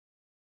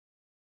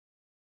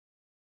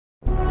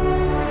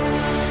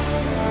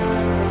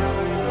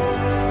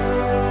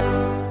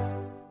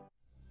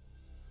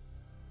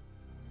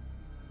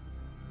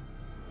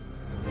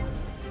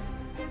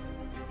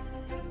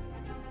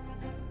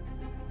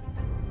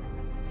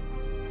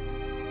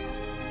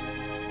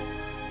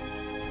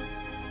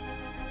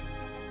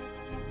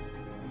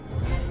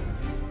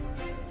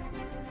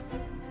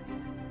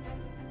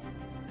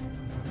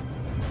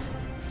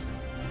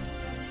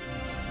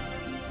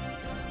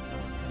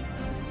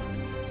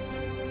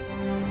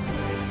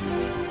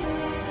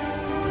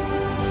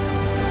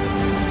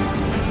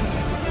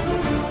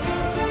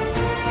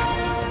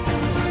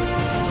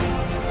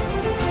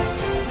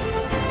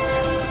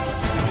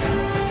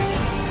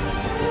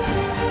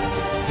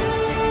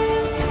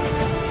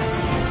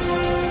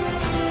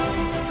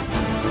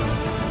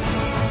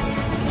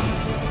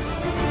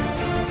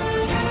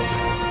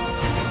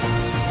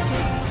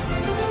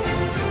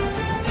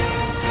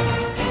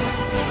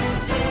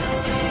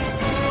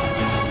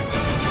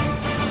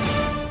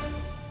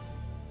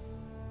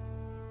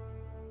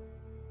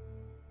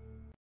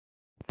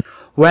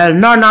Well,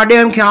 none of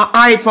them can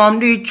hide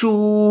from the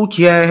truth,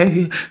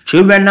 yeah.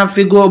 Children have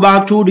to go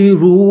back to the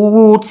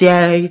roots,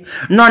 yeah.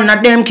 None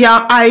of them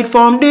can hide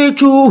from the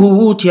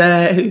truth,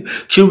 yeah.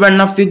 Children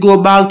have to go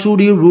back to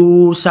the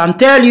roots. I'm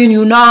telling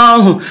you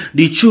now,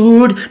 the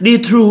truth, the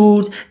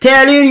truth.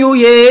 Telling you,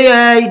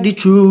 yeah, the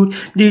truth,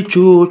 the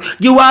truth.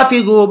 You have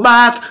to go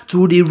back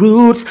to the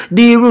roots,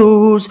 the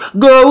roots.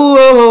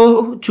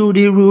 Go to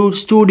the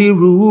roots, to the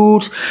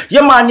roots.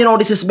 Yeah, man, you know,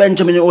 this is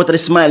Benjamin out of the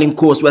Smiling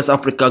Coast, West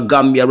Africa,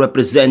 Gambia,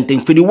 representing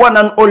for the one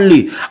and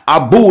only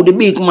Abu, the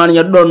big man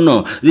you don't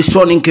know, the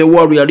Soninke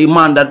warrior, the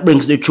man that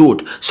brings the truth,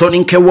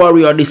 Soninke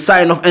warrior, the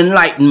sign of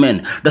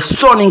enlightenment, the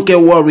Soninke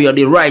warrior,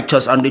 the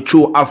righteous and the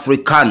true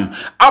African.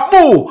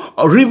 Abu,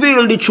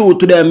 reveal the truth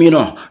to them, you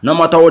know, no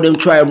matter how them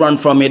try to run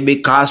from it,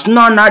 because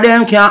none of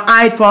them can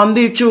hide from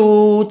the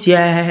truth,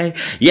 yeah.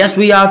 Yes,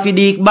 we have to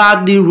dig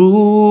back the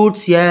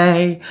roots,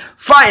 yeah.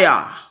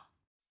 Fire!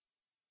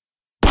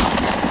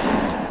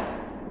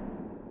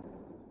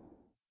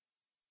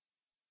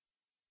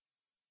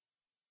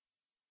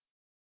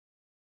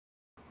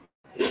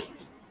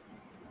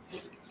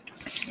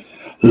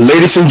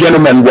 Ladies and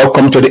gentlemen,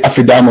 welcome to the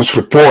Afidamos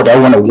Report. I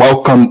want to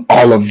welcome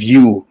all of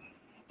you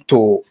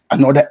to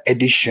another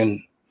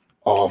edition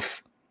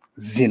of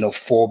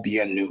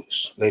Xenophobia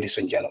News. Ladies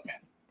and gentlemen,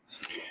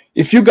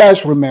 if you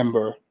guys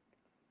remember,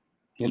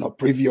 you know,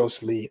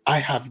 previously I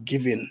have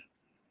given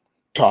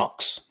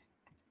talks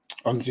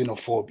on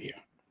xenophobia,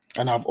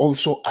 and I've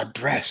also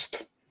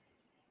addressed,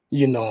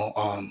 you know,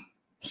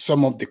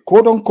 some of the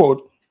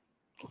quote-unquote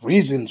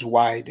reasons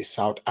why the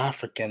South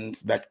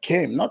Africans that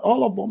came, not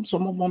all of them,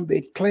 some of them,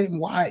 they claim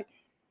why,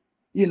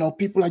 you know,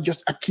 people are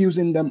just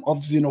accusing them of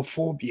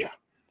xenophobia.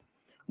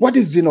 What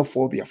is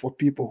xenophobia for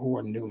people who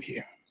are new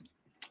here?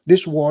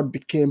 This word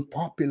became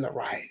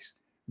popularized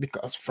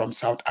because from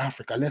South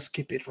Africa. Let's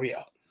keep it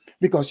real.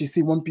 Because you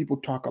see, when people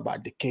talk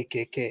about the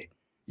KKK,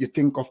 you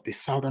think of the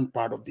southern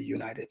part of the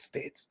United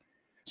States.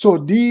 So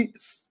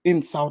these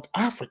in South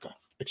Africa,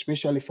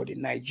 especially for the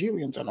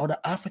Nigerians and other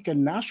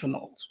African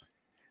nationals,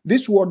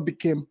 this word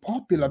became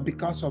popular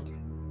because of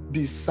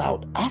the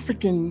South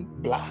African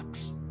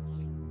blacks.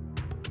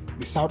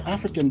 The South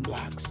African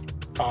blacks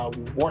are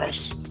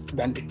worse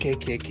than the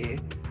KKK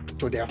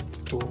to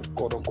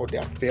quote unquote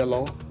their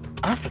fellow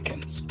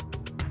Africans.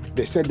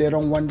 They said they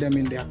don't want them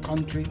in their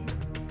country.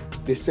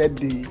 They said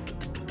the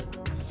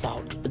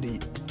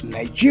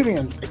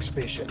Nigerians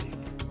especially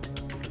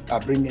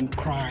are bringing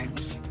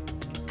crimes.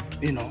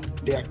 You know,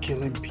 they are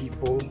killing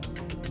people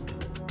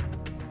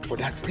for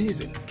that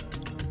reason.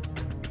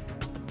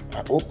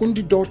 I opened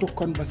the door to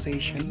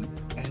conversation,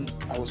 and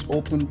I was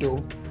open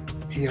to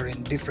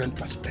hearing different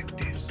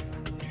perspectives.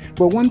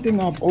 But one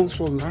thing I've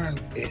also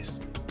learned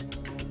is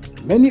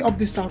many of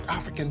the South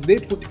Africans, they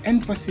put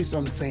emphasis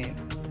on saying,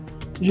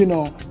 you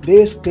know,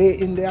 they stay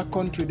in their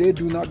country, they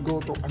do not go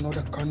to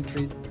another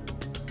country.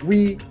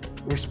 We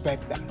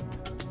respect that.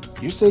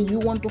 You say you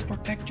want to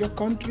protect your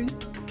country?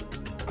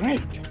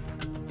 Great.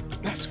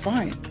 That's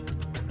fine.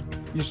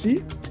 You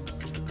see?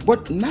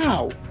 But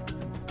now,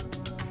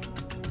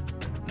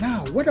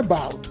 what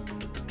about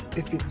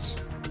if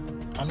it's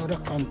another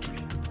country?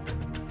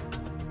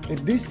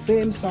 If these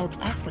same South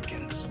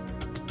Africans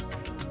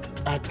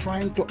are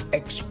trying to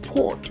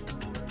export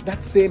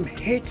that same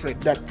hatred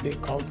that they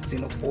call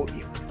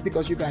xenophobia,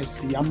 because you guys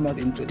see, I'm not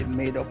into the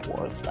made-up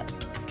words like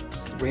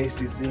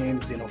racism,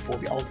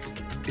 xenophobia, all this.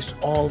 It's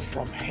all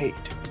from hate.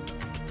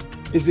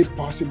 Is it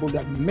possible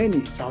that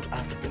many South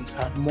Africans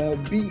have more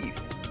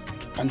beef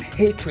and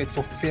hatred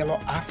for fellow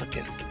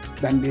Africans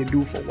than they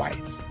do for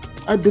whites?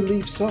 I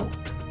believe so.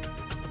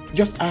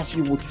 Just as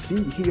you would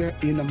see here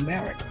in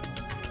America,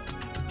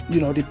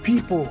 you know, the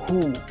people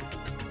who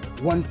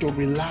want to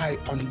rely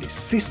on the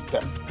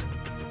system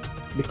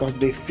because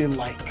they feel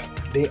like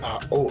they are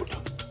owed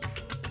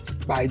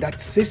by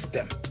that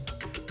system.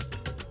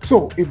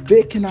 So if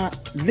they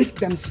cannot lift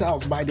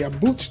themselves by their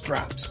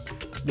bootstraps,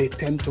 they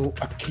tend to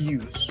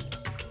accuse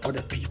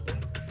other people.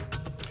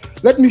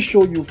 Let me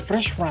show you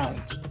fresh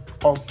rounds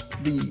of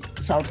the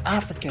South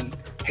African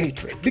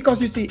hatred.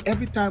 Because you see,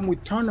 every time we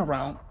turn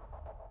around,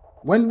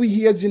 when we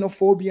hear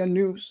xenophobia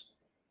news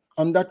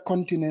on that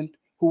continent,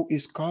 who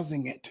is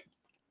causing it?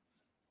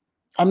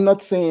 I'm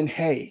not saying,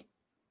 hey,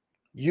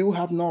 you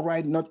have no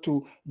right not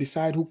to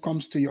decide who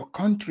comes to your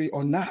country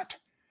or not.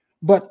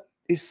 But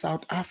is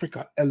South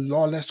Africa a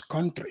lawless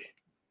country?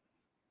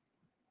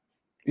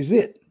 Is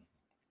it?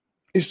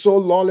 It's so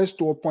lawless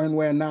to a point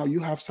where now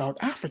you have South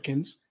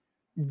Africans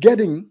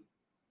getting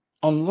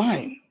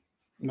online.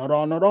 Not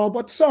all,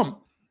 but some.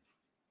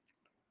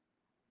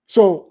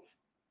 So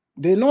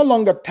they're no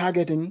longer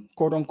targeting,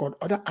 quote unquote,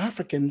 other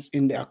Africans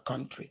in their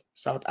country,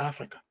 South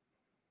Africa.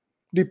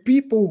 The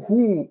people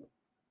who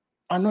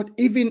are not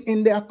even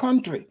in their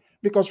country.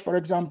 Because, for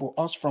example,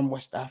 us from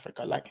West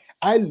Africa, like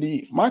I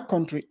live, my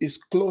country is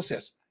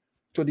closest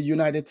to the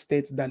United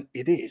States than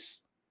it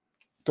is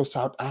to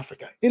South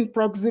Africa in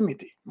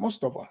proximity,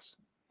 most of us.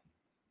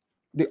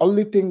 The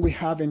only thing we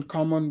have in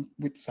common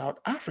with South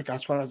Africa,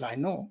 as far as I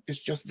know, is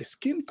just the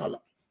skin color.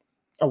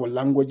 Our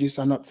languages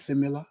are not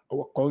similar.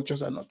 Our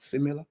cultures are not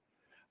similar.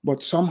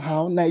 But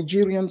somehow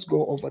Nigerians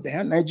go over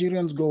there.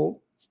 Nigerians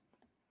go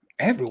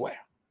everywhere.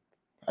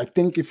 I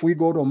think if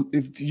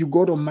you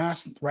go to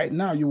mass right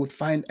now, you would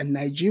find a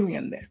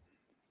Nigerian there.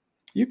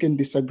 You can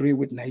disagree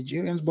with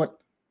Nigerians, but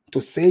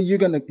to say you're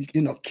gonna,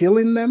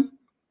 killing them,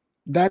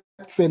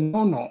 that's a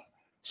no-no.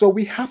 So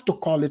we have to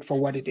call it for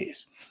what it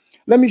is.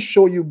 Let me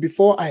show you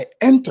before I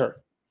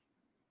enter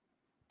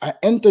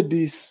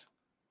this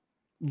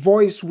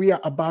voice we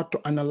are about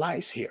to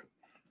analyze here,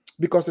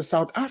 because a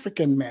South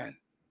African man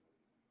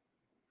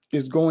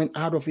is going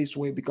out of his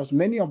way, because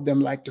many of them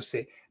like to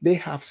say they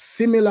have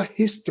similar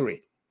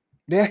history.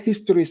 Their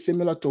history is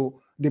similar to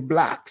the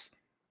blacks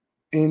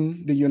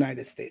in the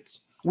United States,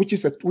 which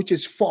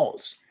is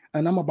false.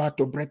 And I'm about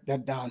to break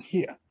that down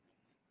here.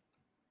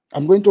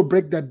 I'm going to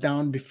break that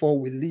down before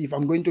we leave.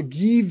 I'm going to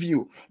give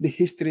you the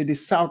history. The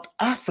South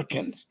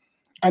Africans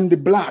and the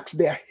blacks,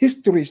 their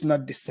history is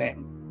not the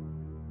same.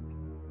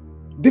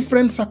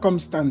 Different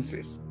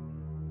circumstances.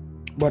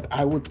 But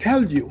I will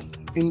tell you,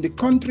 in the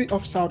country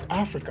of South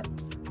Africa,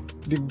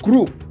 the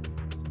group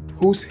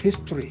whose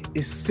history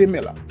is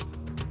similar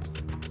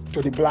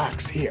to the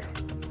blacks here.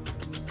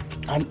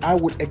 And I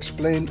would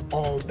explain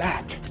all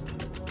that.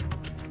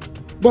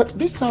 But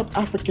this South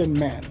African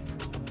man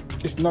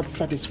is not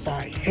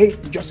satisfied,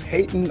 just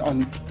hating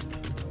on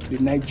the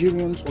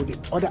Nigerians or the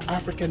other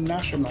African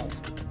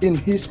nationals in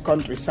his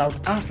country,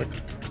 South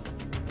Africa.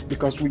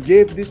 Because we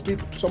gave these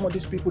people, some of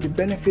these people, the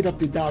benefit of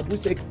the doubt. We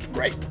say,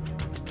 great,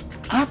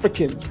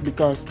 Africans,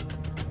 because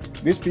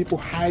these people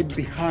hide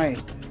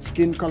behind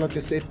skin color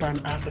to say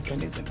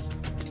Pan-Africanism.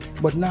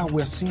 But now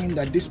we're seeing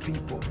that these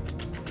people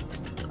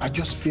are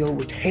just filled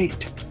with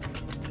hate,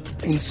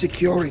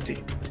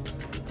 insecurity.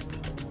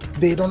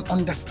 They don't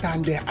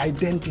understand their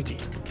identity.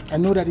 I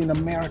know that in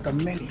America,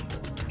 many,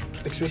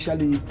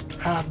 especially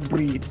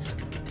half-breeds,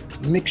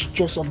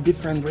 mixtures of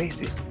different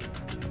races,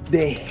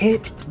 they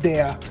hate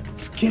their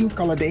skin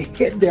color, they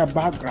hate their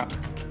background,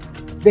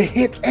 they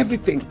hate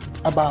everything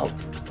about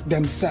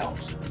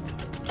themselves.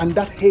 And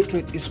that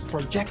hatred is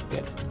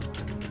projected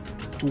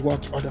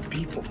towards other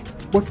people.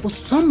 But for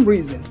some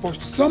reason, for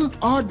some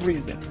odd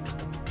reason,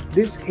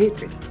 this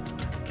hatred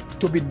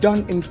to be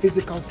done in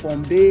physical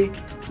form, they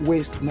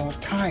waste more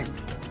time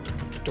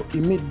to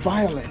emit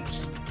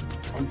violence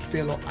on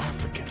fellow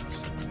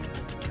Africans.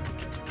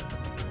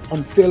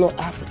 On fellow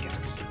Africans.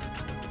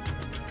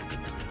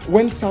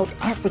 When South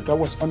Africa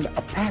was under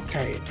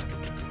apartheid,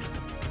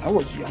 I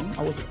was young,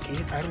 I was a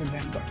kid, I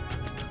remember.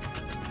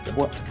 There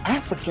were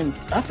African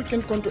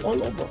country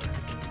all over.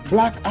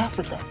 Black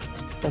Africa,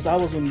 because I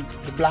was in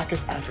the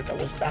blackest Africa,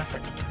 West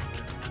Africa,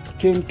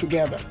 came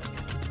together,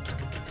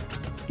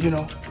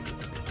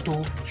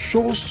 to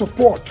show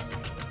support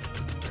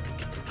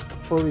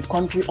for the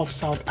country of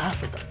South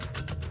Africa.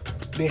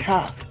 They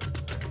have.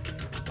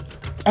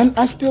 And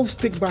I still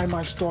stick by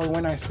my story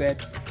when I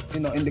said,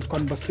 in the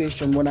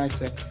conversation, when I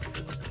said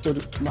to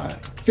my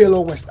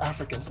fellow West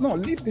Africans, no,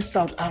 leave the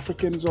South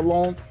Africans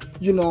alone.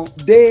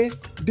 They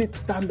did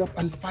stand up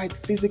and fight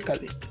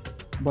physically.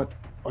 But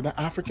other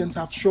Africans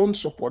have shown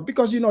support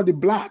because, the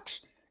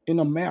blacks in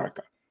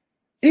America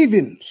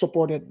even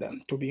supported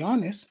them, to be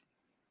honest.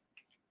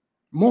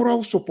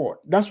 Moral support.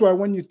 That's why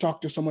when you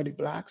talk to some of the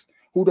blacks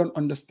who don't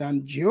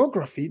understand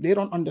geography, they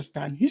don't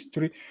understand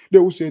history, they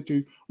will say to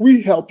you,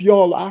 we help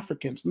y'all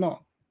Africans.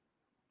 No,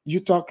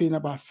 you're talking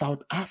about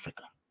South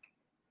Africa.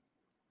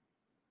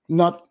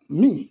 Not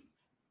me.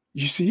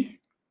 You see?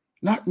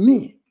 Not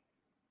me.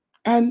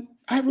 And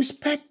I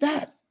respect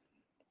that.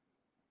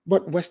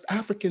 But West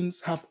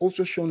Africans have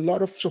also shown a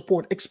lot of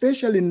support,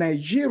 especially in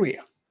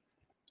Nigeria.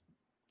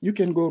 You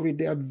can go read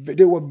there.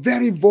 They were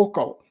very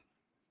vocal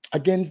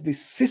against the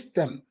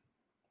system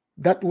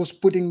that was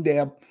putting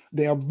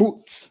their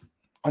boots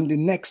on the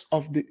necks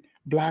of the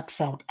black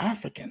South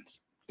Africans.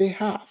 They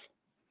have,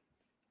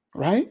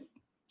 right?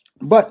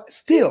 But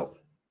still,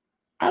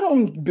 I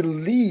don't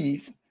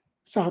believe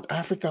South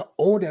Africa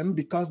owe them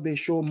because they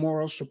show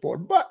moral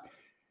support. But,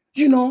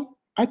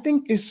 I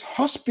think it's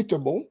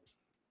hospitable.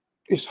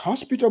 It's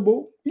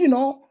hospitable,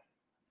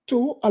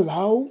 to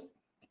allow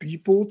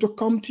people to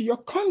come to your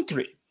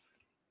country,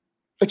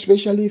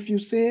 especially if you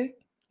say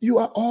you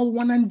are all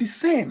one and the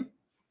same.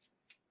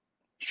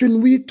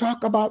 Shouldn't we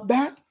talk about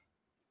that?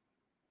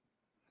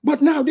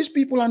 But now these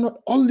people are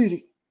not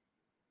only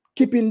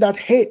keeping that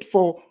hate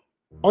for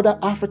other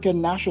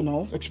African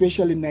nationals,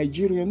 especially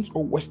Nigerians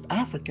or West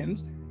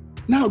Africans.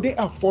 Now they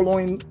are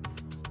following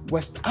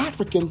West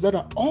Africans that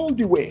are all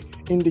the way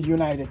in the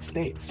United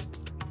States.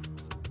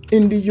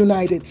 In the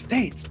United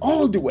States,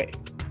 all the way.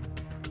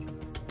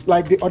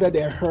 Like the other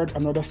day, I heard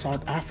another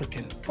South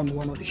African on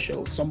one of the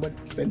shows. Somebody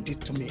sent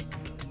it to me.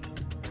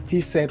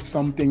 He said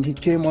something. He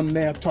came on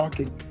there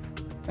talking.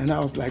 And I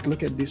was like,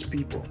 look at these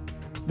people.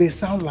 They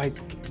sound like,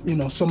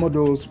 some of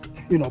those,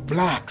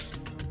 blacks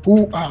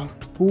who are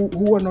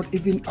not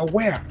even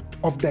aware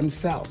of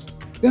themselves.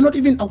 They're not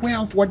even aware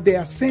of what they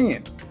are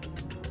saying.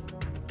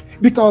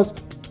 Because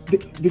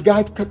the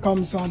guy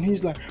comes on,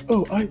 he's like,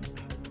 oh,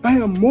 I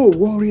am more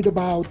worried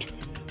about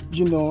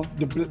you know,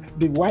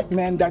 the white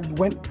man that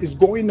is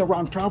going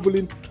around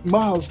traveling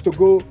miles to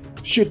go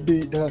shoot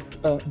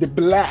the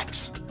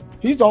blacks.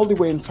 He's all the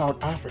way in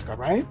South Africa,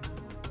 right?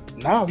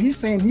 Now he's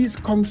saying he's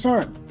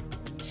concerned.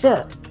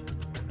 Sir,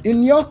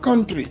 in your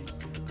country,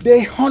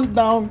 they hunt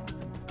down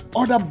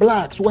other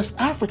blacks, West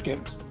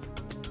Africans,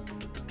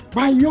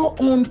 by your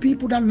own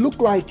people that look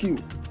like you.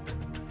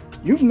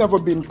 You've never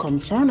been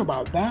concerned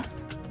about that.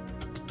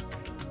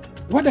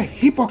 What a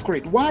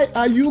hypocrite. Why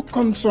are you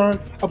concerned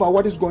about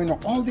what is going on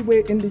all the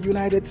way in the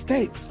United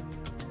States?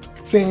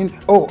 Saying,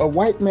 oh, a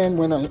white man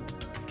went and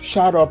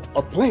shot up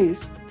a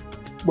place,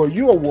 but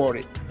you are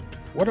worried.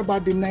 What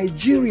about the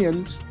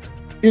Nigerians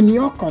in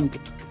your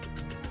country?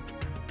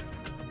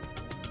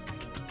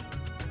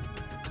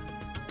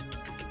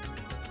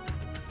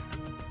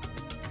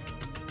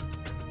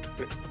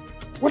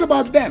 What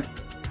about them?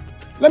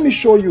 Let me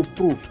show you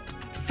proof.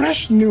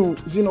 Fresh new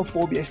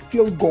xenophobia is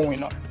still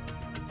going on.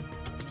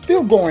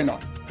 Still going on.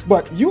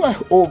 But you are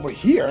over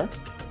here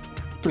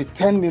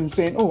pretending,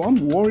 saying, oh,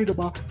 I'm worried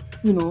about,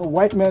 you know, a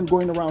white man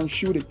going around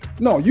shooting.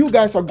 No, you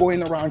guys are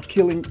going around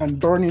killing and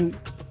burning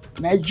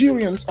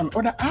Nigerians and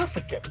other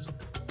Africans.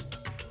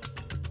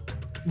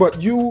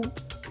 But you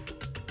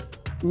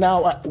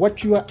now,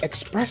 what you are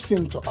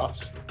expressing to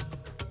us,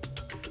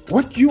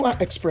 what you are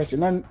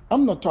expressing, and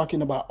I'm not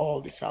talking about all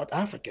the South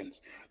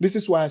Africans. This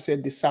is why I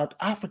said the South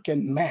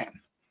African man.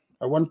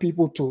 I want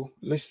people to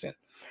listen,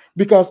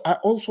 because I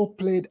also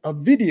played a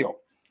video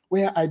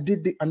where I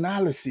did the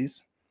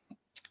analysis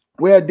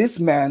where this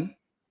man,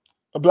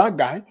 a black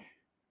guy,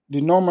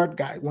 the nomad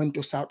guy, went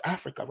to South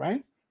Africa,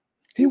 right?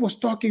 He was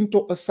talking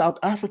to a South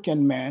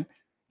African man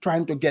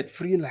trying to get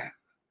free land.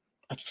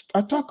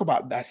 I talk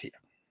about that here.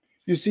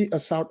 You see, a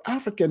South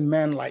African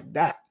man like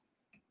that,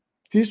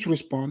 his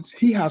response,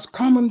 he has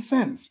common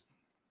sense.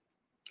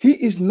 He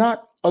is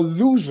not a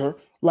loser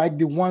like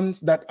the ones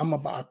that I'm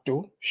about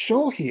to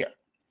show here.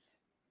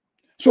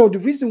 So the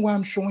reason why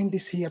I'm showing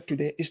this here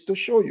today is to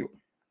show you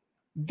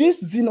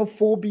this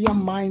xenophobia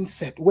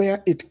mindset,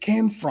 where it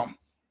came from.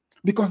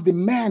 Because the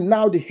man,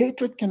 now the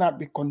hatred cannot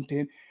be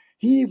contained.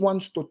 He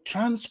wants to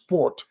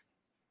transport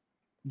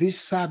this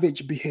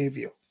savage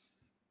behavior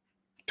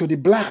to the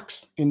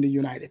blacks in the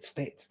United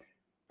States.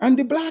 And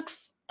the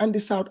blacks and the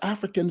South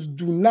Africans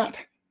do not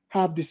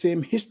have the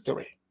same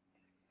history.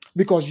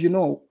 Because, you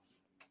know,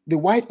 the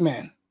white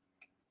man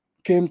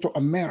came to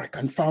America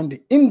and found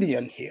the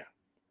Indian here.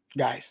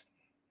 Guys,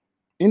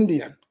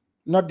 Indian,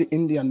 not the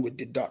Indian with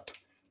the dot,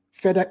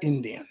 feather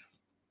Indian.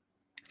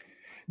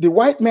 The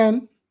white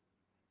man,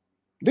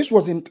 this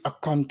wasn't a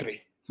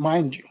country,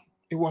 mind you,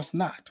 it was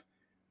not.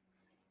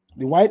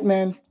 The white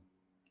man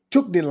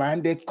took the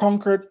land, they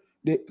conquered,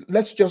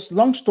 let's just,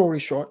 long story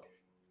short,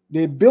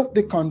 they built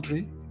the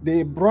country,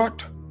 they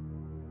brought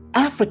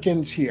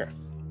Africans here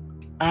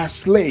as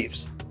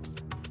slaves.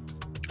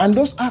 And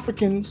those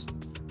Africans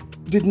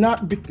did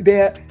not,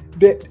 their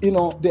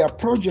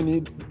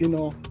progeny,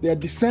 their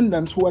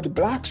descendants who are the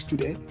blacks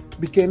today,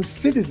 became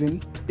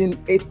citizens in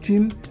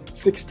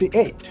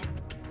 1868.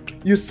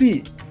 You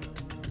see,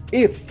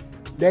 if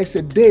there's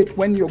a date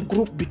when your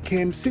group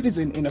became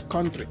citizen in a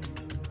country,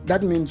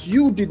 that means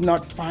you did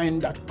not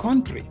find that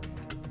country.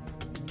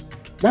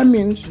 That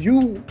means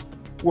you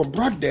were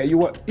brought there. You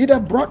were either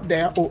brought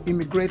there or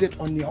immigrated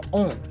on your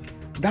own.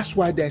 That's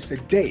why there's a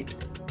date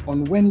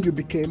on when you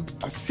became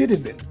a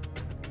citizen,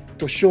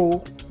 to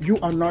show you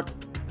are not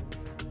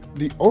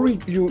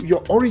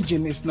your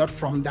origin is not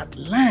from that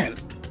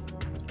land.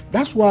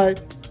 That's why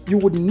you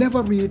would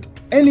never read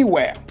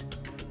anywhere.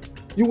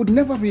 You would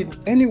never read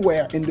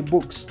anywhere in the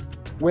books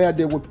where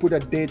they would put a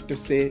date to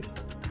say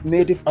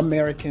Native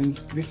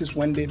Americans, this is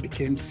when they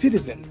became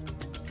citizens.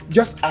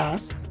 Just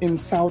as in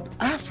South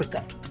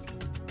Africa.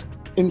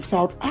 In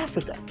South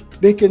Africa,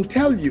 they can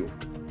tell you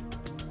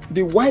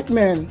the white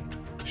man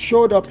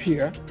showed up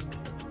here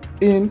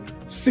in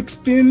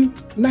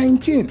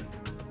 1619.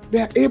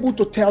 They are able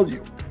to tell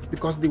you,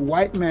 because the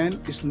white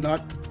man is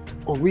not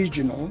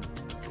origin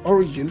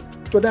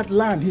to that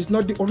land. He's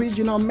not the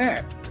original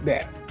man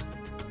there.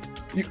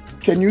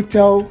 Can you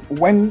tell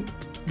when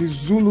the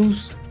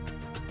Zulus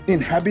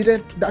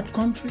inhabited that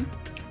country?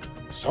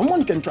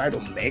 Someone can try to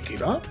make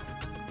it up,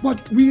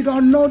 but we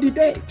don't know the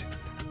date.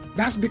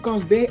 That's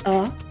because they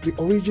are the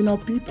original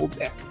people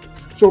there.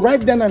 So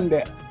right then and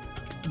there,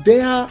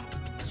 their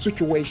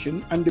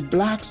situation and the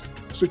blacks'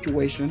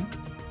 situation,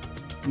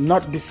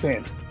 not the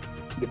same.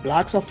 The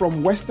blacks are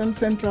from Western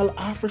Central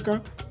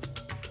Africa.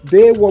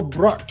 They were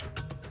brought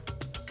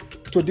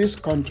to this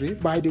country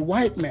by the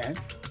white man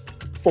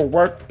for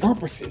work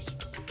purposes.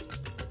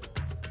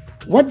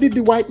 What did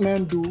the white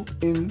man do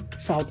in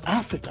South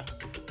Africa?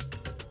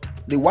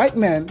 The white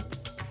man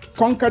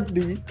conquered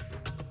the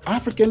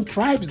African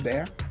tribes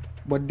there,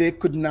 but they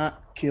could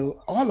not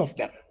kill all of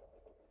them,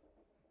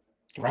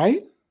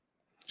 right?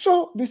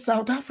 So the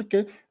South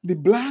Africa, the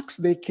blacks,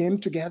 they came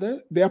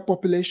together, their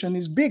population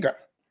is bigger.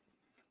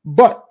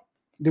 But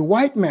the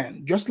white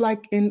man, just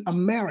like in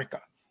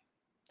America,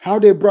 how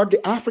they brought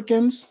the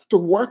Africans to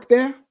work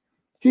there,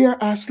 here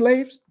as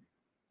slaves,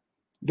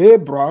 they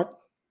brought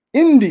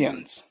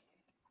Indians,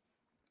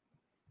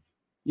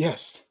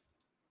 yes,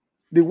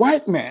 the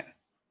white man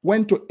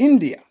went to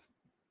India.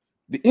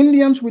 The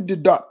Indians with the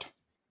dot,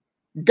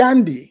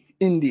 Gandhi,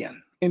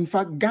 Indian. In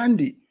fact,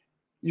 Gandhi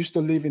used to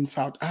live in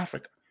South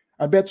Africa.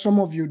 I bet some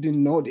of you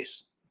didn't know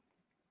this.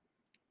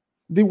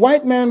 The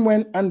white man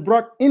went and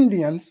brought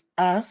Indians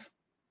as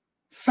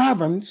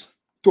servants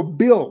to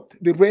build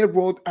the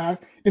railroad, as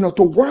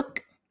to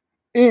work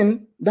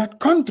in that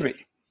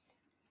country.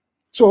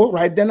 So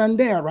right then and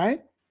there,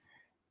 right,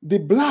 the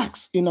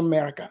blacks in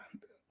America,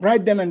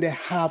 right then and there,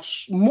 have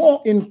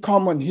more in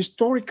common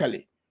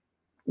historically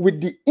with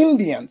the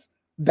Indians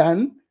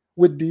than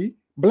with the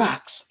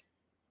blacks.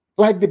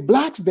 Like the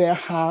blacks there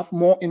have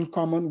more in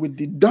common with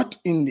the Dutch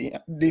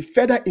Indian, the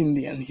Feather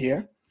Indian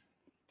here,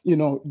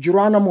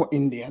 Geronimo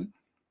Indian.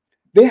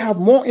 They have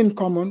more in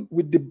common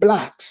with the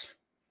blacks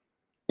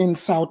in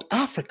South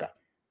Africa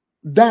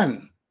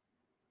than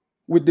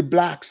with the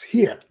blacks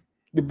here.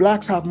 The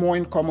blacks have more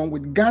in common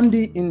with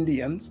Gandhi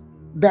Indians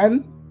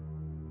than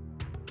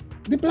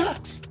the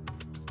blacks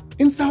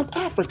in South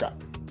Africa.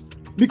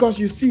 Because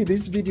you see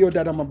this video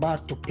that I'm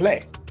about to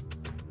play,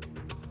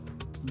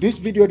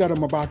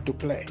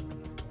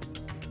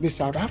 the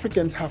South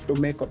Africans have to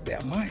make up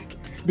their mind.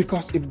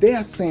 Because if they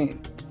are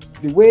saying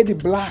the way the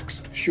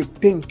blacks should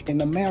think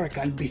in America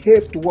and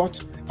behave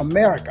towards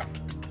America,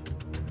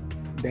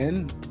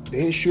 then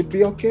they should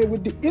be okay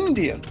with the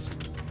Indians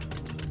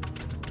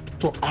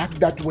to act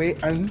that way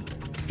and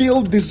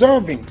feel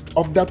deserving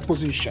of that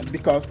position.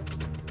 Because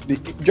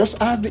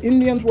just as the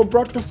Indians were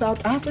brought to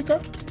South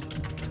Africa,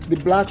 the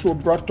blacks were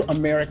brought to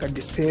America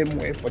the same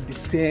way for the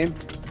same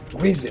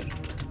reason.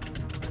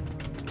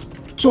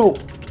 So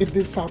if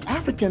the South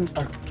Africans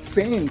are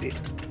saying this,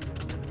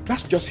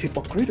 that's just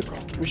hypocritical.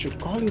 We should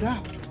call it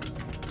out.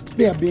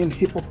 They are being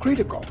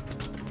hypocritical.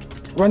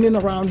 Running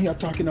around here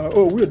talking about,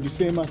 oh, we're the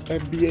same as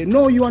FBA.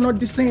 No, you are not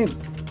the same.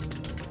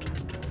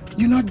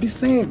 You're not the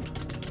same.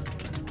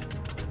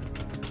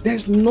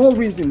 There's no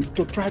reason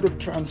to try to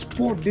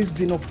transport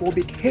this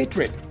xenophobic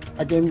hatred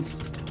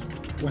against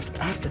West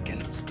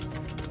Africans.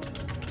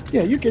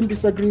 Yeah, you can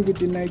disagree with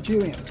the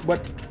Nigerians, but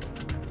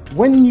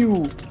when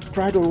you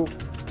try to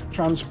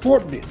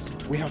transport this,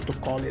 we have to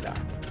call it out.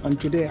 And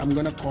today I'm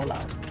going to call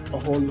out a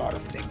whole lot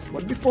of things.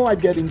 But before I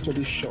get into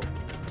this show,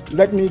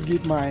 let me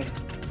give my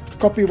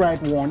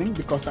copyright warning,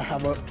 because I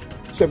have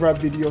several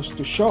videos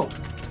to show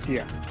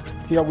here.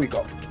 Here we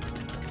go.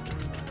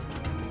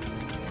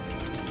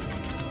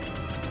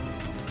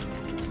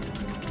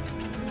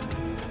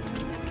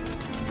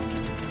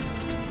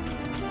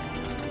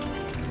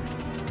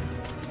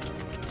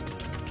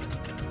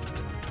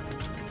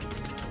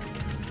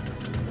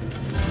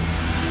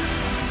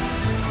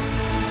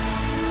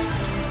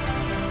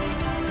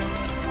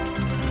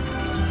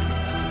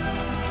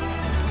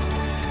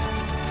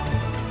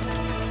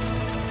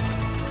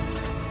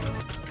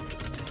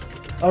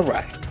 All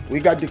right, we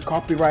got the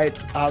copyright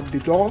out the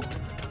door,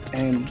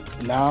 and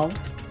now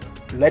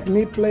let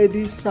me play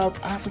this South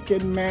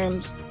African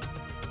man's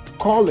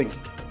calling,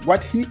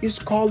 what he is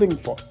calling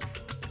for.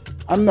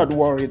 I'm not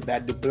worried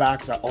that the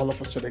blacks are all of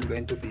a sudden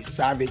going to be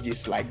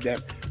savages like them,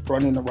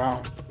 running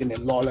around in a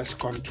lawless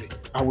country.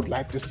 I would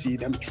like to see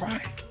them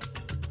try.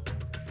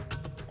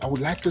 I would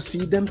like to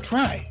see them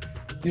try.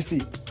 You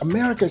see,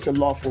 America is a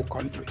lawful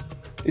country.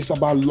 It's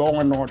about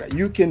law and order.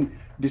 You can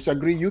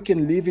disagree, you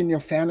can live in your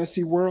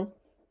fantasy world,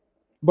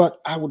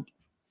 but I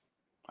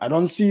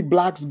don't see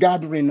blacks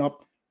gathering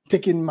up,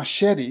 taking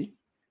machete,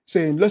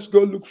 saying, let's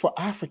go look for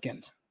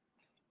Africans.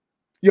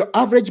 Your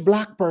average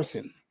black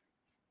person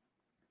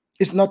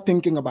is not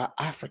thinking about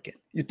African.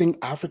 You think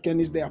African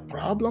is their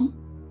problem?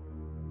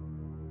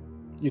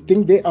 You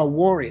think they are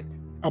worried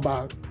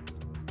about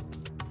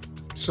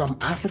some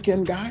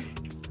African guy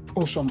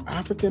or some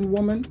African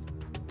woman?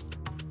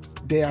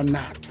 They are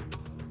not.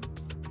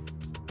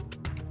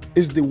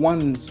 It's the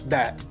ones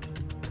that,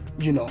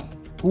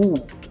 who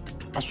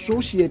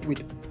associate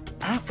with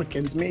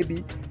Africans,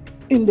 maybe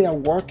in their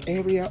work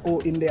area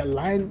or in their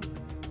line,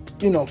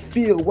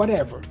 field,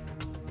 whatever,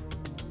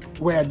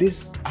 where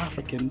these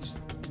Africans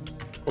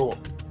or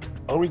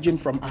origin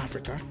from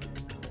Africa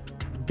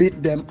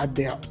beat them at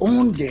their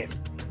own game.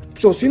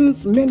 So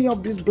since many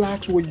of these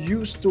blacks were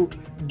used to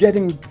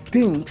getting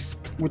things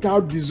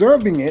without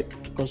deserving it,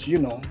 because,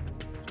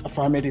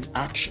 affirmative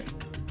action,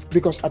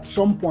 because at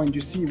some point,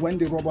 you see, when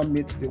the rubber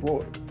meets the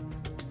road,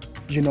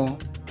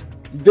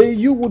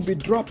 you would be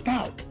dropped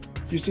out.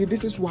 You see,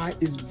 this is why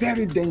it's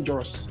very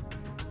dangerous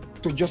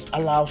to just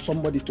allow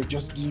somebody to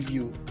just give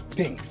you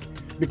things,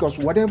 because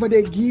whatever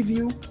they give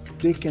you,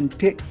 they can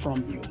take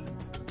from you.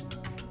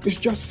 It's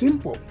just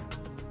simple.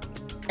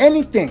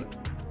 Anything.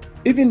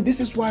 Even this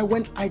is why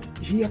when I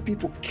hear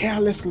people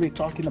carelessly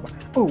talking about,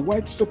 oh,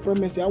 white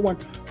supremacy, I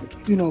want,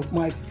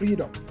 my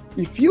freedom.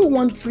 If you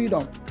want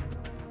freedom,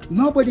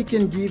 nobody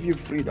can give you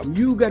freedom.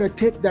 You got to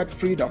take that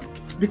freedom,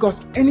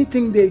 because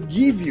anything they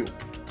give you,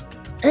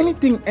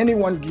 anything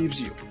anyone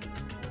gives you,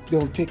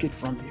 they'll take it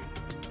from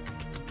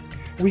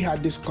you. We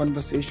had this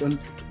conversation,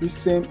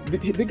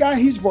 the guy,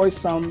 his voice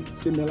sounds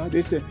similar.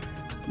 They say,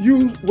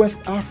 You West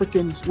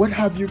Africans, what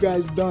have you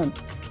guys done?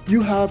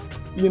 You have,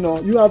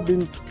 you have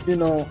been,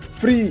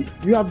 free.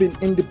 You have been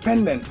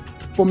independent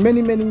for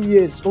many, many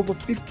years, over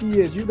 50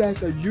 years. You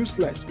guys are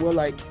useless. We're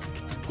like,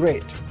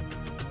 great.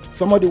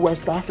 Some of the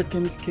West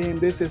Africans came,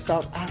 they say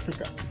South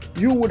Africa.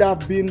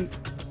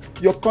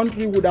 Your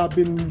country would have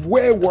been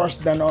way worse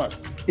than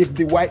us if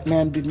the white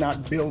man did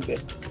not build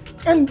it.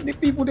 And the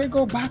people, they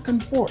go back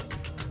and forth.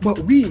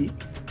 But me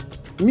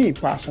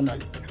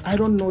personally, I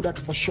don't know that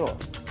for sure.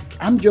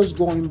 I'm just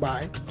going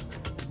by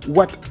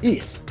what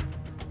is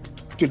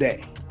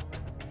today.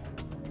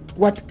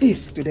 What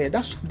is today?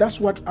 That's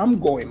what I'm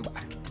going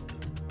by.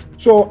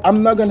 So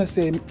I'm not gonna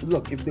say,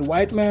 look, if the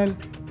white man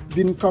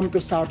didn't come to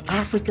South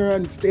Africa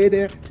and stay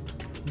there,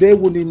 they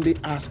wouldn't be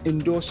as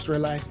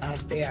industrialized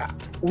as they are.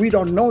 We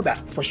don't know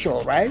that for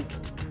sure, right?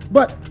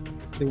 But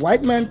the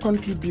white man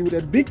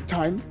contributed big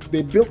time.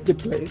 They built the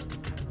place.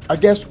 I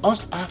guess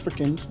us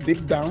Africans,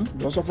 deep down,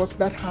 those of us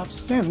that have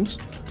sense,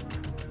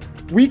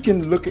 we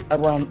can look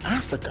around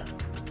Africa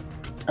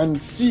and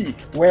see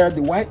where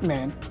the white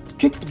man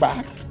kicked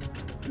back,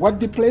 what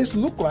the place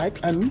looked like,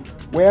 and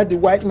where the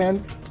white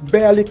man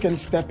barely can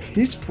step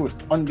his foot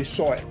on the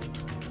soil.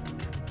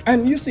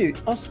 And you see,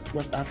 us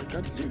West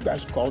Africa, you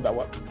guys called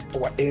our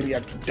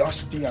area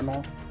dusty and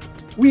all.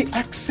 We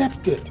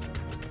accept it.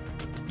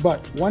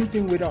 But one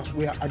thing with us,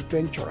 we are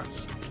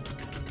adventurous.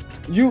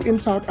 You in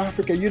South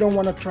Africa, you don't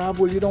want to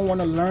travel, you don't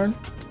want to learn.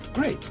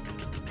 Great.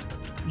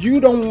 You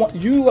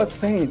are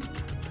saying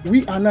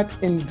we are not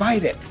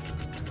invited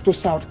to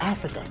South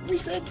Africa. We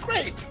say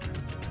great.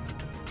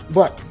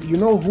 But you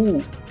know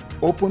who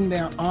opened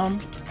their arm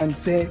and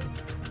say,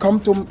 come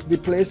to the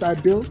place I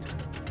built?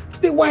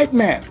 The white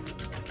man.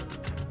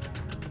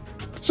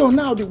 So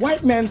now the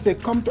white man say,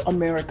 come to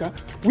America.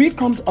 We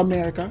come to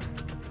America.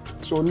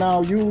 So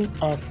now you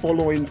are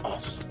following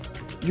us.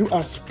 You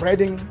are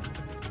spreading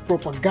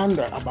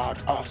propaganda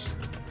about us.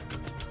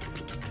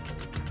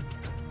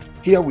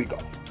 Here we go.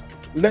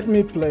 Let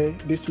me play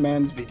this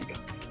man's video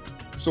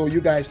so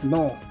you guys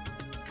know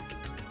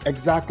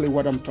exactly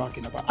what I'm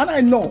talking about. And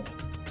I know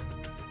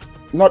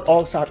not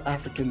all South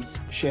Africans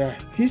share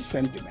his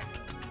sentiment.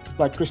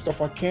 Like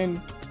Christopher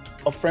King,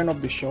 a friend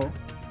of the show,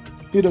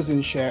 he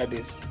doesn't share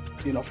this,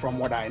 from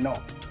what I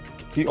know.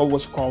 He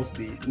always calls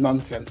the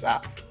nonsense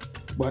out.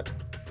 But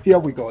here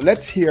we go.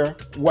 Let's hear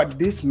what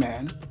this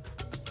man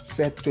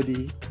said to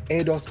the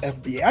ADOS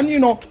FBA. And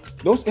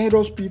those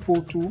ADOS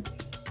people too,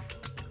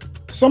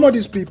 some of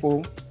these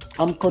people,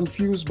 I'm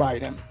confused by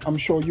them. I'm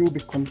sure you'll be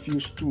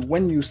confused too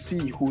when you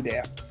see who they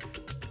are.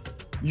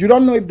 You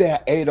don't know if they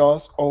are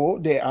ADOS or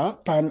they are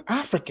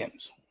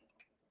Pan-Africans.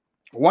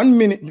 1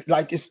 minute,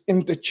 like it's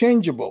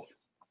interchangeable.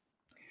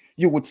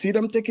 You would see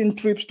them taking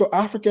trips to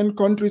African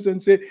countries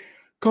and say,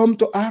 come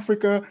to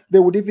Africa. They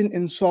would even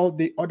insult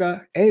the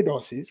other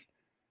ADOSs.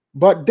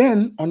 But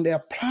then on their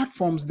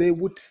platforms, they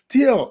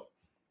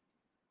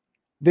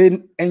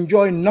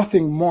enjoy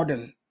nothing more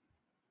than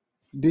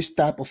this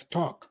type of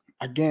talk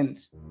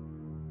against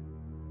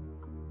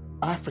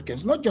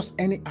Africans, not just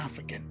any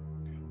African,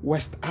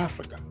 West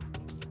Africa.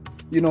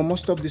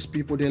 Most of these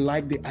people, they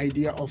like the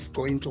idea of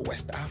going to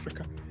West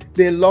Africa.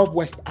 They love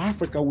West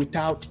Africa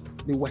without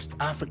the West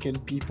African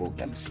people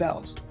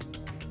themselves.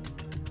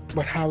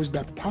 But how is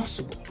that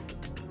possible?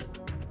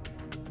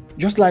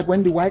 Just like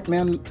when the white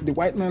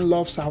man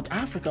loves South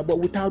Africa, but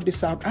without the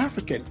South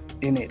African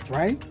in it,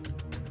 right?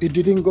 It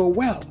didn't go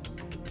well.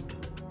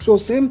 So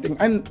same thing.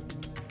 And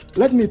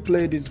let me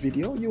play this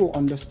video. You will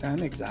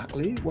understand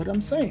exactly what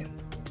I'm saying.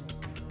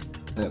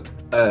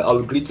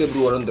 I'll greet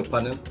everyone on the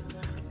panel.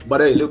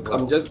 But hey, look,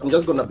 I'm just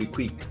gonna be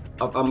quick.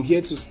 I'm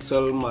here to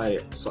tell my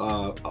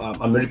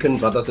American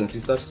brothers and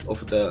sisters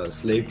of the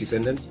slave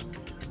descendants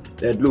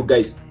that, look,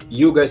 guys,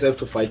 you guys have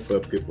to fight for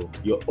your people,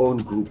 your own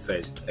group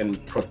first,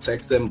 and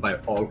protect them by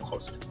all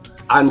costs.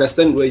 I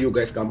understand where you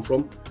guys come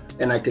from,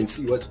 and I can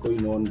see what's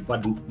going on,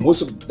 but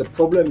most of the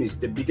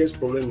biggest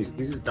problem is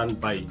this is done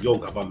by your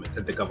government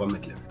at the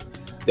government level.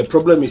 The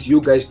problem is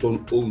you guys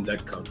don't own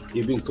that country,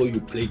 even though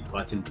you played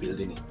part in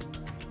building it.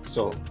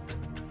 So,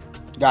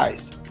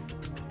 guys,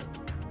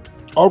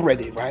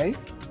 already, right?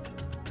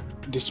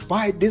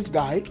 Despite this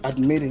guy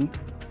admitting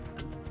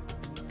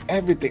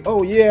everything,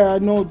 oh yeah, I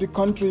know the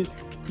country,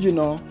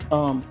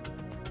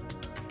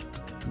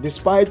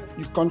 despite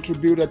you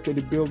contributed to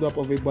the buildup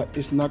of it, but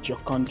it's not your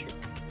country.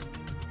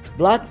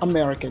 Black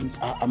Americans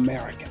are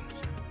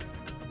Americans.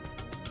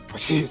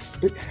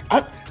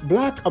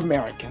 Black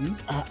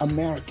Americans are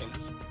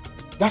Americans.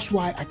 That's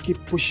why I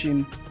keep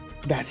pushing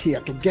that here,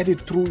 to get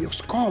it through your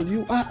skull.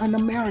 You are an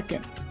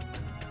American.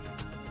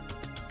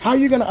 How are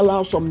you going to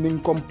allow some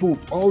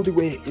nincompoop all the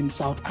way in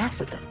South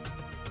Africa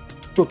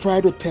to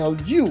try to tell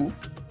you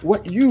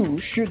what you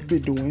should be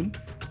doing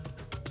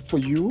for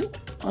you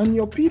and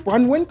your people?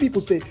 And when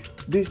people say,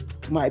 this,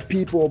 my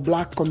people,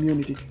 black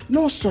community,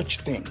 no such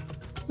thing.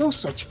 No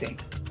such thing.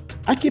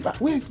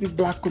 Where's these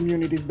black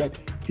communities that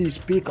he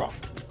speak of?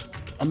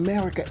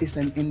 America is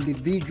an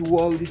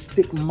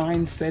individualistic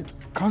mindset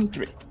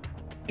country.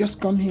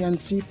 Just come here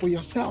and see for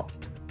yourself.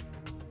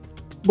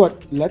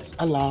 But let's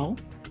allow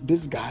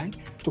this guy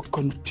to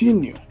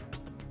continue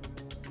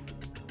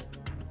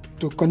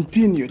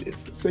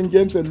this. St.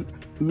 James and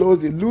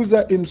Lozi,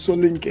 loser in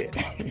Solinke.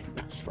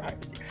 That's right.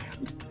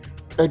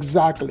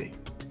 Exactly.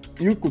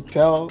 You could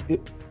tell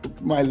it,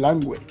 my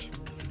language.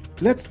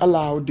 Let's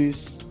allow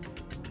this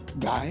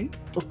guy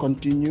to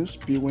continue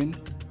spewing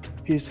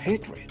his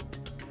hatred,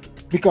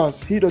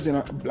 because he doesn't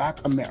know Black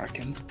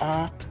Americans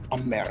are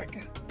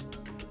American.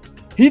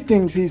 He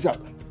thinks he's a,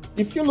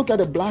 if you look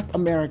at a Black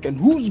American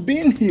who's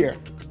been here,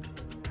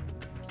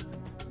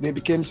 they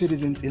became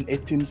citizens in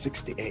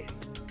 1868.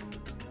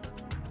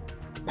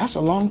 That's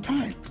a long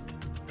time.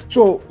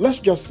 So let's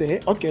just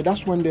say, okay,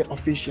 that's when they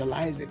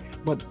officialize it.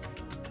 But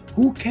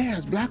who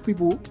cares? Black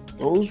people,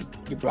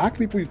 the Black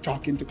people you're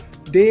talking to,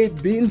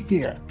 they've been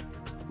here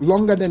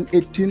longer than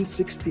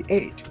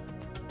 1868.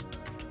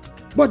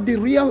 But the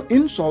real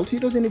insult, he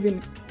doesn't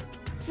even,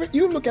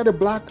 you look at a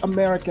Black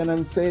American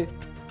and say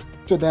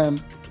to them,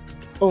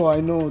 oh, I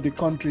know the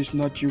country is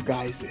not you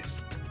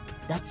guys'.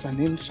 That's an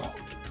insult.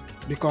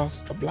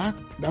 Because a Black,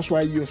 that's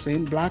why you're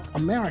saying Black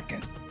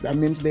American. That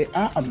means they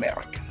are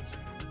Americans.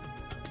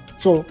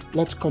 So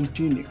let's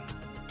continue.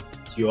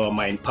 You are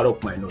part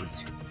of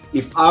minority.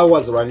 If I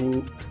was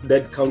running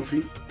that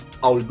country,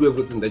 I will do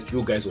everything that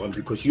you guys want,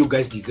 because you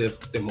guys deserve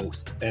the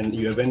most and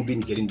you haven't been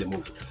getting the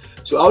most.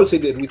 So I will say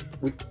that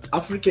with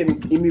African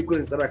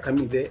immigrants that are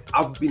coming there,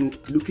 I've been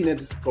looking at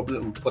this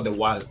problem for a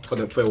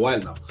while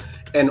now.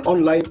 And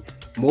online,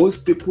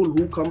 most people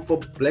who come for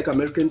Black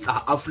Americans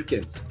are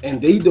Africans,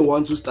 and they're the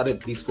ones who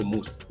started this for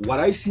most. What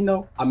I see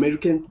now,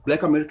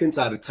 Black Americans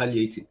are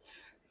retaliating.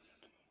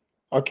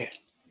 Okay.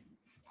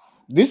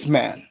 This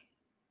man,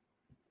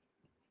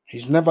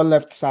 he's never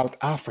left South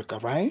Africa,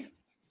 right?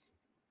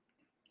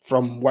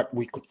 From what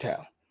we could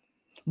tell.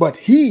 But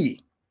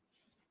he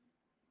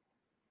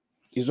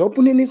is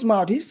opening his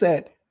mouth. He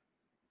said,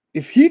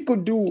 if he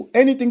could do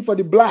anything for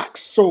the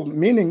Blacks, so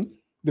meaning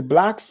the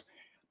Blacks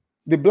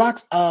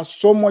are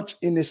so much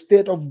in a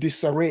state of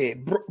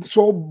disarray,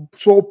 so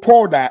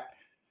poor that,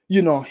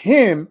 you know,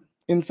 him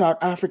in South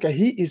Africa,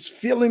 he is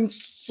feeling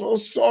so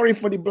sorry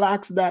for the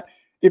Blacks that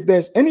if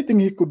there's anything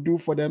he could do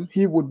for them,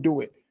 he would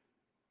do it.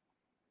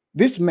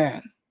 This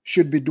man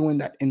should be doing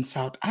that in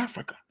South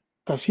Africa,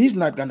 because he's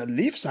not going to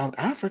leave South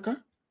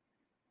Africa.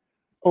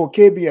 Oh,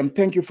 KBM,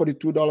 thank you for the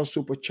 $2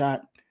 super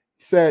chat.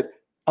 He said,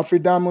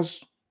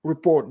 Afridamus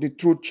report, the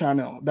Truth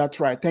Channel.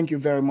 That's right. Thank you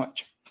very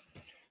much.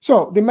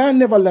 So the man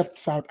never left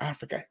South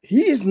Africa.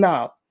 He is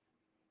now,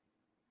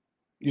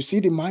 you see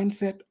the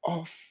mindset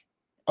of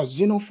a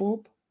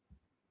xenophobe?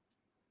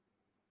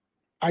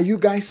 Are you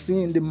guys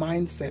seeing the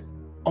mindset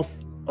of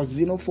a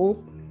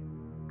xenophobe?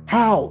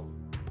 How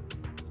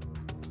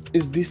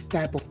is this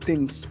type of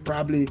things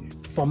probably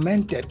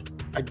fomented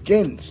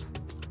against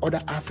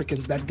other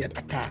Africans that get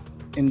attacked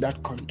in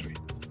that country?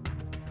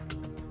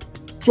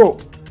 So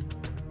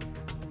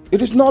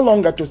it is no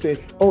longer to say,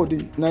 oh, the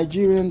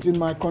Nigerians in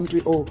my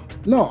country, oh,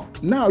 no.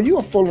 Now you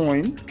are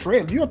following,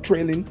 you're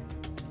trailing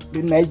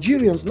the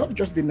Nigerians, not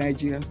just the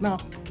Nigerians, now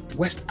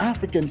West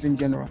Africans in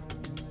general.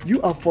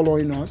 You are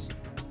following us,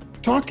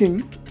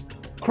 talking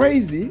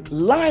crazy,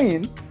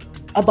 lying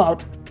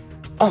about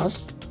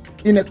us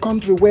in a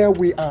country where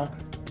we are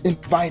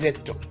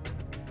invited to.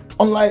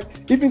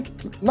 Unlike, even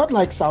not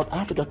like South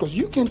Africa, because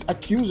you can't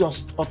accuse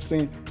us of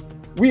saying,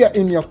 we are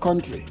in your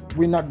country,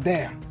 we're not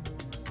there.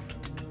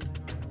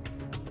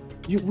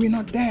 We're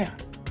not there.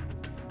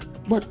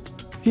 But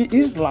he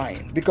is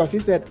lying, because he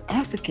said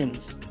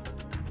Africans,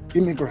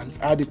 immigrants,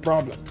 are the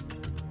problem.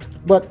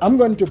 But I'm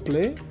going to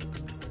play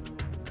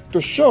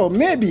to show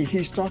maybe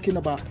he's talking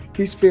about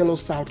his fellow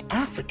South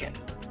African.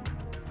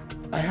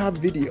 I have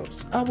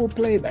videos. I will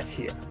play that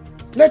here.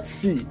 Let's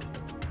see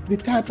the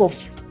type of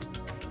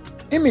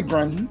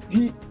immigrant,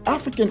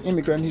 African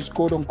immigrant he's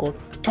quote unquote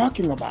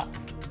talking about.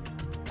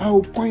 I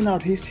will point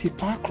out his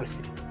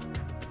hypocrisy.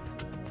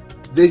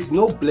 There's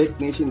no Black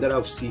nation that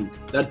I've seen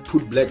that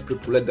put Black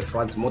people at the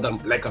front more than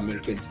Black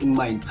Americans in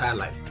my entire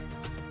life.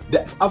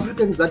 The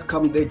Africans that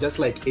come there, just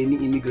like any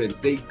immigrant,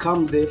 they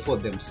come there for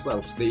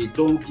themselves. They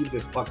don't give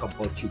a fuck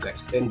about you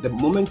guys. And the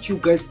moment you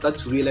guys start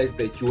to realize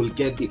that you will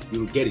get it,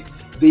 you'll get it.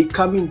 They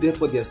come in there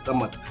for their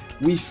stomach.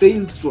 We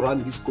failed to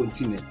run this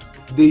continent.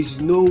 There is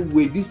no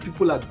way. These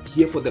people are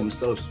here for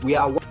themselves. We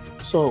are.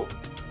 So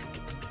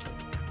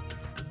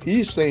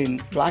he's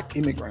saying Black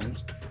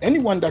immigrants,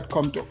 anyone that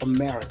come to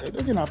America, it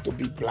doesn't have to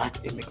be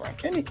Black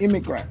immigrant. Any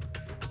immigrant.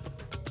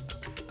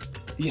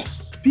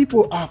 Yes,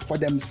 people are for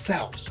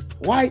themselves.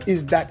 Why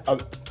is that a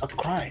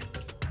crime?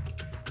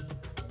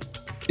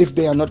 If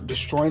they are not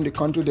destroying the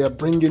country, they are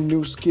bringing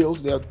new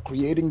skills, they are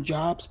creating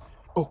jobs,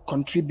 or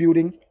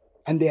contributing,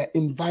 and they are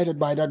invited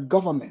by that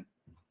government.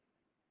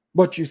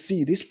 But you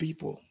see, these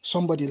people,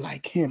 somebody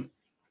like him,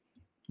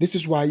 this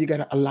is why you got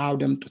to allow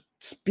them to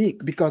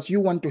speak, because you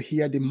want to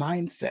hear the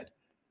mindset.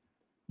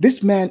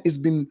 This man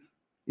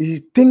he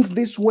thinks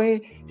this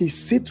way, he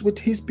sits with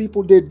his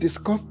people, they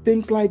discuss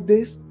things like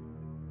this.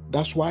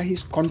 That's why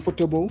he's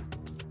comfortable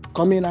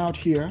coming out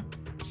here,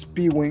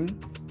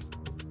 spewing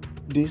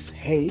this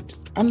hate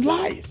and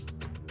lies.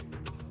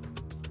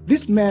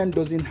 This man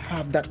doesn't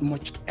have that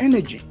much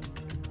energy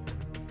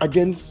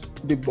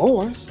against the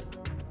Boers.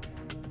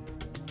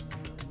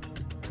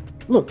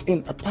 Look,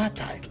 in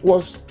apartheid,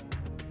 was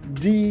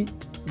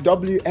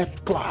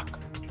D.W.F. Clark,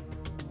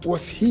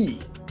 was he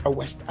a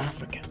West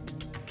African?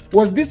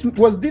 Was this a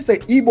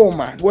Igbo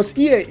man? Was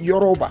he a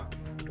Yoruba?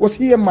 Was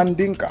he a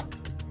Mandinka?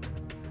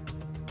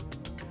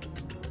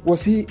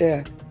 Was he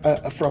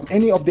from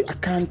any of the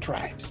Akan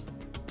tribes?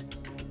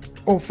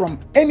 Or from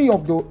any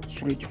of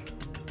those regions?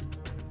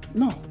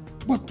 No.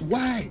 But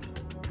why?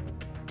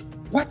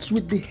 What's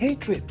with the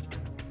hatred?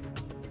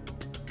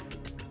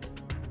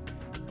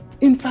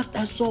 In fact,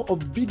 I saw a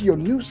video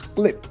news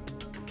clip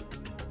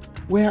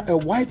where a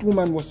white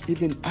woman was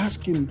even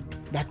asking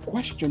that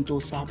question to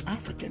a South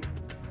African.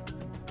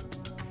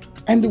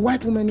 And the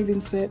white woman even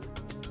said,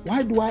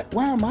 why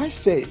am I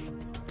safe?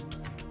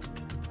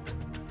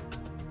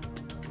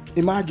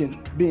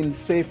 Imagine being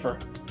safer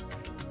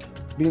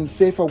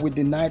with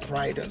the night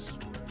riders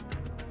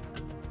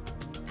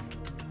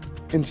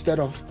instead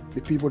of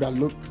the people that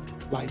look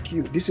like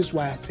you. This is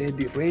why I say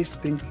the race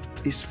thing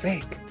is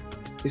fake.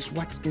 It's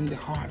what's in the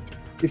heart.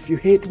 If you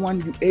hate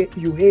one,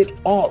 you hate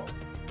all.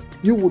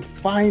 You would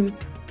find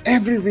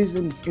every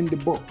reason in the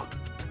book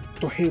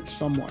to hate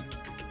someone.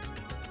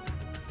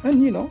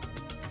 And you know,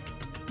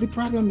 the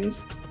problem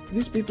is,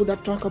 these people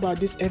that talk about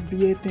this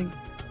FBA thing,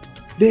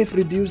 they've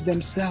reduced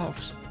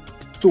themselves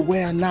to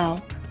where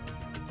now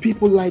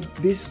people like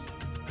this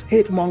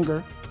hate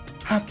monger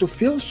have to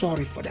feel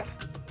sorry for them.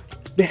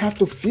 They have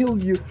to feel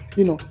you,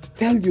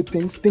 tell you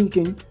things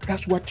thinking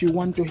that's what you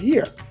want to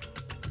hear.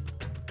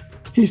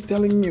 He's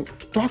telling you,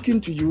 talking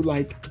to you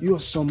like you're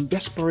some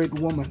desperate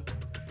woman.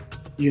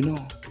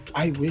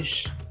 I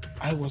wish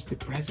I was the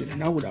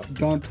president. I would have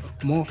done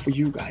more for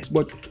you guys.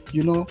 But,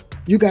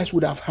 you guys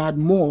would have had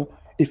more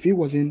if it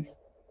wasn't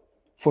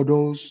for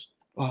those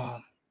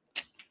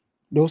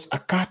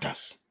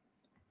Akatas.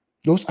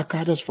 Those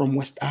Akatas from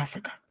West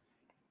Africa.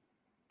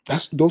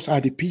 Those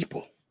are the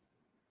people.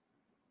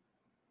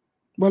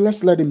 But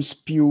let's let him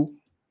spew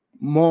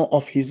more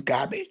of his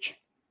garbage.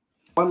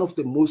 One of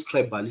the most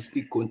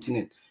tribalistic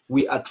continents.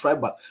 We are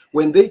tribal.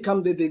 When they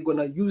come there, they're going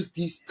to use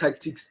these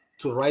tactics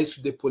to rise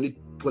to the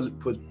political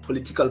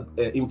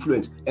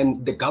influence.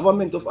 And the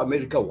government of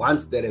America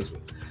wants that as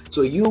well.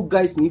 So you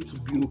guys need to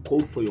be in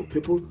code for your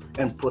people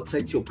and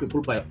protect your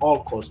people by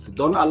all costs.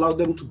 Don't allow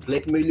them to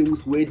blackmail you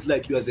with words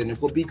like you are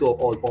xenophobic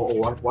or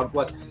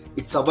what.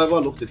 It's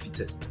survival of the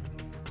fittest.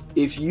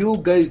 If you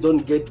guys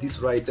don't get this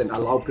right and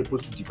allow people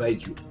to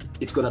divide you,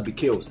 it's going to be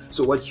chaos.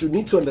 So what you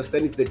need to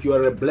understand is that you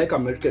are a black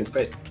American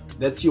first.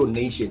 That's your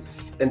nation.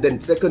 And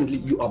then secondly,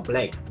 you are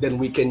black. Then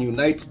we can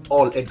unite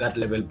all at that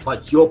level.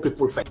 But your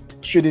people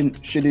first.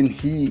 Shouldn't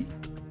he?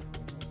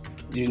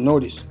 You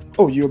notice?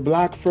 Oh, you're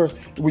black first.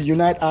 We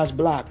unite as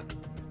black.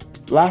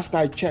 Last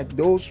I checked,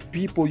 those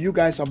people you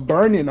guys are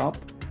burning up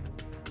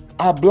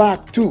are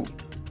black too.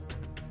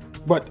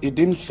 But it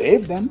didn't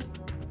save them.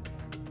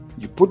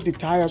 You put the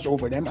tires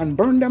over them and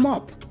burn them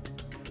up.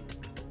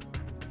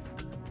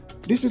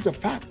 This is a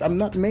fact. I'm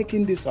not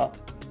making this up.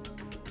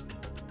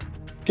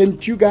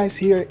 Can't you guys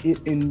hear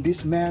it in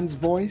this man's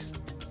voice?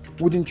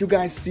 Wouldn't you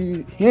guys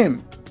see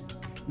him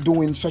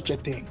doing such a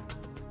thing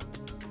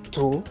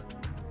to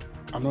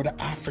another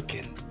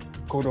African,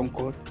 quote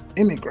unquote,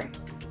 immigrant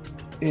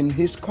in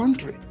his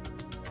country?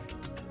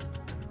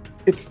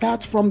 It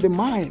starts from the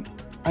mind,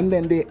 and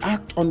then they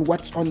act on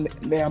what's on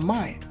their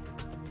mind.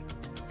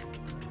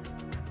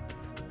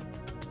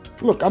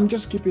 Look, I'm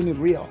just keeping it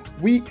real.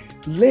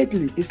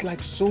 Lately, it's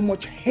like so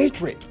much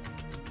hatred.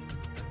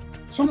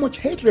 So much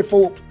hatred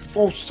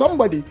for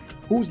somebody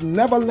who's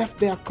never left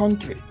their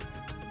country.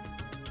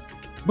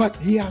 But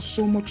he has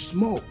so much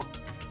smoke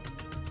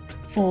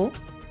for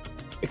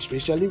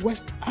especially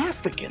West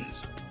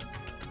Africans.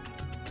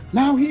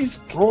 Now he's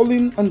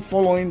trolling and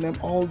following them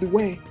all the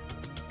way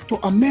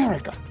to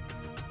America.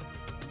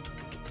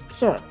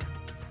 Sir,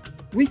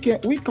 we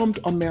come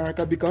to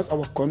America because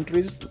our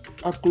countries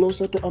are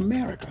closer to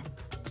America.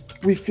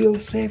 We feel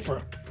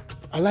safer.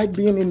 I like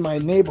being in my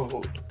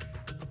neighborhood.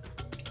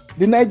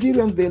 The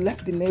Nigerians, they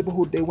left the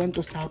neighborhood, they went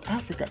to South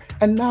Africa.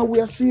 And now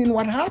we are seeing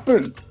what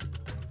happened.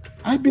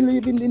 I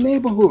believe in the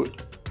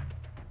neighborhood.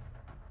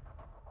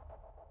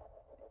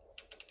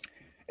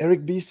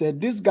 Eric B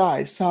said, this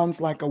guy sounds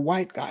like a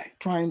white guy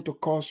trying to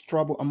cause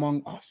trouble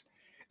among us.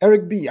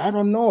 Eric B, I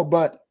don't know,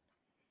 but,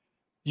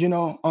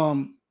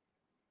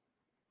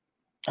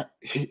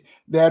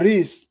 there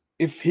is,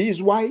 if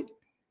he's white,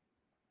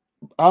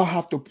 I'll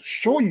have to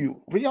show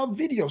you real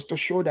videos to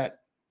show that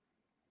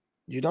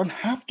you don't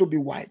have to be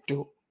white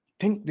to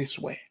think this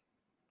way.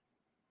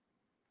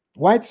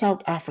 White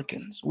South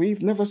Africans,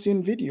 we've never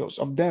seen videos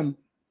of them,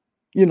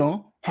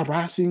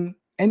 harassing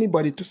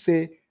anybody to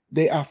say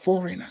they are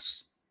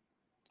foreigners.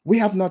 We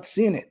have not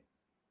seen it.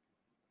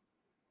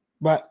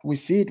 But we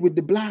see it with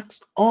the blacks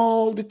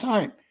all the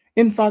time.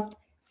 In fact,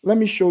 let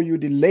me show you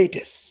the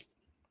latest.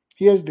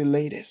 Here's the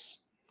latest.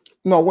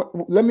 No,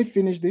 let me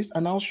finish this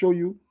and I'll show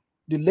you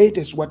the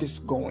latest what is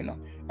going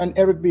on. And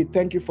Eric B,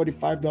 thank you for the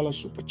 $5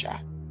 super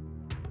chat.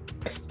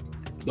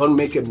 Don't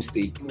make a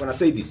mistake when I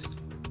say this.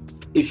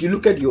 If you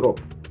look at Europe,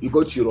 you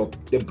go to Europe,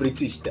 the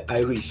British, the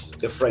Irish,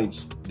 the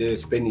French, the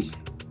Spanish,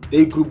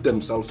 they group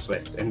themselves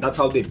first, and that's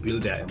how they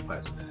build their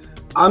empires.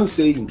 I'm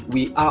saying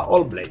we are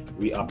all black,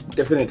 we are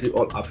definitely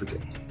all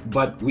African,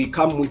 but we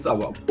come with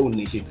our own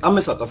nations. I'm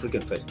a South African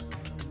first,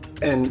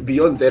 and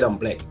beyond that, I'm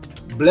black.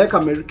 Black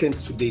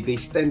Americans today, they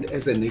stand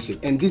as a nation,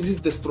 and this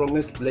is the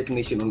strongest black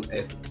nation on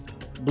earth.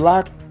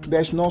 Black,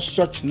 there's no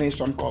such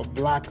nation called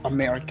Black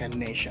American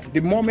nation.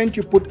 The moment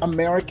you put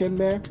American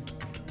there,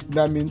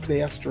 that means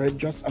they are straight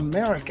just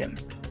American.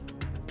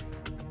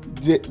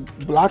 The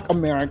Black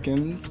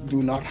Americans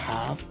do not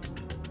have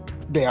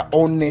their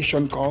own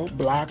nation called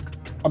Black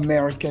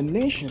American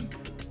nation.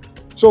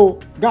 So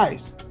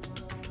guys,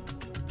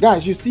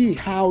 you see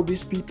how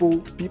these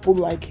people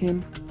like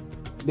him,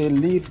 they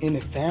live in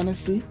a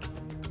fantasy.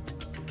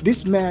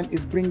 This man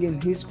is bringing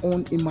his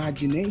own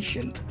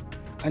imagination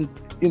and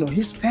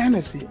his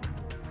fantasy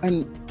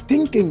and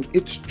thinking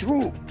it's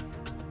true.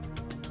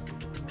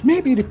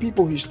 Maybe the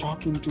people he's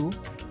talking to,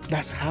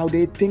 that's how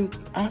they think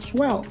as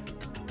well.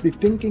 The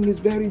thinking is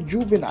very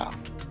juvenile.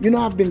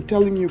 I've been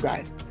telling you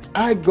guys,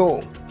 I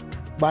go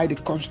by the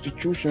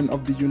Constitution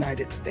of the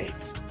United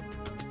States.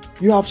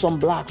 You have some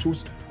blacks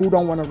who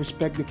don't want to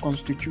respect the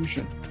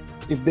Constitution.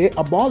 If they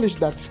abolish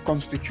that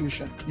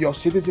Constitution, your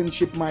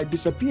citizenship might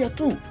disappear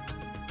too.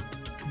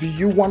 Do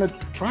you want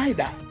to try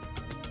that?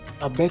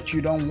 I bet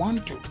you don't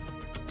want to.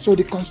 So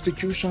the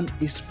Constitution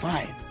is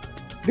fine.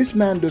 This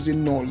man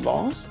doesn't know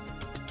laws.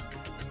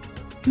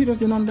 He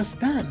doesn't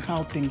understand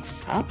how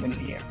things happen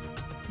here.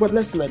 But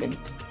let's let him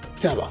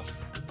tell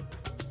us.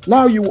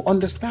 Now you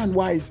understand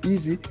why it's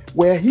easy.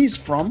 Where he's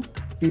from,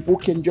 people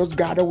can just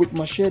gather with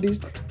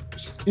machetes,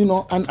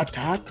 and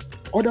attack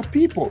other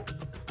people.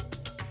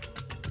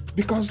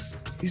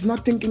 Because he's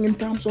not thinking in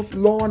terms of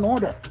law and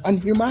order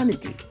and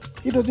humanity.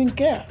 He doesn't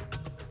care.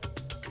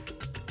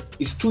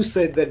 It's too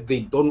sad that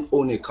they don't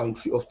own a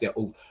country of their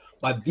own.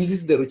 But this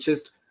is the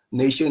richest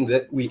nation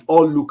that we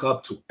all look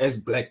up to as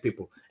black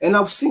people. And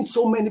I've seen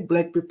so many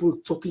black people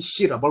talking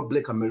shit about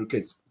black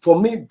Americans. For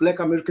me, black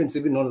Americans,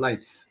 even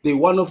online, they're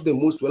one of the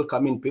most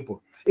welcoming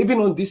people. Even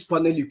on this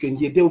panel, you can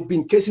hear they've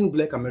been cursing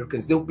black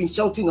Americans. They've been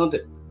shouting on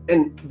them.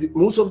 And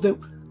most of them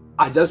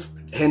are just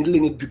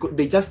handling it because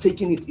they're just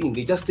taking it in.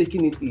 They're just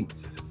taking it in.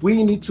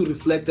 We need to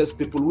reflect as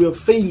people. We have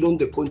failed on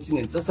the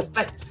continent. That's a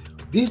fact.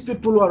 These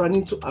people who are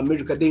running to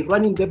America, they're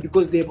running there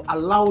because they've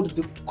allowed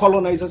the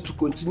colonizers to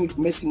continue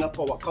messing up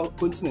our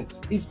continent.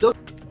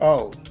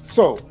 Oh,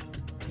 so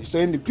you're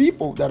saying the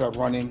people that are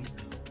running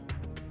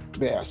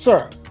there,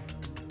 sir,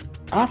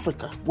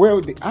 Africa,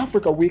 where the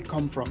Africa we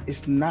come from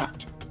is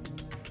not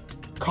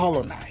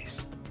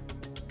colonized.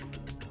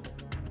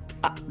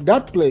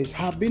 That place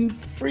have been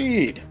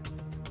freed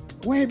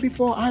way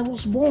before I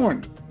was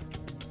born.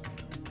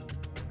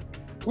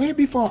 Way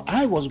before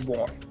I was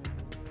born.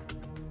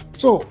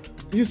 So,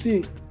 you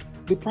see,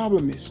 the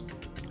problem is,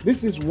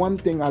 this is one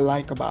thing I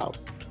like about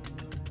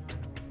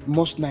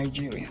most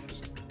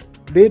Nigerians.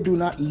 They do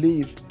not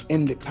live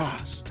in the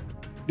past.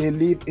 They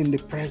live in the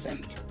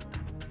present.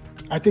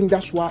 I think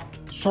that's why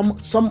some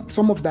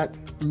of that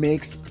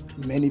makes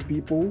many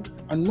people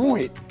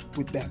annoyed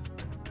with them.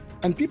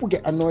 And people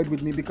get annoyed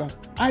with me because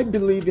I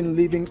believe in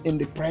living in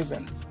the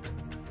present.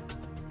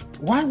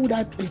 Why would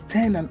I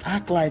pretend and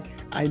act like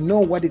I know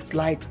what it's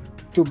like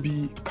to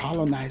be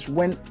colonized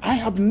when I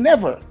have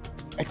never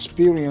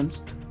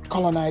experienced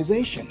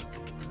colonization?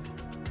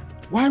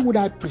 Why would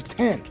I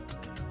pretend?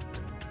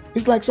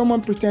 It's like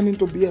someone pretending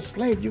to be a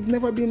slave. You've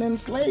never been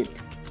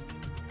enslaved.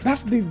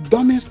 That's the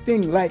dumbest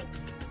thing. Like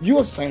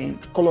you're saying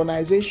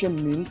colonization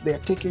means they're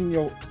taking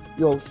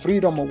your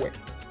freedom away.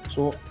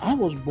 So I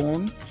was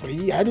born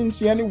free. I didn't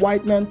see any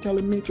white man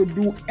telling me to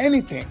do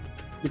anything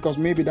because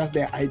maybe that's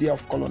their idea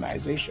of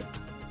colonization.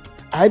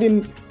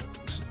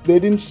 They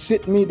didn't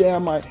sit me there.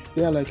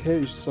 They're like,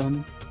 hey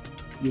son,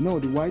 the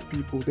white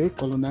people, they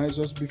colonized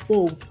us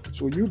before.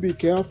 So you be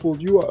careful.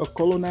 You are a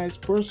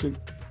colonized person.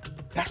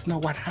 That's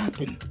not what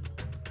happened.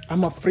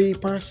 I'm a free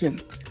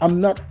person.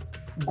 I'm not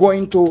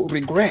going to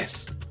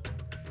regress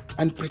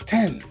and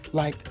pretend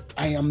like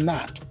I am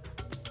not.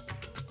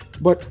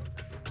 But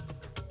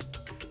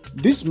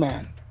this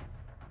man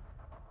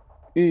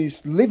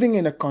is living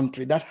in a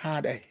country that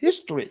had a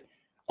history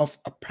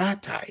of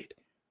apartheid,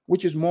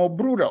 which is more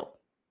brutal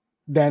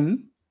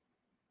than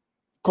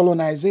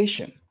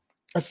colonization,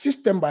 a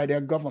system by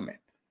their government.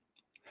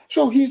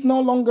 So he's no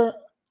longer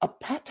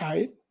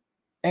apartheid,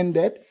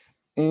 ended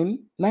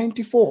in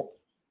 94.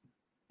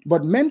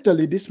 But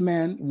mentally, this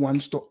man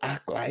wants to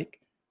act like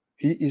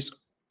he is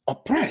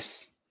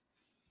oppressed.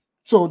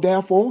 So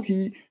therefore,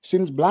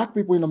 since black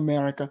people in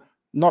America,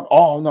 not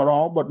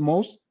all, but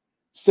most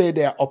say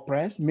they're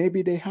oppressed,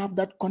 maybe they have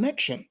that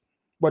connection,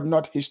 but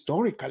not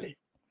historically.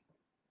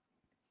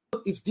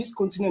 If this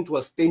continent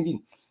was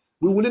standing,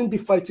 we wouldn't be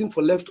fighting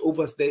for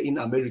leftovers there in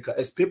America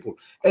as people.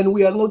 And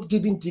we are not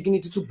giving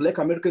dignity to black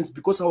Americans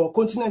because our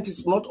continent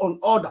is not on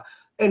order.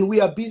 and we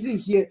are busy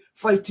here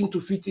fighting to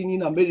fit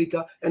in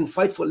America and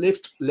fight for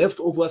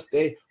leftovers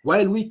there,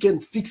 while we can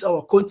fix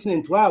our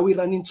continent. Why are we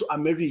running to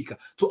America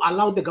to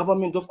allow the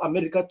government of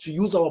America to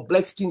use our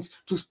black skins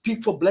to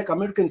speak for black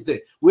Americans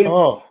there?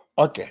 Oh,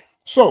 okay.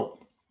 So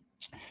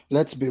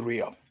let's be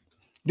real.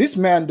 This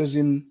man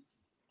doesn't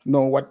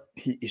know what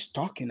he is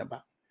talking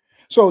about.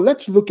 So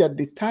let's look at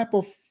the type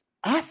of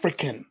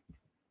African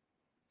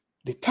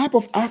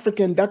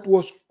that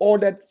was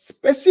ordered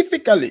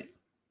specifically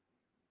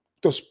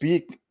to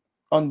speak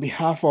on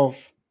behalf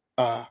of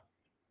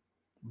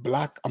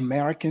Black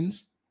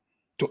Americans,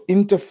 to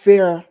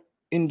interfere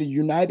in the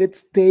United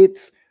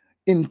States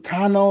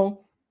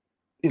internal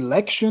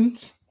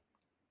elections,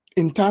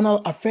 internal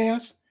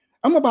affairs.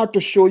 I'm about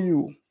to show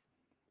you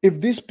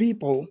if these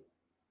people,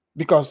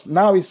 because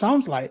now it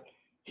sounds like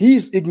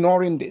he's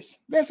ignoring this.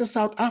 There's a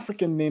South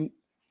African named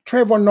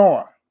Trevor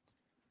Noah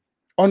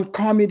on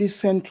Comedy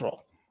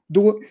Central,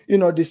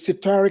 the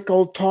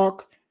satirical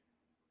talk.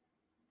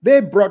 They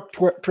brought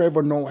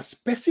Trevor Noah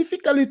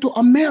specifically to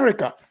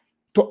America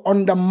to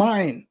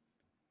undermine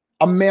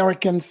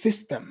American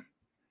system.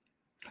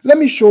 Let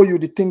me show you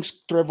the things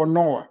Trevor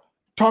Noah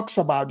talks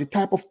about, the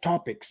type of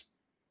topics,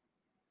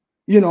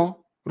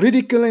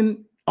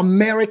 ridiculing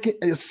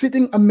a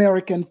sitting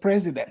American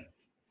president.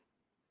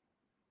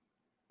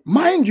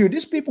 Mind you,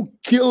 these people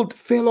killed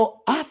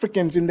fellow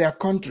Africans in their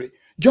country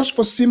just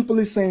for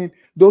simply saying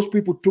those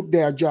people took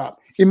their job.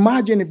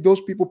 Imagine if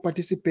those people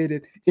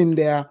participated in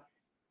their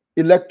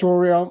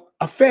electoral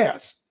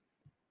affairs.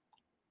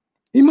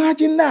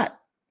 Imagine that.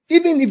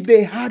 Even if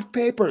they had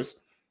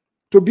papers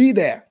to be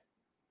there.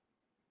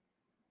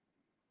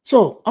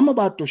 So I'm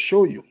about to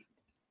show you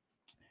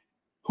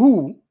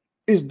who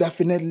is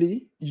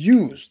definitely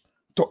used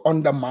to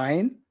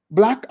undermine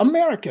Black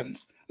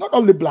Americans. Not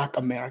only Black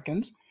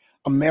Americans,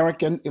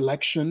 American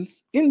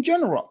elections in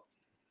general.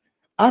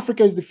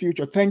 Africa is the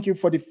future. Thank you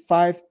for the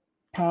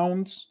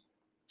 £5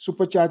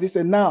 super chat. He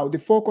said, now the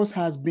focus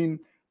has been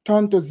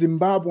turned to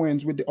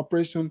Zimbabweans with the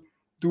Operation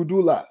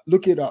Dudula.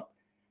 Look it up.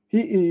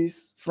 He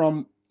is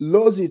from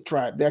Lozi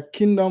tribe, their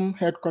kingdom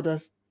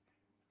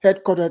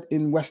headquartered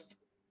in West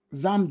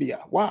Zambia.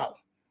 Wow.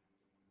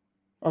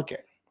 Okay,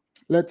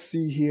 let's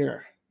see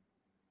here.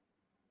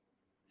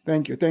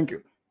 Thank you.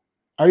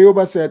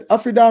 Ayoba said,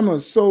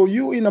 Afridamus, so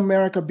you in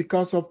America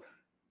because of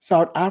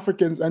South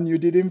Africans and you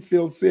didn't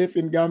feel safe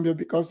in Gambia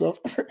because of...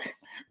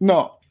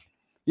 No.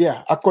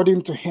 Yeah,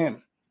 according to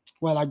him.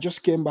 Well, I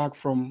just came back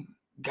from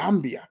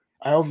Gambia.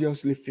 I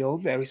obviously feel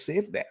very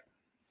safe there.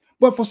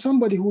 But for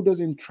somebody who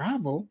doesn't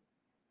travel,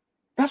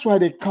 that's why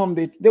they come,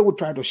 they would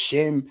try to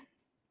shame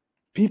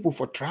people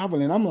for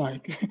traveling. I'm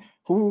like,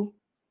 who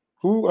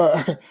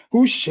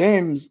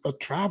shames a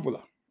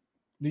traveler?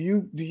 Do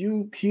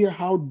you hear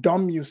how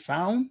dumb you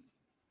sound?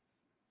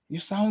 You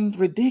sound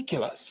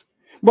ridiculous.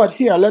 But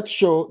here, let's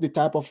show the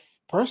type of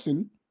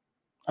person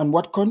and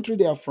what country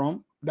they are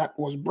from that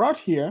was brought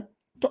here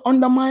to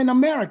undermine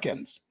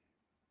Americans,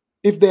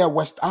 if they are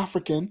West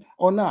African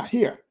or not.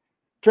 Here,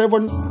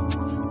 Trevor.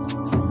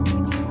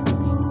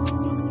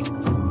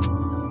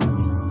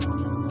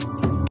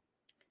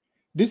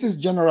 This is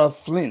General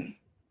Flynn,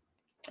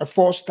 a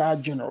 4-star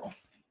general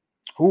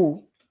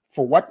who,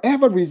 for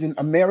whatever reason,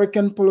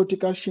 American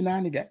political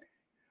shenanigan.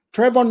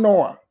 Trevor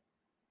Noah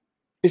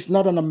is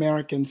not an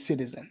American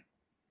citizen.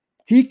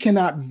 He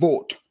cannot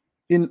vote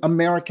in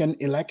American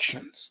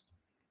elections.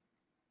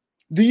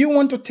 Do you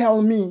want to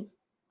tell me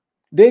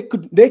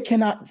they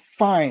cannot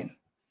find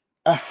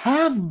a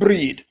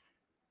half-breed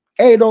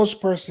ADOS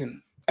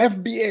person,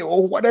 FBA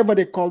or whatever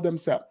they call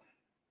themselves,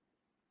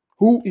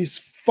 who is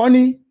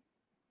funny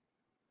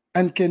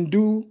and can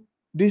do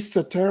these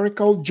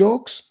satirical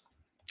jokes?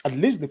 At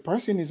least the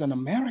person is an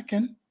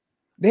American.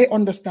 They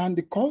understand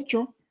the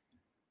culture.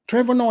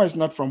 Trevor Noah is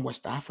not from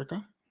West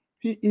Africa.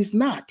 He is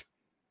not.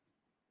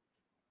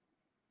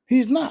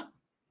 He's not.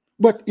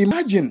 But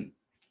imagine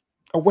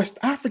a West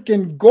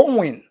African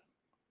going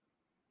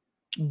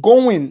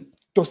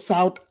to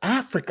South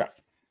Africa.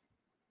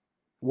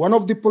 One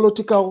of the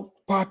political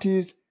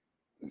parties,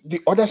 the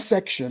other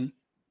section,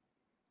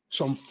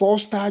 some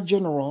 4-star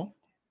general.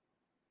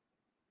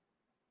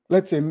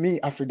 Let's say me,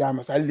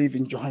 Afridamus, I live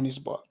in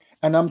Johannesburg,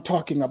 and I'm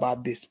talking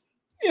about this,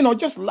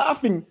 just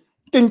laughing,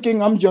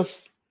 thinking I'm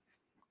just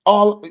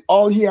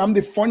all here. I'm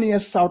the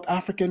funniest South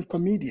African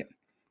comedian.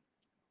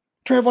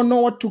 Trevor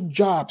Noah took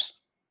jobs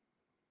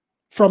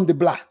from the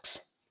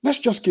blacks. Let's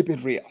just keep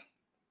it real.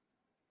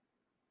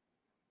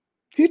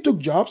 He took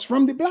jobs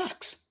from the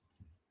blacks.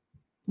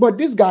 But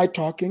this guy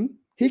talking,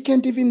 he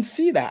can't even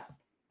see that.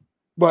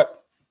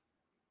 But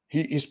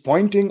he is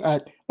pointing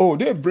at, oh,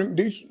 they bring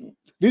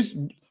these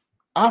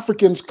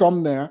Africans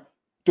come there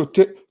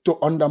to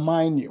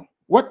undermine you.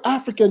 What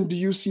African do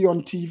you see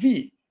on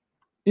TV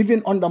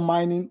even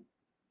undermining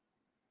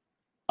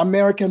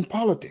American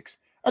politics?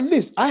 At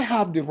least I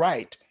have the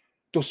right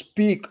to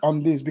speak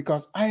on this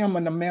because I am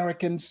an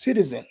American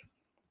citizen.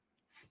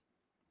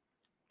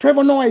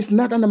 Trevor Noah is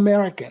not an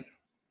American.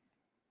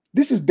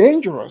 This is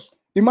dangerous.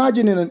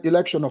 Imagine in an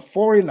election a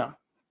foreigner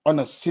on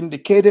a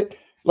syndicated,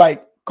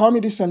 like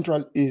Comedy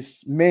Central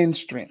is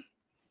mainstream.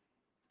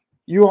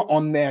 You are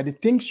on there. The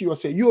things you are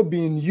saying, you are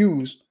being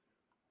used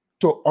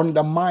to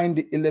undermine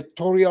the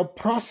electoral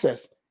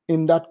process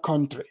in that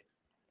country.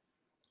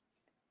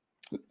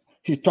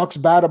 He talks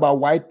bad about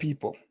white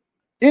people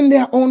in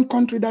their own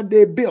country that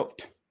they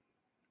built.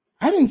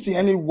 I didn't see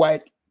any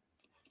white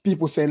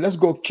people saying, let's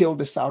go kill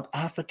the South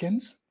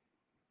Africans.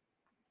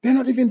 They're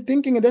not even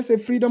thinking it. That's a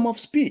freedom of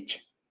speech.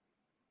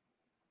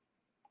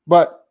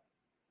 But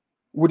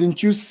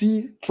wouldn't you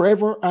see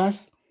Trevor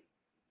as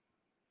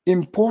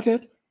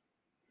imported?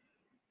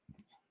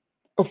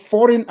 A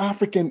foreign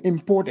African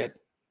imported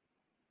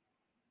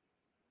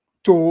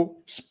to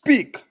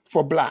speak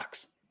for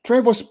blacks.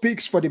 Trevor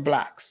speaks for the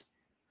blacks.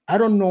 I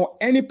don't know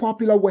any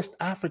popular West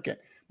African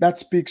that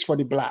speaks for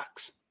the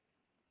blacks.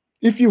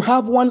 If you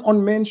have one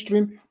on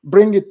mainstream,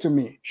 bring it to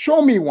me.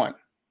 Show me one.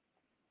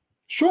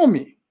 Show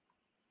me.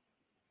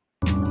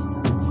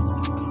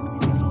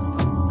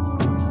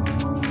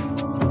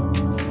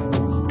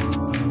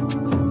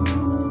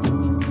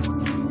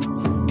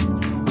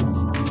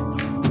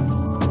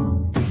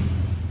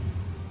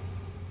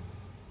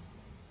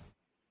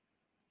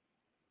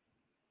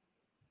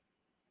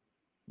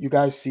 You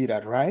guys see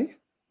that, right?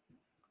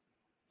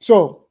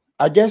 So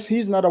I guess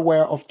he's not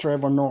aware of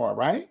Trevor Noah,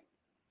 right?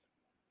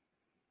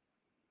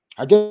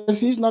 I guess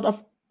he's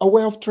not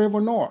aware of Trevor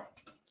Noah.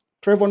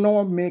 Trevor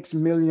Noah makes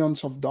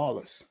millions of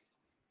dollars.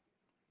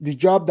 The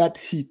job that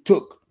he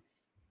took,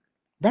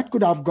 that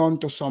could have gone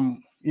to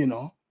some,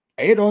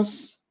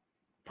 ADOS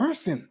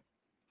person.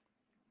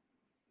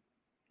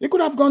 It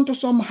could have gone to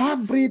some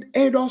half-breed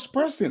ADOS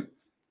person.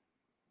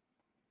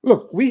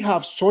 Look, we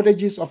have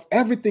shortages of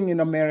everything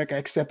in America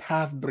except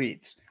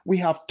half-breeds. We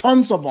have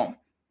tons of them,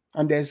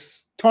 and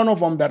there's a ton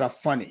of them that are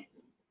funny.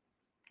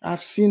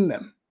 I've seen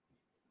them.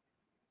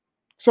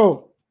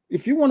 So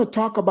if you want to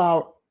talk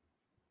about,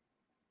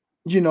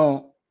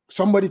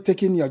 somebody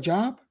taking your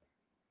job,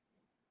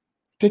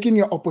 taking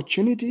your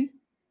opportunity,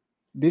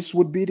 this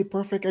would be the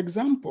perfect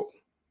example.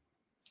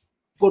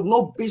 Got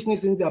no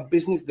business in their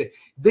business there.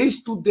 They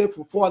stood there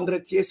for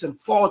 400 years and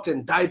fought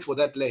and died for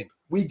that land.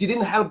 We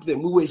didn't help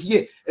them. We were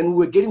here and we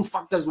were getting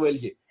fucked as well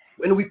here.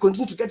 And we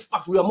continue to get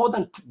fucked. We are more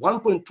than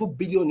 1.2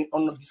 billion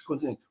on this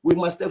continent. We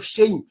must have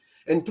shame.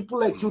 And people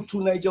like you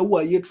too, Niger, who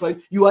are here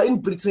trying, you are in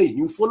Britain,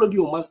 you followed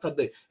your master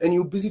there, and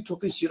you're busy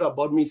talking shit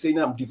about me, saying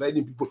I'm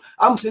dividing people.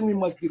 I'm saying we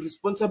must be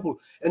responsible.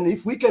 And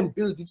if we can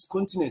build this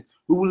continent,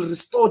 we will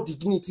restore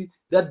dignity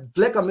that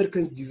Black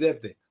Americans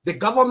deserve there. The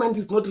government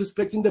is not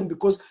respecting them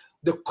because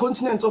the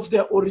continent of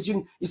their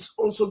origin is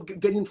also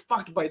getting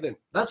fucked by them.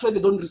 That's why they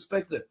don't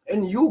respect them.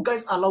 And you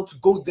guys are allowed to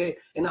go there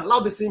and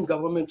allow the same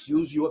government to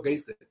use you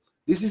against them.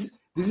 This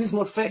is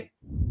not fair.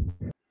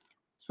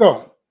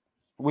 So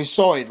we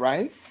saw it,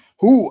 right?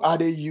 Who are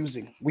they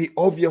using? We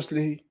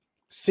obviously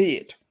see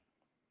it.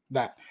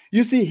 That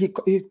you see,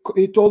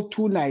 he told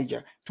Two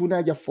Niger. Two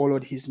Niger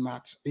followed his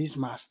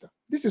master.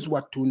 This is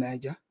what Two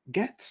Niger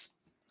gets,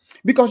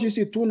 because you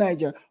see, Two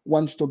Niger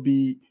wants to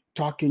be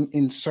talking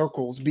in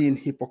circles, being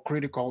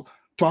hypocritical,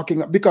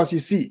 talking because you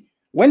see,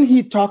 when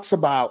he talks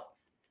about,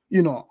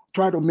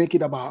 try to make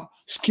it about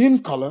skin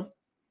color.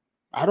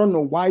 I don't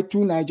know why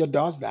Two Niger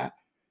does that,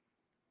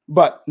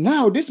 but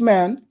now this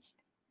man,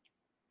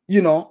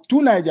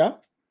 Two Niger,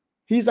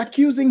 he's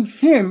accusing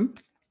him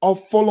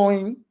of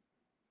following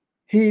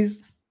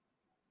his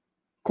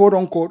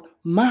quote-unquote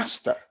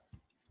master.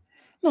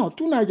 No,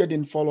 Two Niger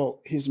didn't follow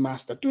his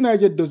master. Two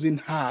Niger doesn't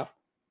have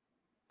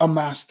a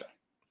master.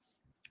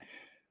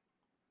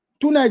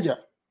 Two Niger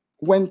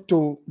went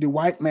to the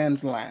white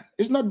man's land.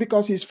 It's not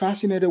because he's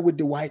fascinated with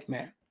the white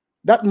man.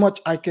 That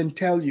much I can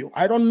tell you.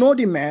 I don't know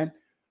the man,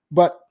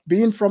 but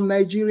being from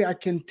Nigeria, I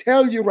can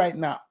tell you right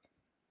now,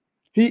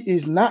 he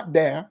is not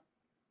there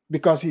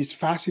because he's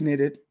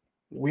fascinated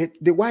with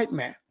the white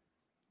man.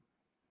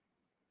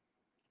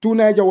 Two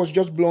Niger was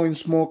just blowing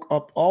smoke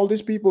up all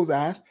these people's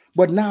ass,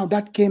 but now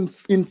that came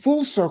in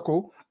full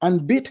circle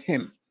and bit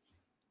him.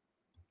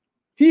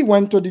 He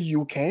went to the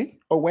UK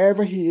or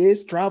wherever he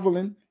is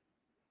traveling.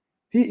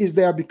 He is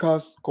there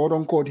because, quote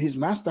unquote, his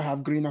master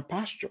have greener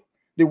pasture.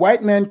 The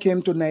white man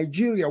came to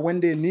Nigeria when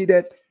they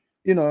needed,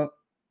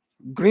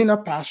 greener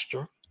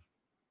pasture.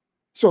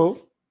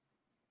 So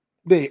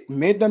they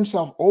made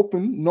themselves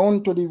open,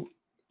 known to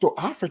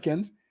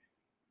Africans.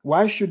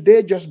 Why should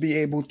they just be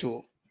able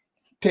to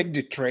take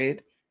the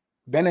trade,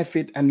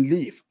 benefit, and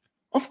leave?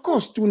 Of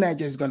course, Two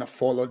Niger is going to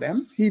follow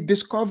them. He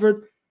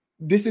discovered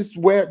this is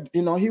where,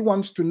 he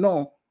wants to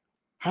know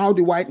how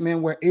the white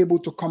men were able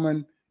to come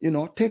and,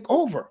 take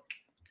over.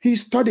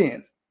 He's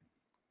studying.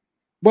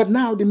 But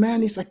now the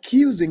man is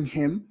accusing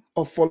him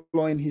of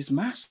following his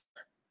master.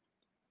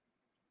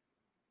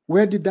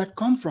 Where did that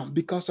come from?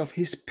 Because of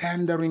his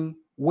pandering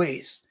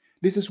ways.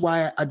 This is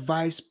why I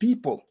advise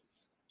people,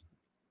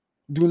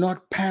 do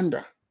not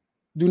pander.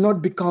 Do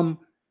not become,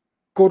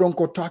 quote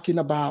unquote, talking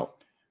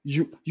about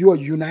you are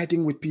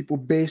uniting with people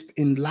based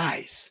in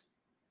lies.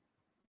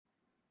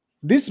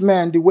 This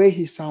man, the way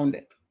he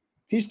sounded,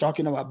 he's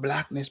talking about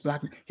blackness.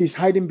 He's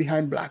hiding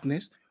behind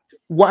blackness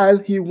while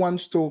he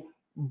wants to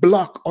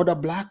block other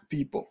black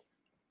people,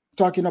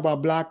 talking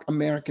about black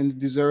Americans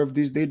deserve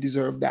this, they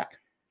deserve that.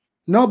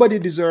 Nobody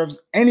deserves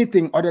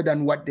anything other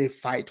than what they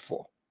fight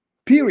for.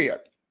 Period.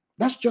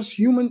 That's just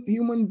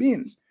human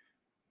beings.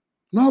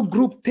 No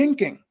group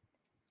thinking.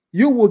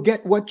 You will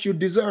get what you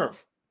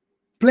deserve.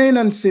 Plain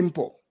and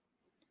simple.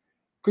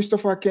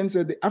 Christopher Ken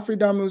said the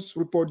Afridamus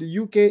report, the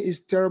UK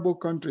is terrible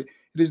country.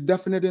 It is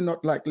definitely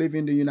not like living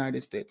in the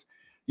United States.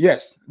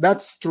 Yes,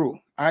 that's true.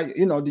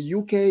 The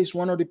UK is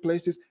one of the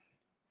places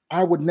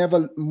I would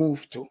never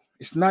move to.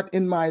 It's not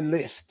in my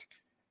list,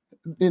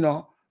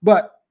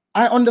 but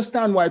I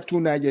understand why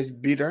Tunaja is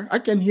bitter. I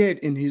can hear it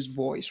in his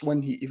voice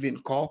when he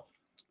even called.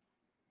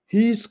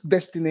 His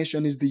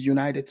destination is the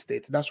United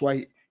States. That's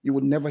why you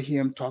would never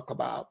hear him talk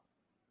about,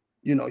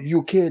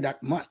 UK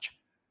that much.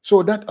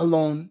 So that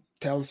alone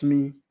tells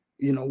me,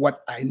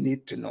 what I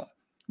need to know.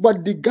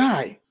 But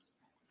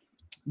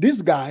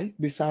this guy,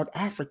 the South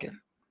African,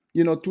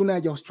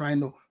 Tunaja was trying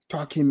to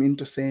talk him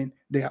into saying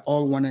they are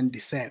all one and the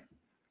same.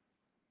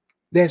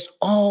 There's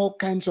all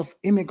kinds of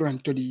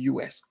immigrants to the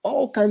US,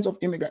 all kinds of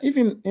immigrants,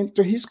 even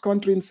into his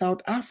country in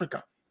South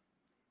Africa.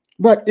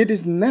 But it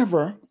is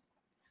never,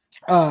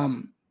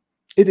 oh,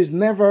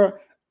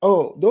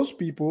 those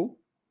people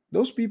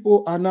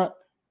are not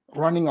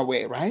running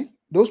away, right?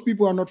 Those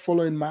people are not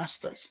following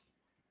masters.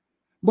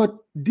 But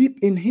deep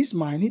in his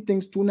mind, he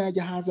thinks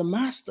Tunaja has a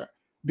master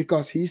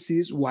because he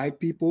sees white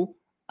people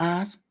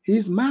as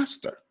his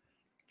master.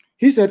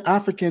 He said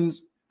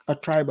Africans are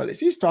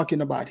tribalists. He's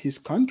talking about his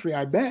country,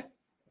 I bet.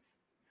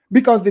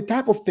 Because the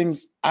type of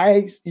things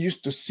I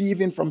used to see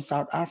even from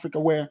South Africa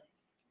where,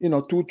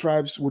 two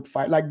tribes would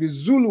fight, like the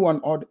Zulu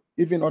and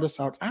even other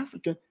South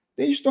African,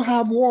 they used to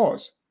have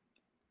wars.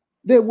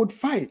 They would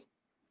fight.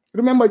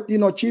 Remember,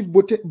 Chief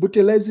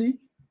Buthelezi,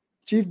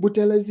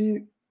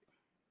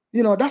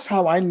 that's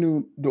how I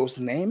knew those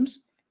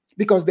names,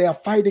 because they are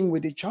fighting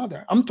with each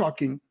other. I'm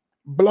talking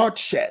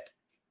bloodshed.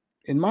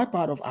 In my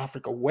part of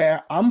Africa,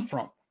 where I'm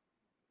from,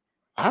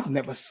 I've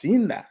never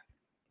seen that.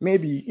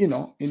 Maybe,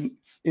 in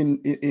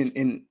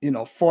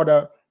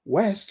further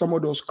west, some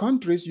of those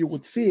countries, you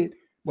would see it.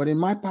 But in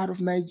my part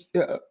of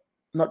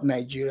not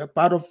Nigeria,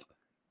 part of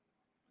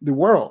the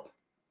world,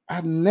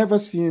 I've never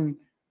seen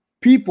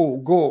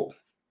people go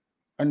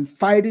and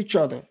fight each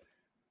other,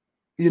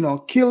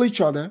 kill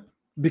each other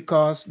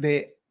because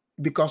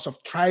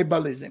of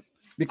tribalism,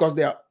 because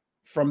they are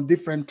from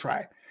different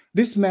tribes.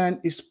 This man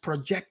is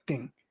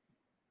projecting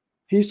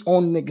his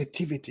own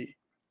negativity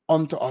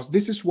onto us.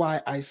 This is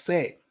why I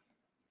say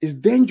it's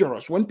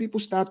dangerous when people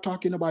start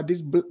talking about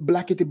this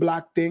blackity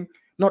black thing.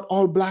 Not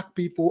all black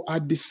people are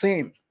the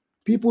same.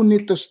 People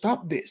need to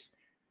stop this.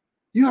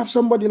 You have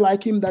somebody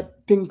like him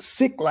that thinks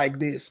sick like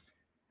this,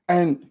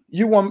 and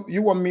you want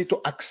me to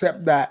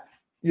accept that,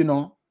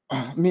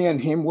 me and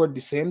him were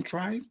the same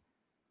tribe?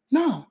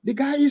 No, the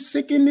guy is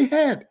sick in the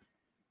head.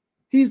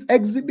 He's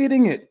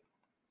exhibiting it.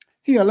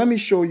 Here, let me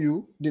show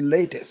you the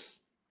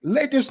latest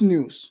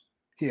news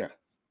here.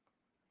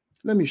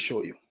 Let me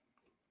show you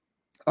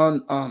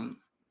on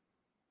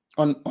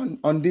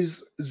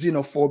this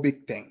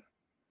xenophobic thing.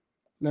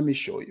 Let me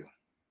show you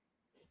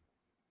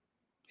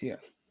here.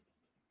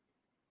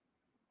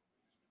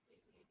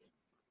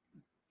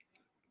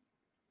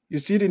 You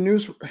see the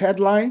news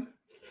headline?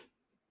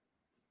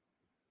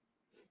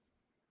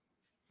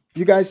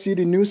 You guys see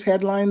the news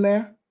headline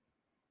there?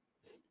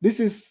 This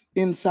is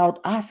in South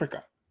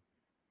Africa.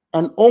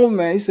 An old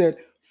man, he said,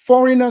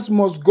 foreigners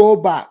must go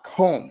back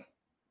home.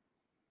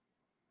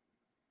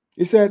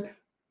 He said,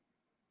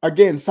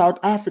 again, South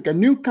Africa,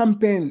 new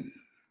campaign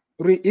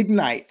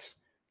reignites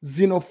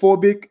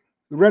xenophobic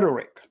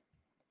rhetoric.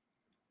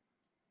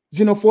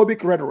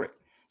 Xenophobic rhetoric.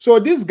 So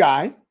this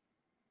guy,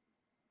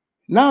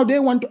 now they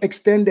want to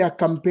extend their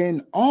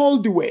campaign all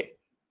the way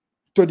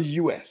to the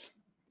US.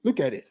 Look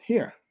at it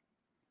here.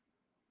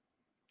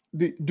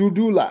 The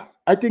Dudula.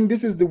 I think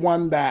this is the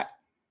one that,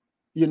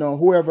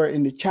 whoever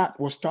in the chat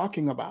was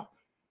talking about,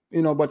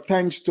 but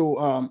thanks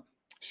to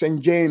St.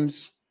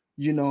 James,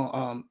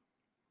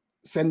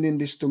 sending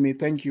this to me.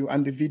 Thank you.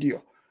 And the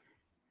video.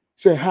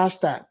 Say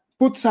hashtag,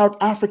 put South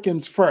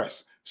Africans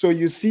first. So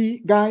you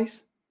see,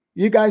 guys,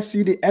 you guys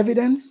see the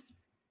evidence?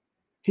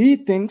 He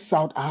thinks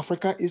South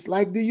Africa is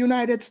like the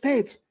United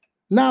States.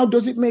 Now,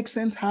 does it make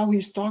sense how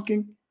he's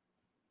talking?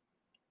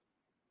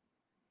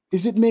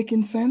 Is it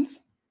making sense?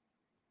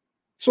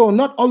 So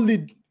not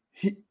only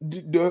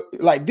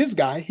like this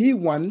guy, he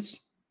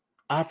wants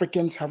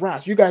Africans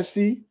harassed. You guys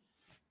see?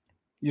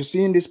 You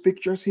see in these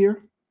pictures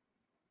here?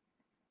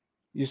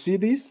 You see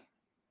these?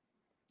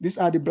 These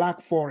are the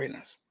black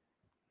foreigners.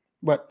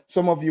 But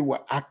some of you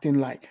were acting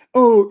like,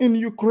 oh, in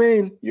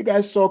Ukraine, you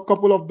guys saw a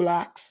couple of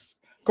blacks,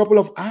 a couple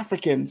of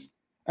Africans,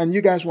 and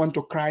you guys want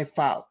to cry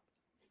foul.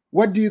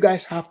 What do you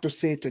guys have to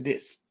say to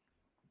this?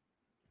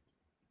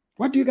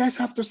 What do you guys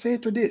have to say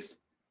to this?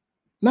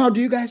 Now,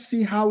 do you guys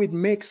see how it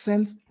makes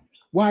sense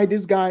why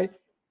this guy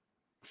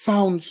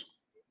sounds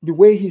the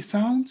way he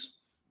sounds?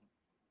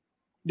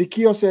 The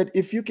Kio said,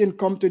 if you can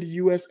come to the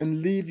US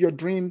and live your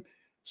dream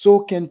So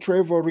can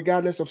Trevor,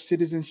 regardless of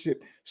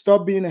citizenship.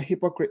 Stop being a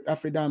hypocrite,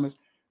 Afridamus.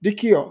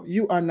 Dikio,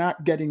 you are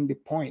not getting the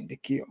point,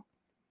 Dikio.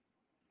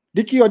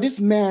 Dikio, this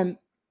man,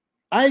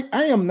 I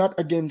am not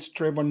against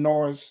Trevor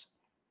Noah's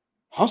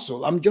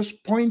hustle. I'm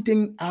just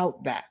pointing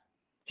out that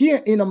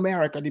here in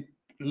America, the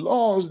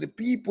laws, the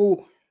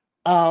people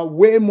are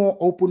way more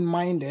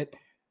open-minded.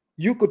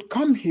 You could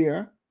come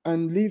here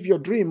and live your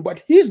dream,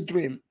 but his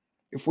dream,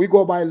 if we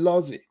go by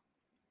Lozzie,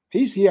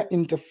 he's here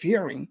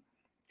interfering.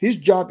 His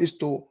job is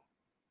to,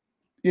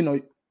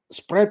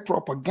 spread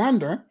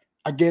propaganda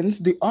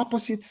against the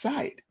opposite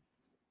side.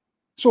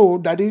 So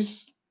that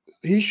is,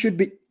 he should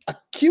be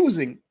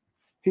accusing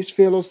his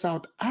fellow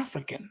South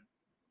African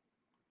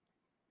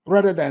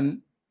rather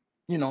than,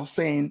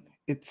 saying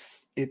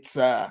it's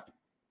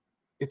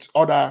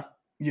other,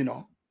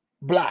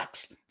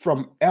 blacks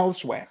from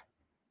elsewhere.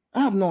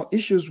 I have no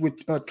issues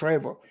with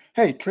Trevor.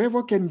 Hey,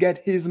 Trevor can get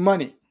his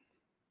money.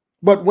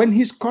 But when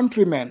his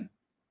countryman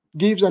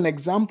gives an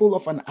example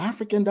of an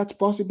African that's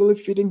possibly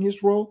fitting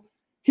his role,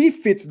 he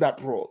fits that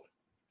role.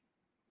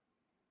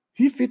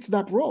 He fits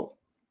that role.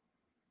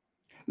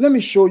 Let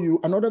me show you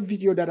another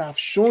video that I've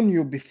shown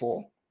you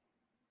before.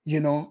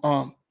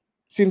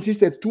 Since he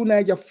said two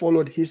Niger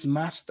followed his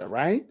master,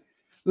 right?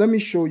 Let me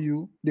show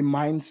you the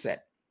mindset.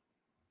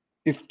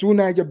 If two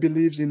Niger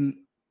believes in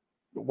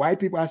white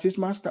people as his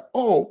master,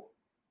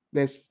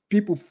 there's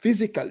people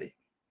physically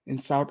in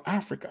South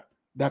Africa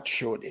that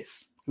show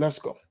this. Let's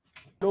go.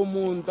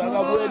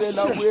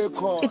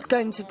 It's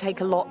going to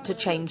take a lot to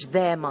change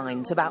their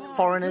minds about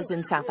foreigners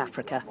in South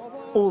Africa.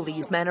 All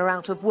these men are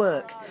out of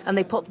work, and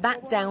they put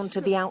that down to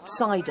the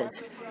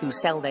outsiders who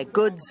sell their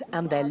goods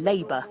and their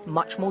labour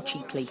much more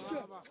cheaply.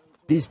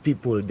 These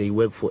people, they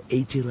work for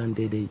 80 rand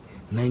a day,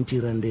 90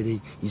 rand a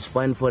day. It's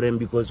fine for them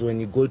because when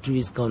you go to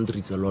his country,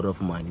 it's a lot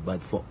of money.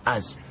 But for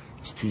us,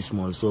 it's too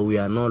small. So we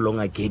are no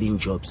longer getting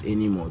jobs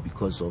anymore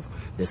because of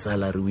the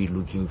salary we're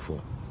looking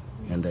for.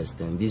 You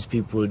understand? These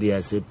people, they are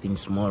accepting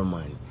small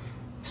money.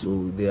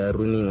 So they are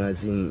ruining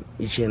us in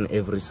each and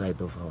every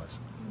side of ours.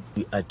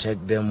 We attack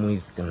them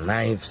with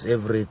knives,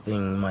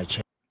 everything,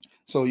 much.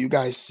 So you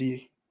guys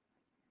see,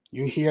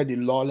 you hear the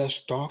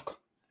lawless talk.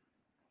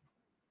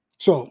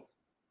 So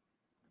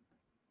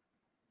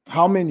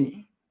how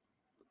many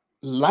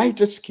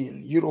lighter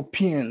skinned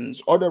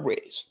Europeans, other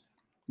race,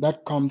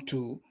 that come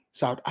to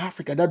South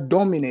Africa that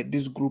dominate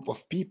this group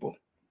of people,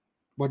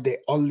 but they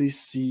only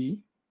see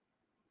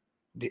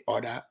the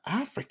other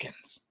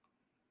Africans.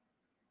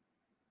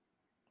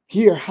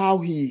 Hear how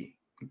he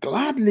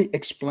gladly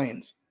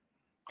explains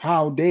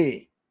how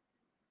they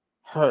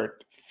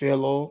hurt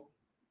fellow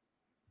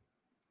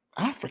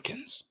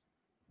Africans.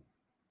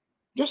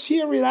 Just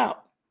hear it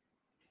out.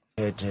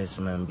 Yes,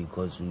 man,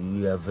 because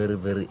we are very,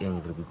 very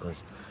angry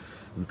because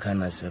we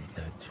can't accept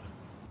that.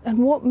 And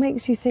what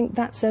makes you think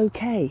that's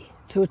okay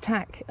to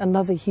attack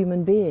another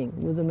human being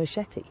with a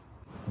machete?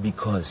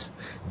 Because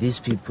these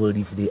people,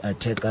 if they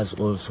attack us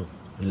also,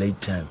 late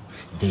time,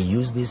 they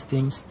use these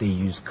things, they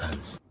use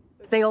guns.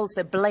 They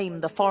also blame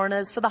the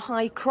foreigners for the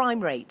high crime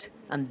rate,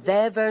 and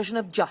their version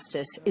of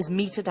justice is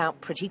meted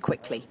out pretty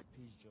quickly.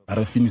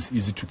 Paraffin is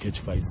easy to catch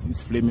fire.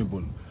 It's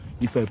flammable.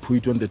 If I put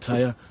it on the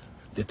tire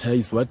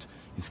is what?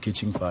 It's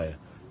catching fire.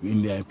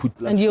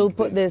 And you'll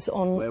put this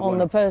on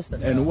the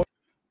person. And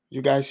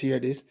you guys hear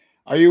this?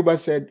 Ayuba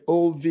said,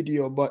 old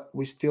video, but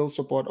we still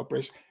support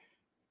oppression.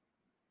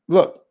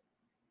 Look,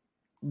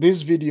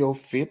 this video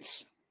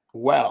fits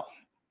well.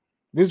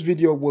 This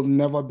video will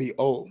never be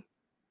old.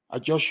 I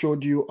just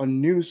showed you a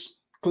news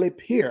clip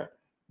here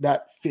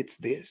that fits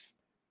this.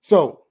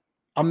 So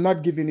I'm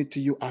not giving it to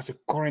you as a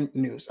current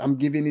news. I'm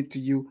giving it to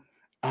you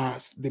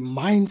as the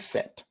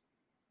mindset.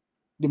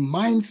 The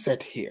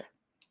mindset here.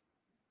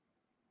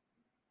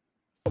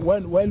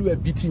 While we are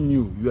beating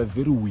you, you are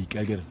very weak.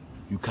 Again,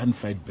 you can't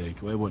fight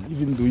back.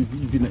 Even though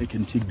even I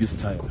can take this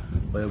tire,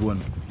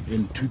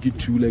 and took it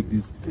to like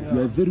this,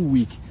 you are very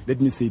weak. Let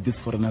me say this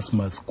foreigners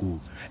must go.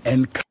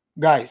 And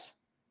guys,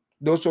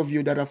 those of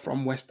you that are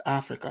from West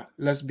Africa,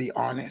 let's be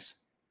honest.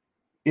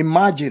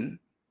 Imagine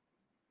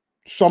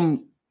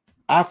some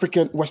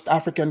West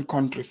African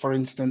country, for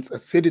instance, a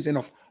citizen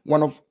of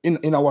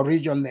in our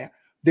region there,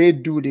 they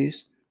do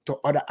this to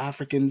other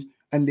Africans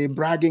and they're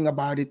bragging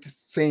about it,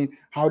 saying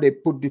how they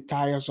put the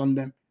tires on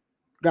them.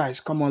 Guys,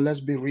 come on, let's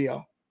be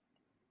real.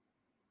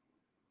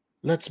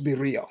 Let's be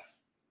real.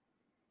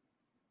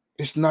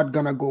 It's not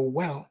gonna go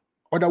well.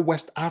 Other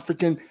West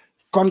African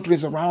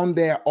countries around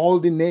there, all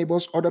the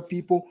neighbors, other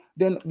people,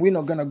 then we're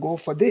not gonna go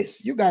for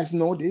this. You guys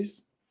know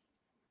this.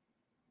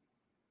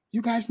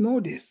 You guys know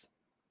this.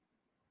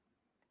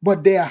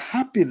 But they are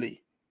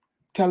happily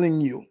telling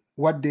you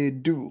what they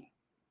do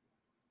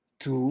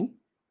to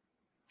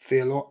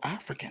fellow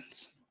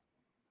Africans.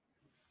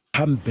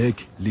 Come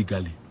back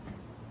legally.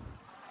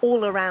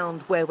 All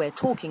around where we're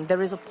talking,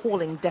 there is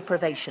appalling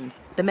deprivation.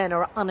 The men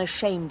are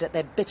unashamed at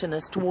their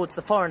bitterness towards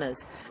the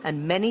foreigners,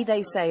 and many,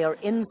 they say, are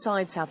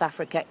inside South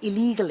Africa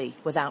illegally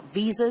without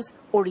visas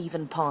or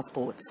even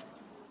passports.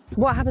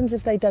 What happens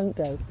if they don't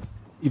go?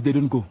 If they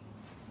don't go,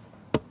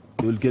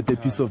 they will get a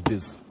piece of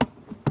this.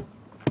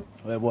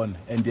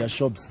 and their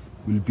shops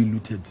will be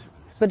looted.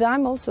 But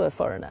I'm also a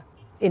foreigner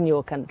in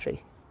your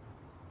country.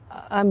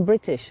 I'm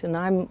British and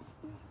I'm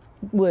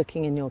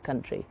working in your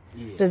country.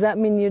 Yes. Does that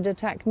mean you'd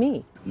attack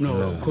me?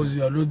 No, because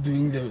you are not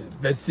doing the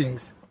bad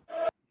things.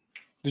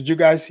 Did you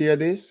guys hear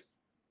this?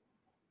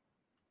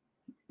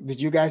 Did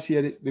you guys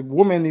hear this? The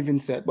woman even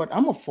said, but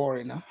I'm a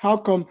foreigner. How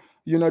come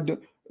you're not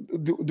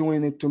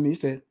doing it to me? He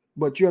said,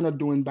 but you're not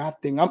doing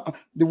bad thing.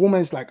 The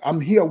woman's like, I'm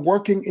here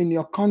working in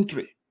your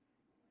country.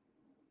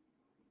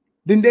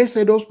 Didn't they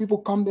say those people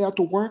come there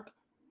to work?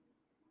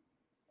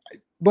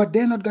 But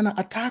they're not going to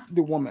attack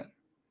the woman.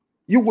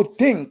 You would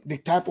think the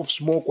type of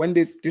smoke, when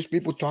these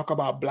people talk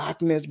about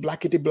blackness,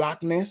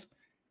 blackness,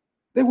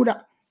 they would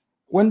have,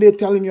 when they're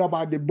telling you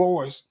about the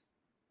Boers,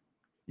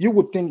 you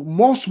would think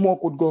more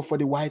smoke would go for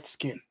the white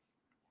skin.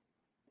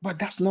 But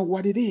that's not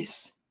what it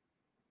is.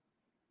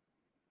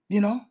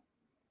 You know,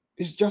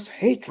 it's just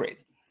hatred.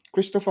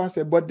 Christopher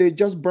said, but they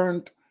just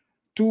burnt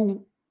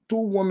two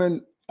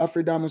women,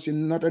 Afro-Damas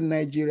in northern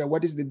Nigeria.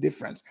 What is the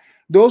difference?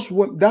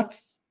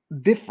 That's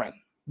different.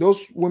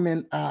 Those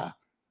women are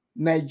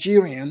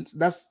Nigerians.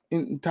 That's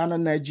internal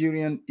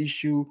Nigerian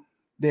issue.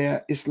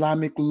 Their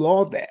Islamic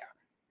law there.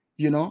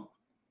 You know,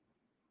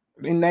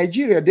 in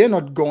Nigeria, they're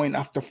not going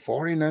after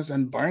foreigners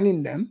and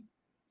burning them.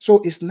 So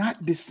it's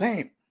not the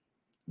same.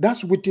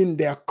 That's within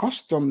their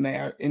custom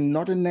there in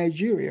northern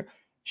Nigeria.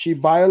 She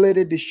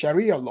violated the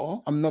Sharia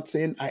law. I'm not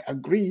saying I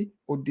agree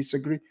or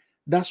disagree.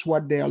 That's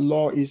what their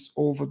law is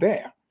over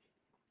there.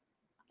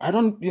 I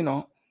don't, you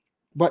know,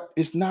 but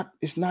it's not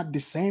the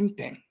same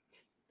thing.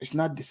 It's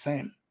not the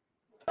same.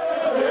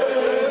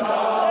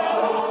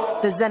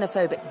 The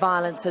xenophobic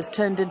violence has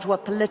turned into a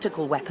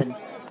political weapon.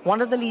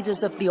 One of the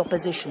leaders of the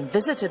opposition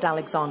visited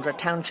Alexandra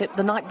Township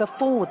the night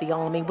before the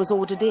army was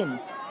ordered in.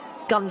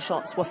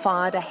 Gunshots were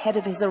fired ahead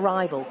of his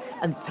arrival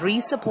and 3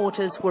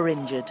 supporters were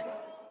injured.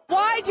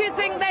 Why do you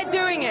think they're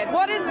doing it?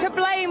 What is to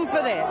blame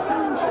for this?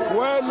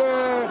 Well,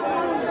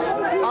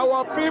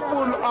 our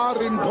people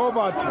are in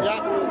poverty,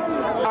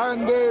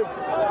 and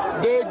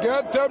they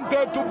get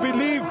tempted to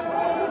believe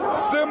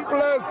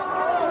simplest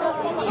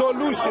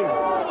solution.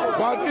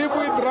 But if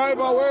we drive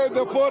away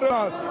the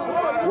foreigners,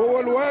 we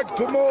will work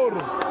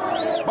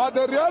tomorrow. But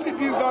the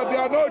reality is that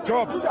there are no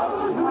jobs.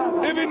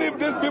 Even if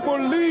these people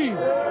leave,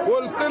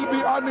 we'll still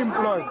be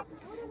unemployed.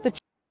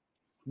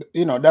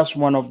 You know, that's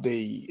one of the,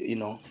 you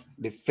know,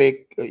 the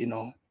fake, you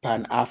know,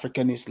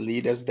 Pan-Africanist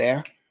leaders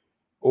there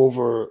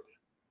over,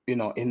 you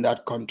know, in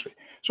that country.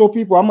 So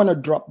people, I'm going to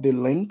drop the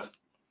link.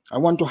 I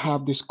want to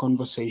have this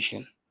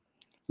conversation.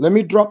 Let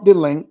me drop the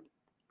link.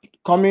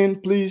 Come in,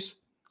 please.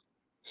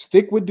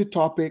 Stick with the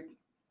topic.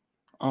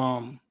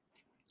 And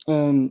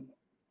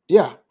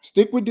yeah,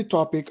 stick with the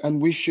topic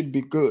and we should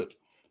be good.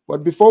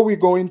 But before we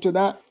go into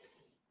that,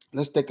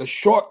 let's take a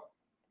short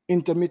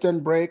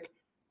intermittent break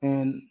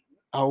and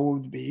I will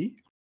be.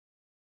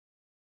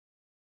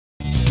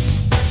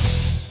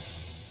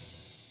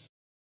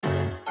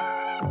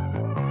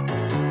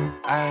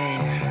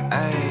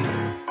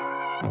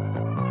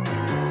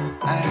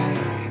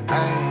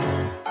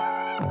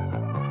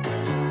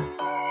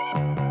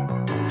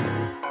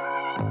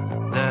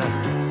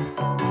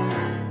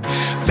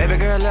 Baby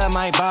girl love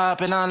my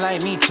bop and I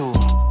like me too.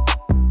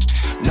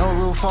 No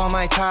roof on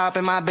my top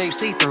and my babe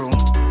see-through.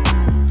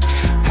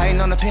 Hating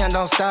on the pen,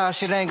 don't stop,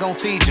 shit ain't gon'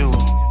 feed you.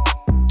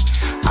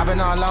 I've been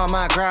all on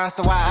my grind,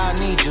 so why I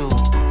need you?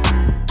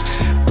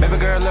 Baby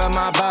girl love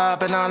my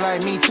bop and I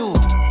like me too.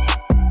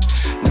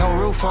 No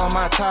roof on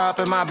my top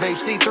and my babe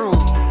see-through.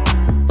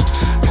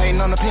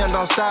 Hating on the pen,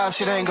 don't stop,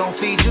 shit ain't gon'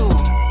 feed you.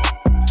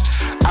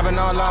 I've been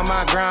all on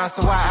my grind,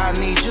 so why I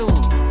need you?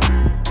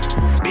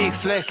 Big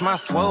flex, my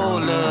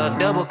swole up.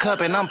 Double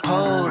cup and I'm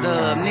pulled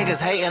up. Niggas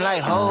hating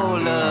like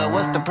hold up.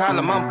 What's the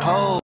problem? I'm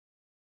pulled.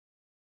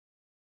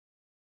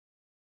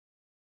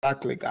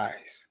 Exactly,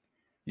 guys.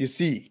 You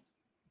see,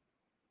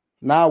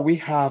 now we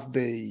have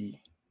the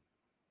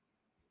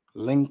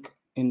link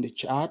in the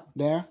chat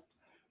there.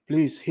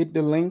 Please hit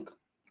the link.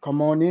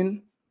 Come on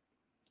in.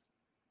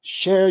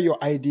 Share your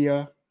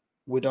idea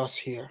with us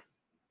here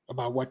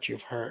about what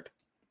you've heard.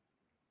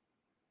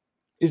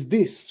 Is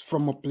this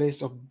from a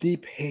place of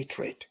deep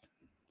hatred?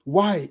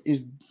 Why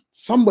is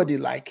somebody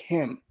like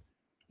him,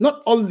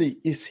 not only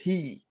is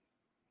he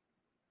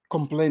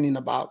complaining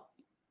about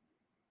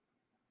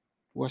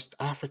West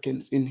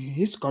Africans in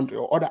his country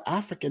or other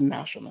African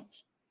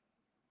nationals,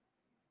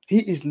 he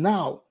is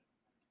now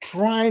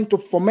trying to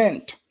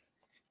foment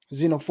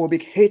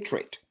xenophobic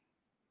hatred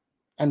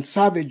and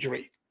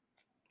savagery,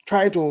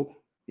 try to,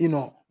 you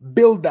know,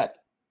 build that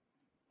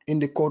in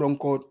the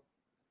quote-unquote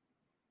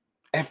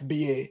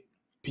FBA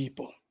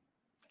people.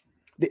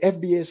 The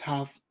FBAs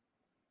have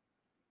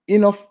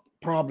enough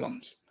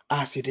problems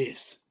as it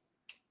is.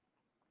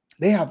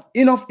 They have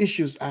enough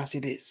issues as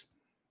it is.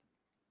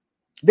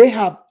 They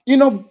have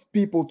enough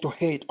people to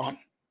hate on.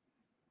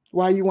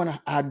 Why you want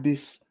to add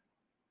this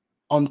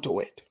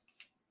onto it?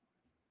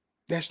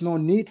 There's no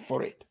need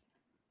for it.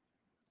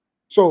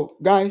 So,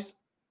 guys,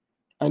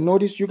 I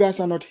notice you guys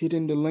are not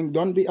hitting the link.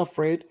 Don't be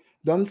afraid.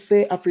 Don't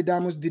say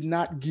Afro-Damus did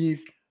not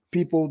give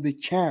people the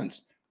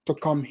chance to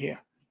come here.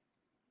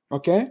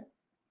 Okay?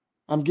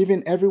 I'm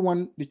giving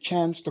everyone the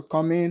chance to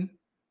come in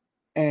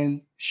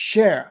and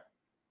share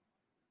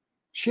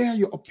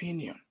your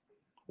opinion.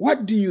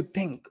 What do you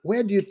think?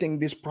 Where do you think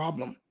this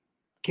problem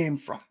came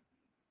from?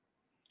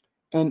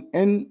 And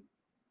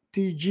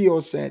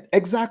NTGO said,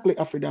 exactly,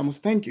 Afridamus,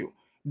 thank you.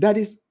 That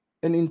is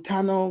an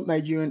internal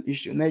Nigerian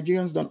issue.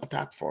 Nigerians don't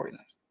attack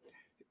foreigners.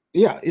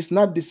 Yeah, it's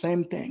not the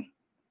same thing.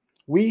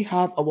 We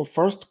have our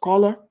first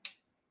caller.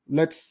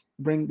 Let's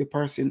bring the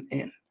person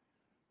in.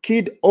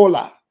 Kid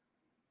Ola,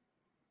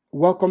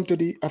 welcome to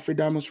the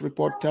Afridamus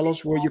Report. Tell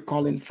us where you're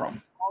calling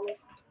from.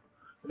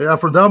 Hey,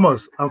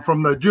 Afridamus, I'm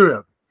from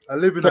Nigeria. I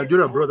live in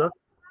Nigeria, brother.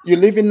 You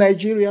live in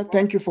Nigeria?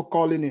 Thank you for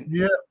calling in.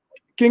 Yeah.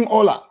 King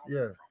Ola.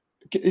 Yeah.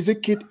 Is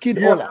it Kid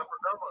Yeah. Ola?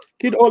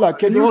 Kid Ola,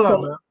 can you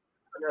tell?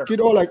 Yeah.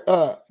 Kid Ola,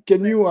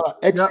 can you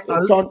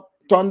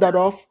turn that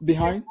off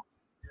behind?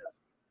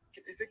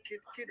 Is it Kid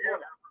Ola?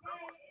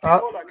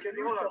 Kid Ola, can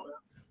you tell?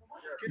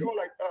 Kid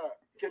Ola,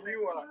 can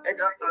you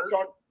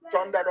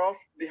turn that off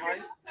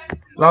behind?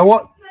 Like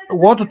what?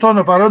 What to turn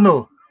off? I don't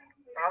know.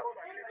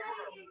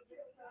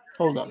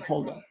 Hold on.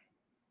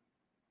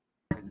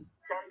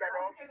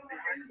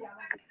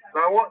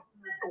 Like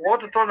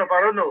what to turn off?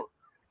 I don't know.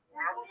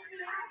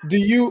 Do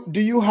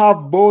you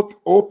have both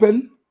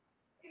open?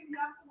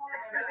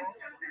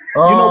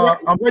 You know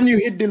when you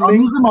hit the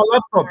link.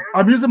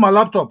 I'm using my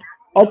laptop.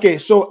 Okay,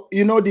 so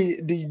you know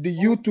the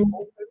YouTube,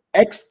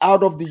 X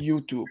out of the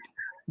YouTube.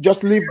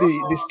 Just leave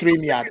the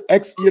StreamYard.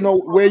 X, you know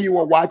where you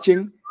were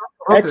watching.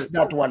 Okay. X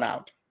that one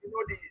out.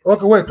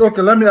 Okay, wait.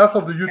 Okay, let me ask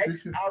off the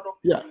YouTube.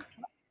 Yeah.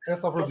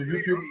 X off of the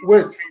YouTube.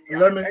 Wait,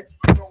 let me. X,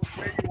 you know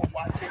where you were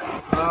watching.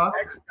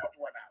 X that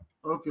one out.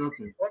 Okay. Okay,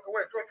 wait.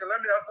 Okay,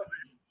 let me ask off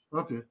the YouTube.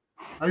 Okay.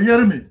 Are you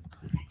hearing me?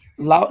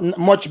 Loud,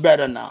 much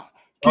better now.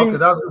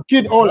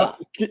 Kid Ola,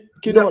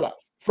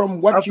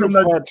 from what you've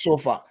heard so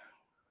far.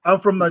 I'm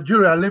from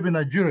Nigeria. I live in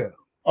Nigeria.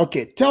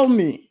 Okay, tell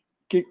me,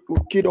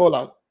 Kid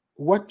Ola,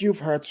 what you've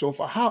heard so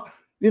far. How,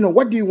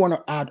 what do you want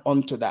to add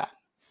on to that?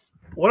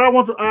 What I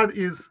want to add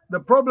is the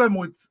problem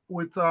with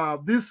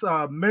these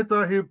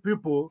mental health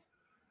people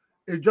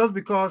is just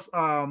because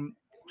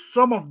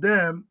some of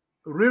them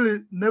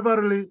really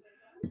never really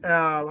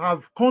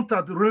have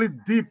contact really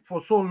deep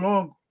for so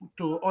long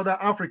to other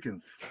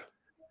Africans,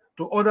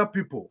 to other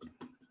people,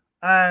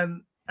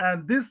 and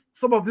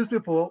some of these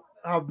people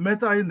have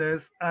mental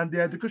illness and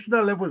their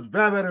educational level is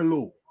very, very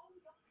low,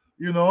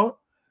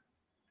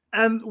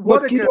 and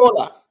what Kid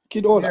Ola,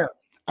 yeah.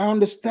 I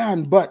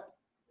understand, but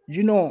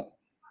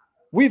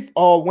we've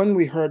all, when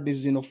we heard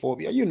this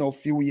xenophobia, a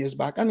few years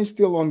back, and it's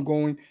still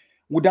ongoing,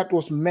 that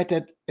was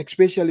meted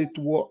especially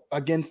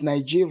against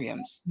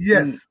Nigerians.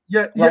 Yes,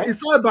 right?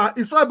 It's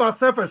all about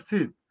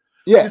self-esteem.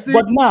 Yeah, see,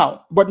 but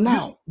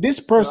now this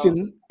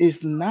person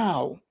is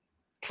now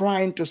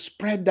trying to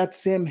spread that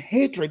same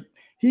hatred.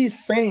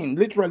 He's saying,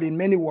 literally in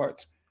many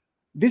words,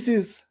 this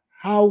is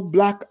how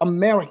Black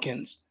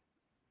Americans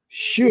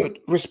should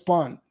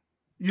respond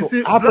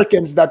to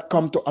Africans that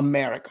come to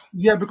America.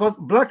 Yeah, because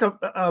Black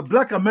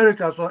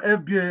Americans or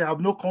FBA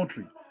have no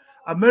country.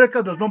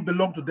 America does not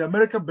belong to them.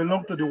 America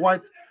belongs to the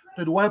white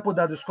people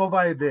that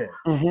discover it there.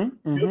 You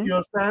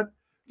understand?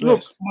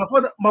 Yes.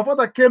 Look, my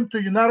father came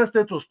to United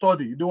States to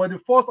study. They were the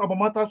first alma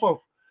maters of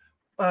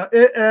at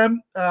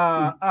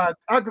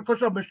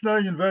Agricultural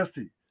Missionary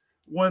University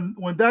when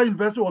that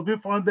university was being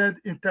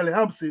founded in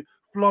Tallahassee,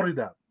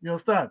 Florida. You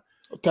understand?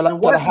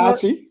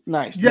 Tallahassee,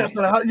 nice. Yeah,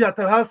 nice.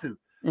 Tallahassee.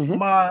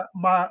 When I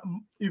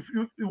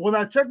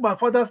checked my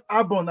father's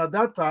album at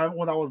that time,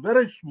 when I was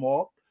very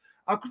small,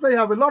 I could say he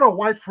have a lot of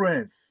white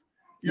friends.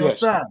 You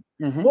understand?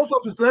 Most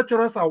of his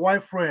lecturers are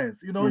white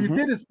friends. He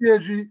did his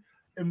PhD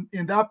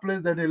in that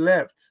place, then he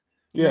left.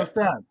 You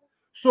understand?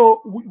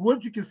 So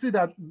what you can see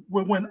that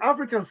when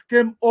Africans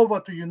came over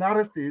to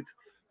United States,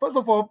 first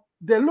of all,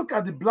 they look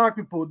at the Black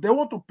people, they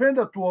want to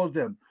pander towards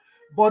them,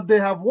 but they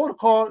have what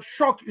called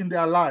shock in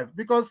their life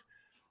because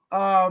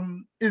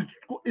it's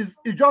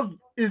just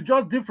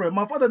different.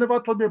 My father never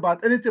told me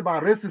about anything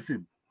about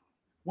racism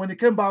when he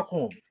came back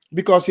home.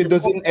 Because it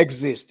doesn't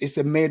exist. It's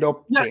a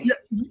made-up thing.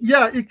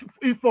 It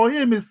for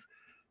him is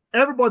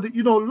everybody,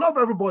 love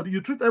everybody.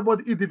 You treat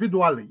everybody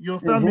individually. You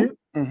understand me?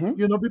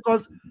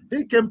 Because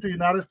he came to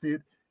United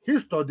States, he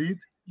studied,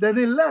 then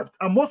he left.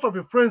 And most of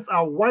his friends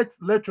are white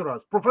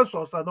lecturers,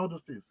 professors, and all those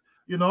things,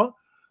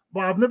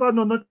 But I've never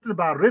known nothing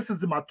about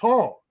racism at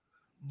all.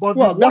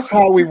 But that's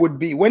how it would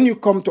be. When you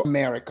come to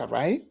America,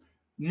 right?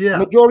 Yeah.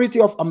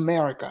 Majority of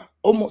America,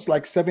 almost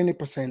like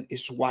 70%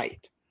 is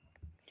white.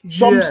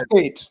 Some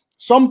states,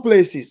 some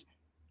places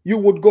you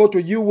would go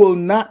to, you will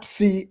not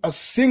see a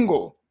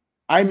single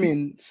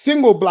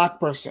Black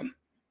person.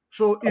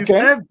 So if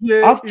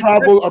I've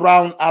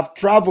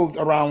traveled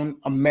around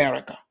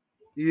America.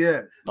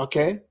 Yes.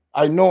 Okay.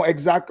 I know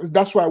exactly.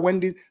 That's why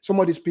when some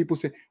of these people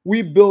say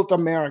we built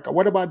America,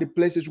 what about the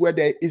places where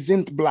there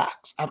isn't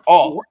Blacks at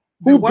all?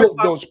 Who built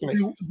those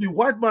places? The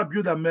white man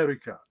built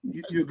America.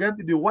 You get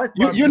the white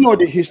man. You know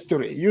the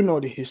history. You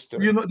know the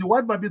history. The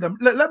white man built them.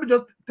 Let me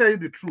just tell you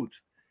the truth.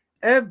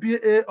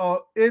 FBA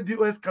or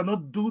ADOS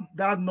cannot do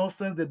that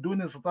nonsense they're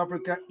doing in South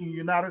Africa in the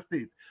United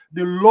States.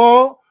 The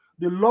law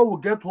will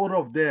get hold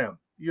of them.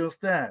 You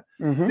understand?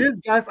 These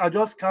guys are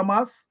just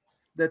scammers.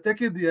 They're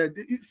taking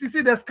you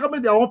see, they're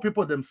scamming their own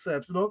people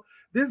themselves. You know,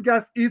 these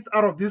guys eat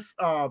out of this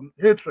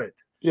hatred.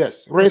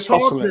 Yes, race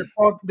hustling.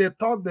 They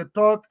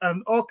talk,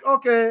 and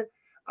okay,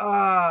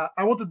 I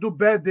want to do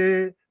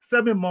birthday,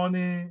 send me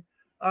money.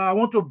 I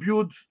want to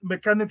build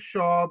mechanic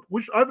shop,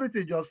 which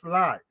everything just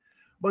lie.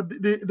 But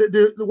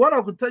the what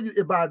I could tell you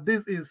about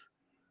this is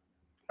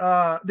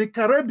the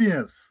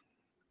Caribbeans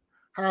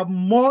have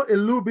more a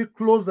little bit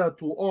closer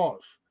to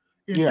us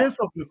in terms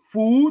of the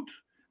food,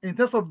 in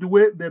terms of the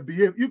way they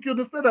behave. You can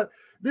understand that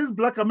these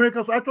Black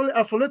Americans are actually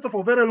isolated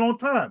for a very long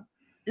time.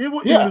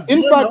 Even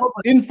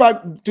in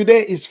fact,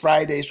 today is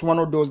Friday. It's one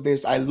of those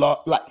days I love.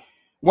 Like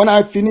when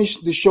I finish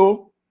the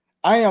show,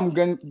 I am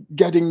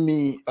getting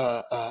me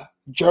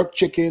jerk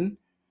chicken,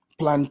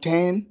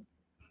 plantain,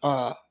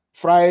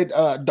 fried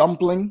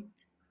dumpling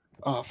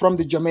from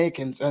the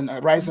Jamaicans, and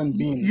rice and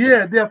beans.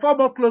 Yeah, they are far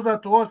more closer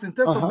to us in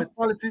terms of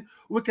mentality.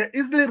 We can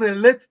easily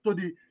relate to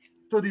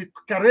the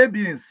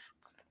Caribbeans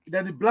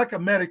than the Black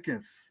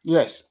Americans.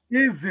 Yes,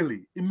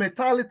 easily in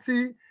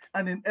mentality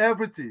and in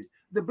everything.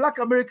 The Black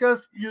Americans,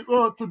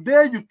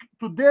 today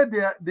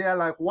they are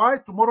like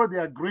white, tomorrow they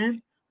are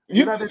green.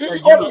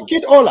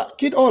 Kid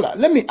Ola,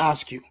 let me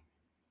ask you.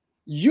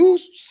 You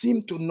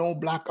seem to know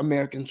Black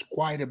Americans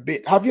quite a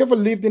bit. Have you ever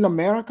lived in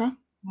America?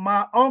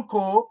 My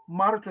uncle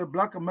married to a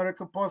Black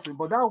American person,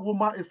 but that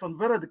woman is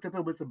very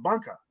educated with a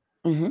banker.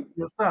 You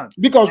understand?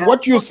 Because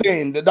what you're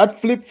saying, that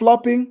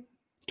flip-flopping,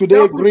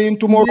 today green,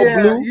 tomorrow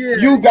blue,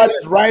 you got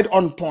it right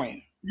on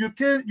point. You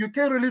can't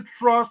really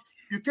trust.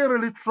 You can't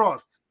really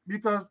trust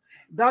because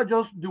that's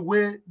just the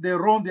way they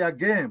run their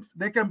games.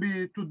 They can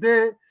be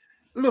today.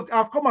 Look,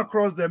 I've come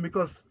across them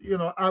because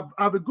I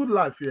have a good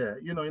life here.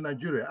 In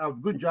Nigeria, I have a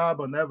good job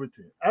and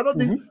everything. I don't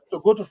need to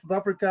go to South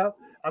Africa.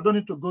 I don't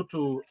need to go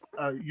to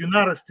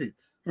United States.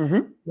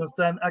 You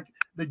understand?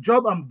 The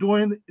job I'm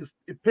doing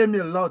it pay me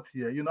a lot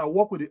here. I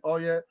work with the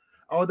oil.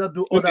 I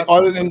do in the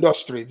oil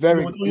industry.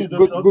 Very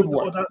good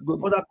work.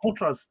 Other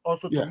contracts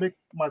also to make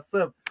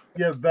myself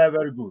very,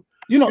 very good.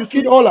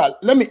 Kid Ola,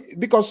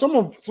 because some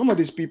of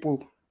these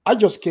people, I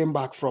just came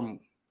back from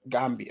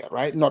Gambia,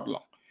 right? Not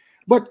long.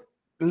 But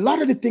a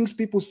lot of the things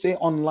people say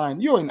online,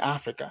 you're in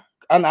Africa,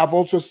 and I've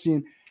also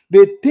seen,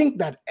 they think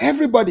that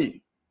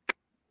everybody,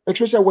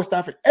 especially West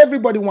Africa,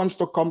 everybody wants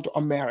to come to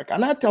America.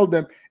 And I tell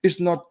them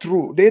it's not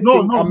true. They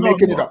think I'm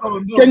making it up.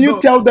 Can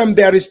you tell them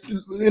there is,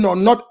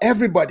 not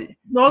everybody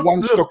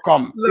wants to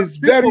come. It's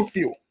very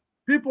few.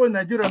 People in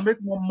Nigeria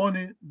make more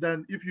money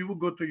than if you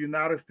go to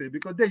United States,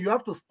 because then you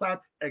have to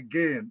start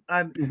again.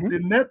 And the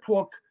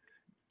network,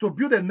 to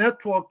build a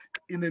network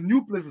in a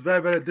new place is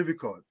very, very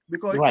difficult.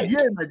 Because here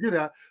in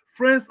Nigeria,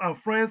 friends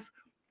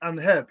and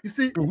help. You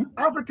see,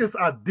 Africans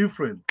are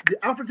different. The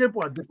African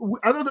people are different.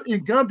 I don't know,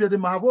 in Gambia, they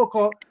might have what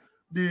called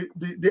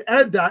the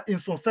elder in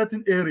some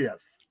certain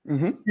areas.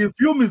 If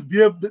you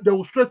misbehave, they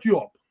will straight you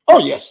up. Oh,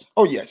 yes.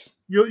 Oh, yes.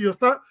 You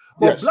start.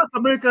 But Black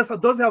Americans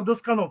doesn't have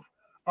those kind of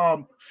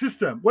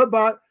system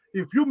whereby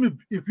if you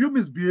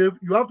misbehave,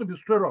 you have to be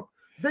straight up.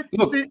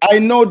 Look, I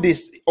know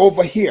this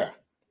over here,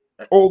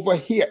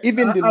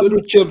 even the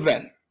little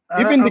children,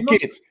 even the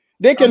kids,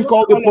 they can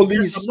call the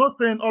police. I'm not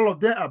saying all of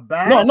them are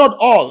bad. No, not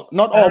all,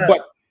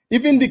 but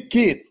even the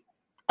kid.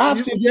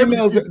 I've seen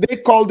females, they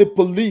call the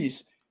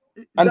police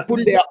and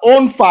put their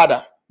own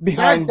father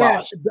behind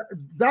bars.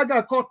 That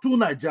guy called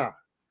Tunaja.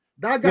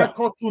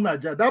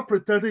 That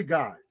pretended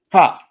guy.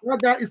 That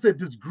guy is a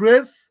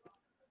disgrace.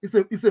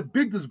 It's a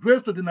big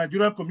disgrace to the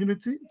Nigerian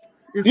community.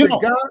 It's a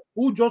guy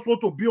who just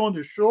want to be on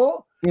the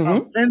show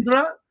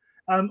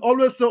and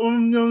always say,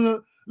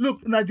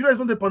 look, Nigeria is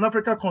not a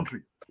Pan-African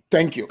country.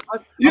 Thank you.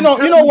 You know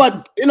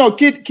what?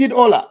 Kid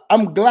Ola,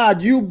 I'm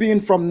glad you being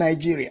from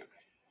Nigeria.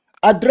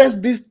 Address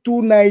this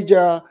two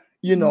Niger,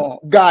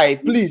 guy,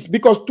 please,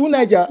 because two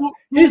Niger,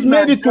 he's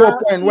made it to a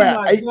point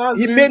where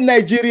he made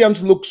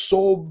Nigerians look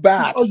so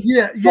bad. Oh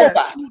yeah, so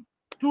bad.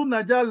 Two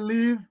Niger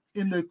live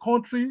in a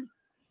country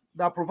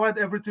that provide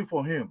everything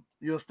for him.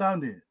 You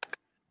understand it?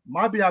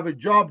 Maybe you have a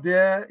job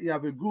there, you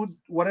have a good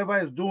whatever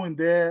he's doing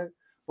there.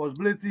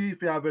 Possibility,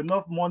 if you have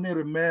enough money,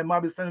 remain,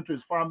 maybe send it to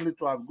his family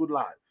to have a good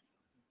life.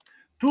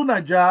 Two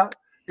Niger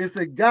is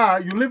a guy,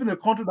 you live in a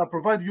country that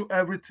provides you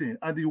everything,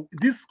 and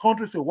this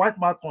country is a white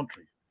man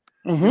country.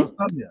 You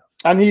understand me?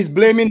 And he's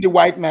blaming the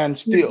white man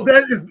still.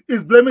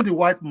 He's blaming the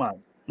white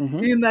man.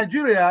 In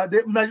Nigeria,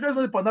 Nigeria is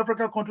not a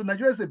Pan-African country.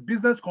 Nigeria is a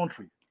business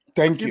country.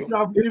 Thank you.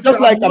 It's just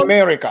like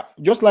America.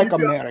 Just like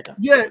America.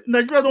 Yeah,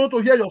 Nigeria don't want to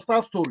hear your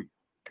sad story.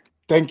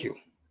 Thank you.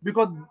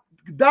 Because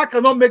that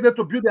cannot make them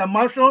to build their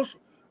mansions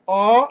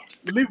or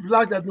live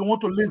life that they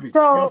want to live it.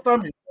 You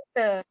understand me?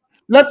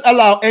 Let's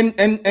allow NG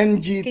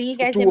Can you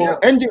guys hear me?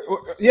 NG.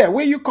 Yeah,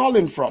 where are you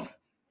calling from?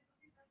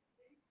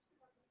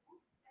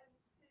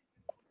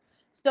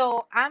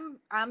 So I'm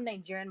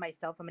Nigerian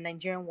myself. I'm a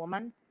Nigerian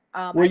woman.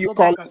 Where I you go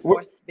call back and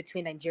forth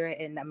between Nigeria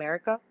and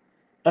America.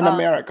 In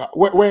America.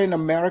 Where in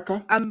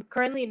America? I'm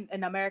currently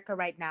in America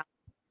right now.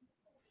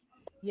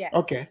 Yeah.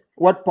 Okay.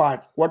 What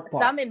part? What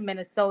part? Some in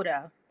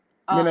Minnesota.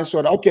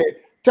 Minnesota. Okay.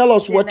 Tell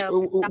us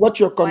what's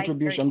your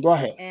contribution. Go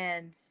ahead.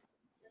 And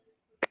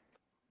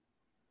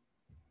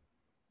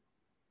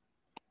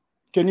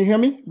can you hear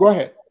me? Go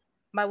ahead.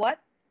 My what?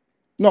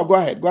 No, go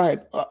ahead. Go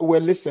ahead. We're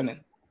listening.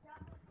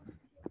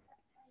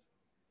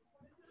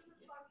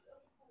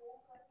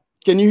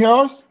 Can you hear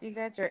us? You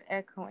guys are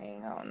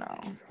echoing. Oh no.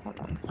 Hold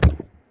on.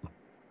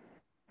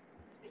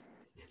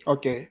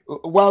 Okay.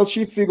 While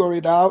she figure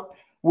it out,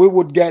 we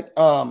would get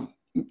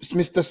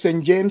Mr.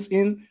 St. James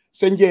in.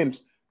 St.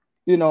 James,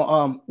 you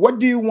know, what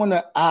do you want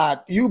to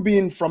add? You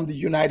being from the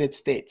United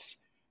States,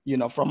 you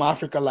know, from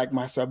Africa like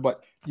myself,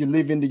 but you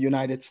live in the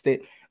United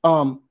States.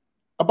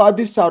 About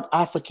this South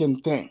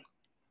African thing,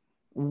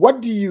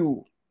 what do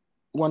you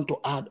want to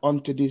add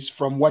onto this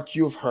from what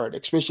you've heard,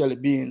 especially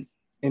being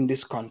in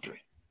this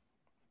country?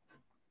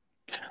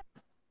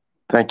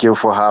 Thank you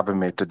for having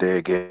me today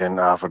again,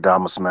 for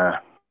Damas, man.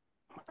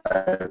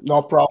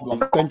 No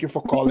problem. Thank you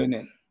for calling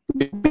in.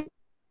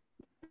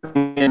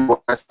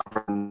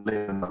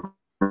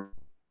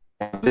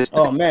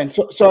 Oh man,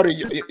 sorry,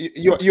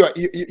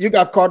 you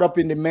got caught up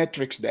in the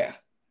matrix there.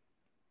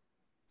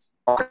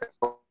 I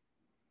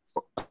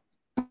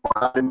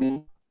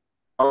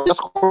was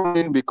just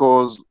calling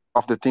because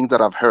of the things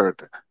that I've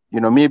heard. You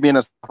know, me being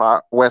a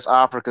West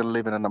African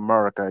living in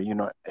America, you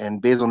know,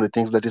 and based on the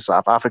things that the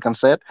South African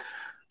said,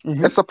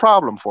 it's a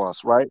problem for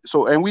us, right?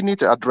 So, and we need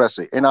to address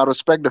it. And I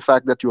respect the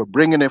fact that you are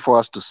bringing it for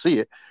us to see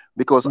it,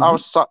 because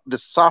the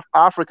South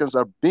Africans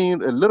are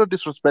being a little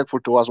disrespectful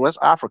to us West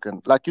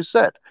African. Like you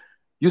said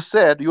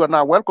you are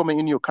not welcoming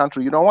in your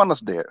country. You don't want us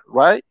there,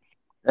 right?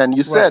 And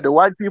you said the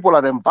white people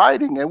are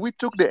inviting, and we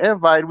took the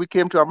invite. We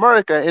came to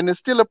America, and it's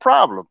still a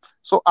problem.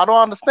 So I don't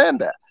understand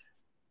that,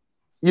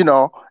 you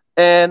know.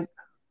 And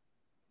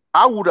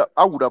I would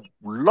have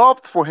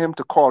loved for him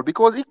to call,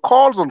 because he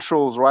calls on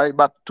shows, right?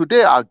 But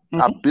today I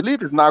believe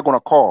he's not going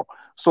to call.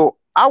 So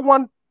I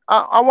want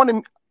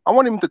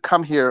him to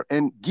come here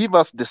and give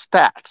us the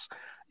stats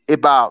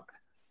about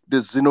the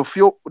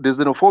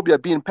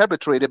xenophobia being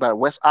perpetrated by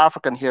West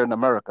African here in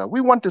America.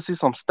 We want to see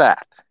some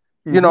stat,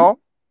 you know,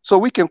 so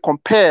we can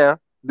compare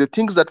the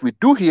things that we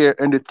do here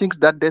and the things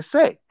that they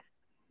say,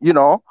 you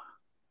know,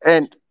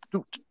 and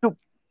to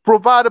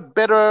provide a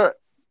better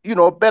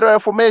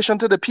information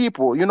to the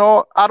people. You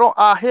know,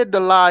 I hate the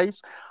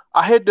lies.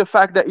 I hate the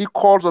fact that he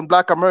calls on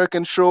Black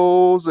American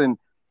shows and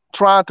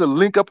trying to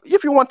link up.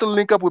 If you want to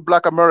link up with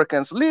Black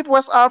Americans, leave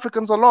West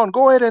Africans alone.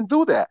 Go ahead and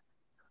do that.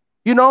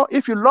 You know,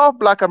 if you love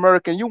Black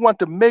American, you want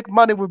to make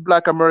money with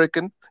Black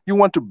American, you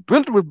want to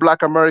build with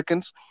Black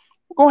Americans,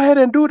 go ahead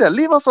and do that.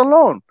 Leave us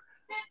alone.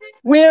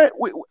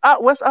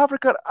 West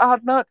Africa are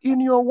not in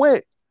your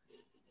way.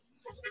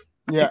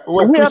 Yeah,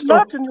 well, we are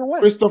not in your way.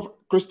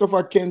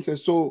 Christopher Ken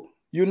says, so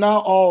you're now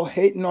all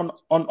hating on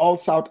all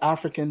South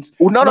Africans.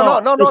 No, not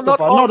all.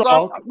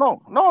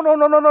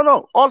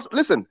 All,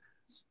 listen,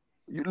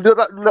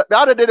 the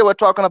other day they were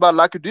talking about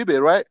Lucky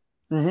Dube, right?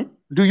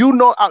 Do you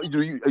know?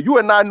 You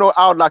and I know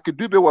how Lucky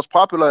Dube was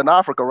popular in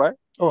Africa, right?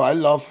 Oh, I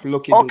love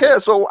Lucky Dube. Okay,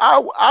 Dube. so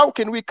how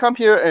can we come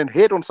here and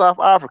hate on South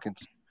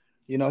Africans?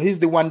 You know, he's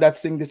the one that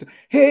sing this.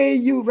 Hey,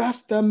 you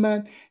Rasta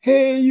man.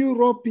 Hey,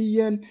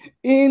 European,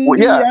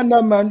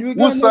 Indiana man. We're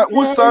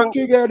gonna come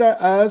together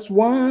as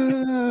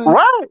one.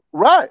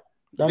 Right.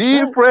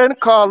 Different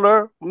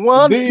color,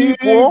 one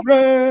people.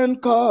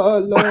 Different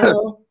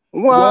color,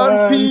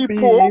 one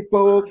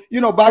people.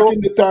 You know, back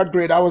in the 3rd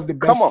grade, I was the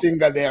best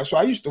singer there. So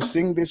I used to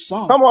sing this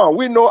song. Come on,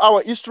 we know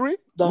our history.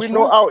 We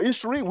know our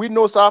history. We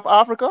know South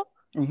Africa,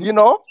 you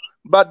know.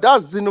 But that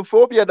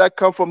xenophobia that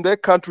comes from their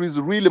country is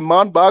really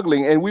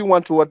mind-boggling, and we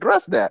want to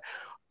address that.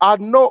 I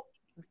know,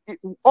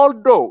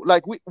 although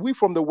like we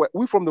from the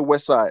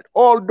West Side,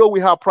 although we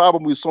have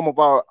problem with some of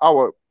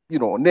our you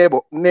know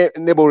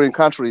neighboring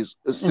countries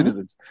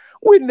citizens,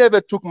 we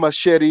never took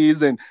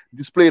machetes and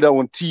displayed that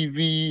on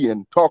TV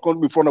and talk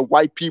in front of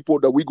white people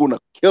that we're gonna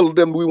kill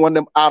them. We want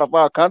them out of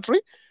our country.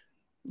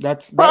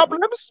 That's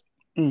problems.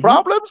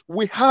 Problems.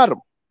 We had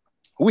them.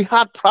 We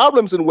had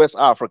problems in West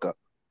Africa.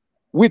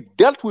 We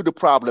dealt with the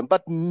problem,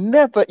 but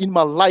never in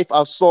my life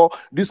I saw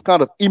this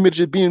kind of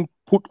image being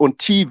put on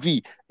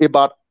TV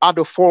about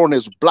other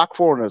foreigners, Black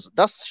foreigners.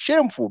 That's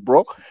shameful,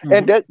 bro.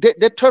 And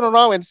they turn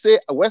around and say,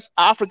 West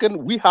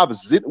African, we are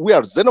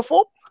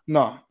xenophobe?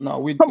 No,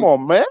 come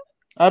on, man.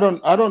 I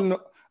don't know.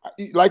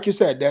 Like you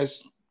said,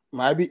 there's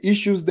might be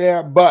issues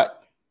there,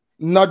 but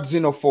not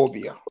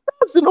xenophobia.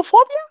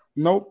 Xenophobia?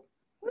 Nope.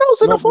 No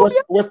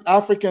xenophobia. West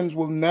Africans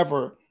will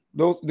never,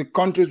 the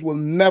countries will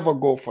never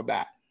go for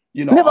that.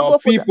 You know, our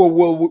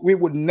people we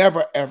would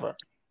never ever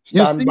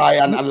stand by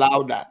and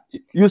allow that.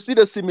 You see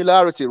the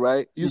similarity,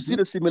 right? You see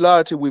the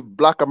similarity with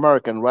Black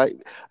American, right?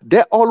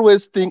 They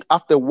always think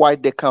after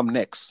white, they come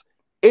next.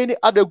 Any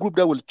other group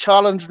that will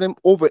challenge them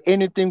over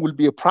anything will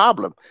be a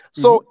problem.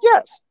 So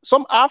yes,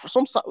 some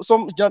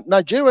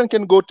Nigerian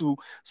can go to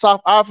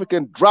South Africa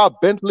and drive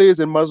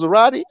Bentleys and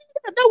Maserati.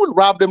 Yeah, that will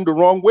rub them the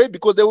wrong way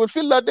because they will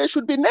feel like they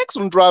should be next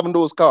on driving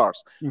those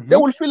cars. They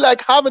will feel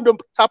like having the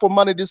type of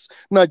money these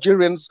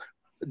Nigerians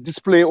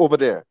display over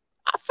there.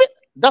 I think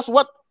that's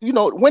what, you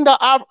know, when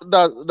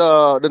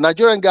the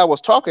Nigerian guy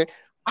was talking,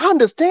 I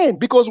understand,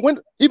 because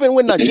even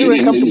when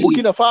Nigerian come to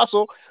Burkina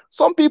Faso,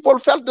 some people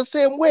felt the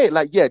same way.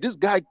 Like, yeah, this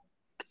guy,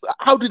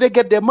 how do they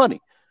get their money?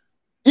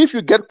 If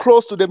you get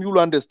close to them, you'll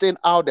understand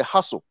how they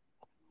hustle.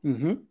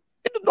 You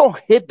don't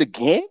hate the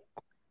game,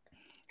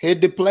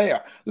 hate the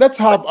player. Let's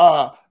have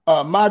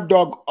Mad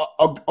Dog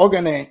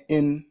Ogene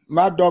in.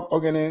 Mad Dog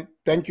Ogene,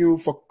 thank you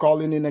for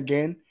calling in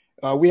again.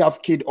 We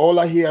have Kid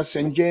Ola here,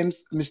 St.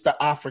 James, Mr.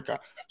 Africa.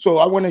 So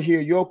I want to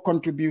hear your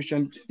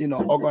contribution, you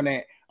know,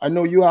 Ogene. I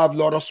know you have a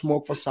lot of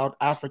smoke for South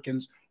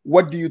Africans.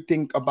 What do you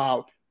think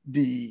about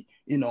the,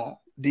 you know,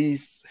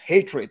 this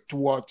hatred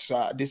towards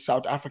this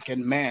South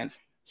African man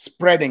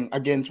spreading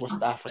against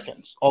West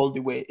Africans all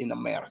the way in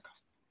America?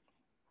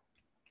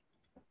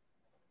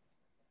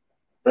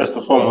 First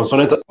and foremost, I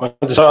want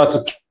to shout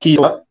out to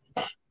Kido.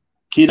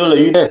 Kido, are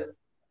you there?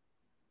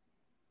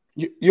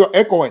 You're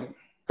echoing.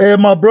 Hey,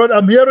 my brother,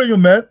 I'm hearing you,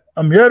 man.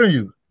 I'm hearing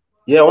you.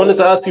 Yeah, I wanted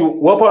to ask you,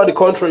 what part of the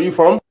country are you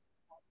from?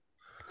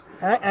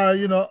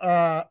 You know,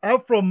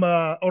 I'm from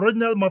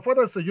original. My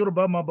father is a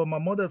Yoruba man, but my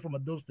mother is from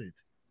Edo State.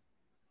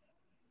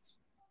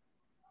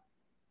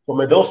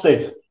 From Edo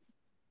State?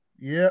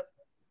 Yeah.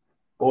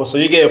 Oh, so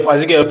you get a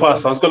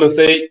pass. I was gonna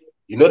say,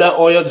 you know that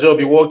oil job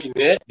you work in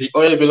there? The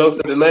oil belongs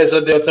to the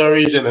Niger Delta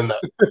region and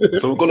that.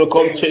 So we're gonna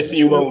come chasing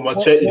you man with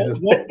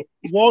machetes.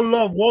 One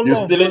love. You're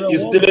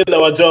still in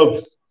our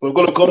jobs. So we're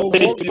gonna come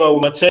chasing you man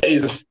with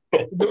machetes.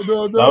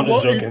 No, I'm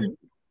just joking.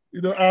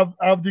 You know,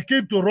 I've the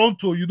key to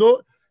Toronto.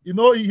 You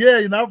know, here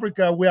in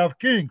Africa we have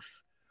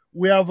kings.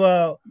 We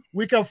have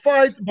we can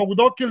fight, but we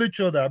don't kill each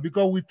other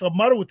because we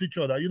marry with each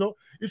other. You know,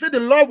 you see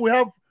the love we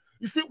have.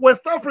 You see,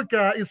 West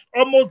Africa is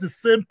almost the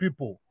same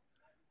people,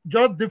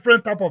 just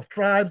different type of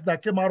tribes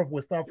that came out of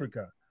West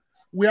Africa.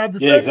 We have the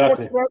same.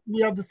 Exactly.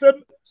 We have the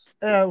same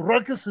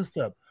ranking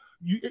system.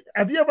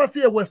 Have you ever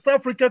seen a West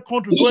African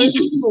country going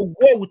to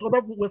war with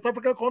other West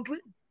African country?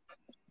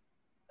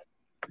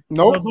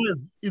 No,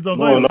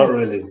 no, not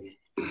really.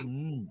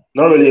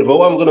 Not really. But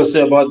what I'm gonna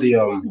say about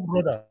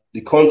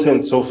the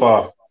content so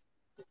far,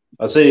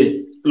 I say,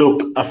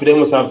 look,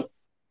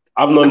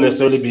 I've not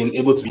necessarily been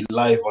able to be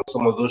live on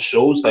some of those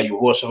shows that you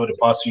watched over the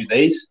past few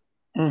days.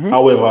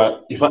 However,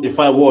 if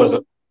I was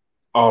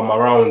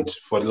around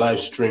for the live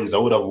streams, I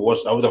would have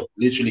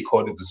literally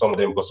called into some of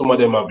them, because some of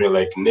them have been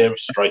like nerve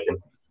striking.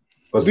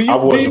 Because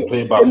I've watched the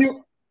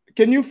playbacks.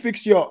 Can you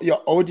fix your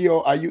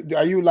audio? Are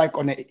you like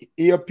on an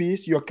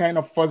earpiece? You're kind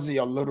of fuzzy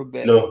a little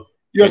bit. No.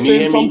 You're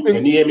saying something.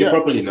 Can you hear me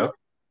properly now?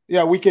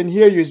 Yeah, we can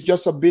hear you. It's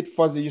just a bit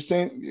fuzzy. You're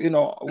saying, you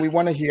know, we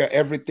want to hear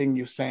everything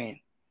you're saying.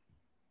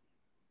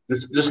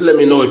 Just let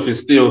me know if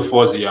it's still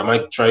fuzzy. I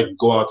might try to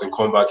go out and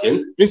come back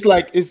in. It's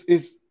like it's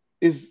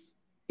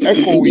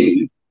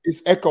echoey.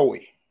 It's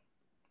echoey.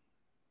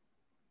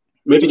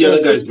 Maybe the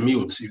other guys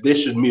mute. If they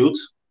should mute.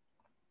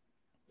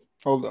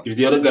 Hold on. If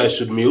the other guys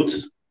should mute.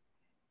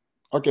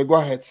 Okay, go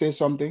ahead. Say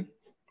something.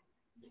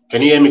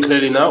 Can you hear me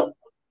clearly now?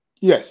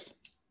 Yes.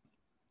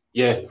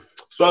 Yeah.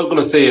 So I was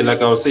gonna say,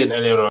 like I was saying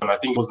earlier on, I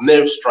think it was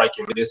nerve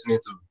striking listening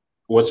to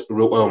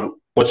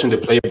watching the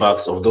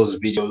playbacks of those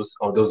videos,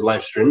 of those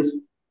live streams.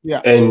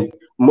 Yeah. And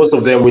most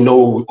of them we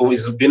know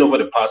it's been over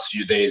the past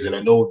few days, and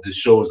I know the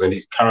shows and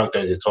these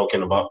characters you're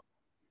talking about.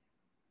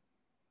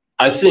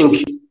 I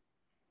think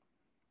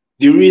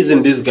the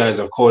reason these guys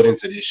have called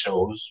into these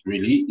shows,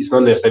 really, it's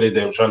not necessarily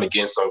them trying to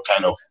gain some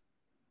kind of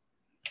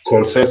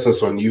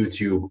consensus on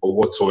YouTube or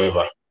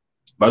whatsoever.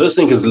 But I just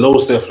think it's low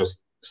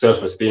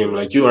self-esteem.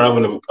 Like you were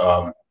having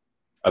an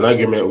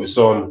argument with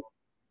some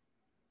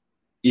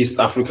East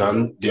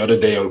African the other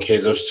day on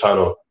Kaiser's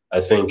channel, I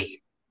think.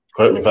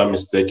 Correct me if I'm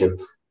mistaken.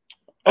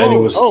 And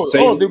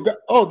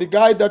the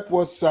guy that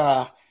was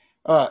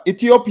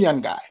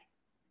Ethiopian guy.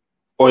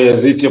 Oh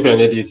yes, the Ethiopian.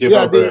 Yeah,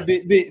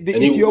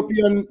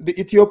 the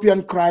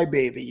Ethiopian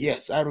crybaby.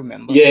 Yes, I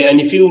remember. Yeah, and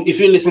if you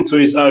listen to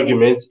his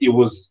argument,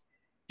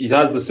 it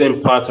has the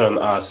same pattern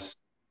as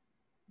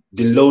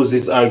the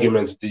Losi's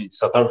argument. The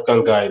South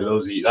African guy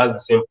Losi, it has the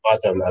same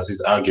pattern as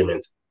his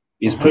argument.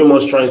 He's pretty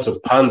much trying to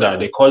pander.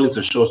 They call it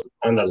to show to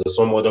pander to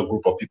some other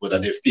group of people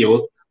that they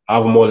feel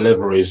have more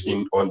leverage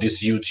on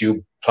these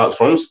YouTube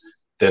platforms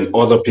than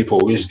other people,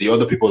 which the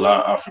other people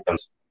are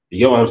Africans. You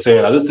get what I'm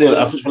saying? I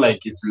feel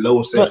like it's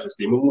low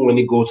self-esteem. Even when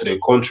you go to their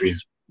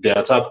countries, they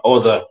attack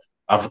other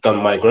African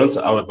migrants.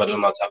 However, they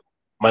don't attack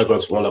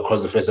migrants from all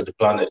across the face of the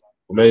planet,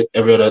 from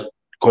every other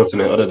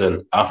continent other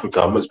than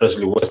Africa,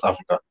 especially West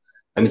Africa.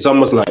 And it's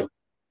almost like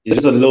it's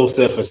just a low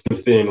self-esteem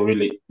thing,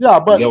 really. Yeah,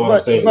 but you get what I'm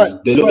saying?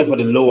 They're looking for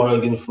the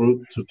low-hanging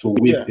fruit to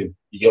whip him.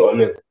 You get what I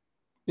mean?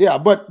 Yeah,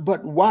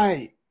 but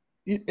why?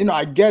 You know,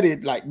 I get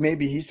it. Like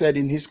maybe he said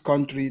in his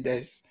country,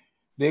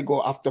 they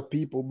go after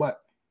people, but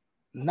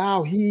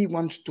now he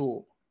wants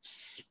to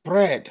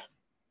spread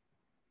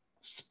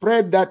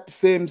that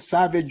same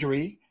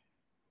savagery,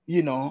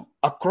 you know,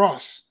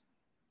 across.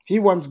 He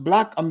wants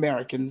Black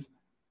Americans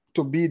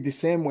to be the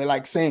same way,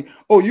 like saying,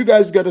 oh, you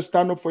guys got to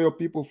stand up for your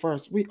people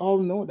first. We all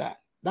know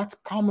that. That's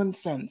common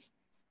sense.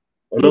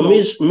 No,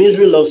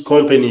 misery loves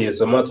company,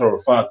 as a matter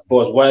of fact.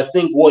 But what I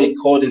think what he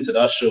called into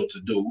that show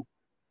to do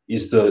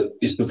is to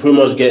pretty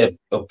much get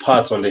a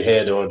pat on the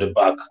head or on the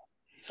back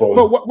from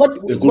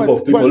a group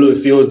of people who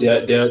feel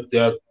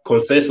their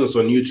consensus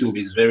on YouTube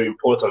is very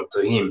important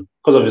to him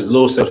because of his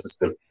low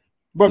self-esteem.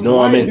 But you know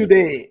why what I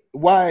mean?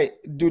 Why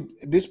do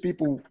these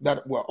people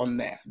that were on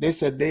there, they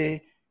said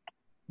they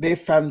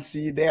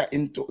fancy,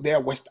 they're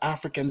West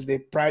Africans, they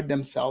pride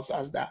themselves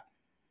as that.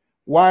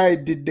 Why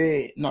did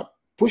they not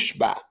push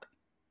back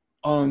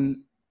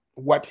on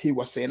what he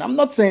was saying? I'm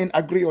not saying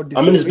agree or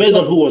disagree. I mean, it's based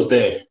on who was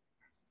there.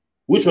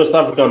 Which West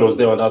African was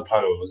there on that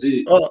panel? Was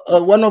it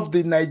one of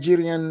the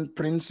Nigerian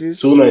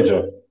princes?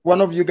 Niger.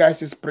 One of you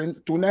guys is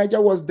Prince. Niger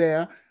was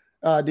there.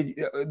 And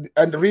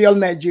the real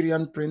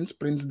Nigerian prince,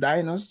 Prince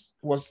Dinos,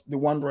 was the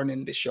one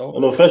running the show.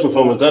 No, first and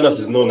foremost, Dinos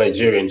is no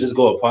Nigerian. Just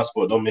go a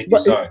passport. Don't make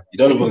it sign. He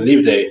don't even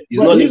live there. He's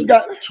not lived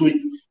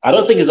I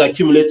don't think he's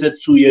accumulated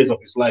 2 years of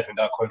his life in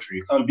that country.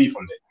 He can't be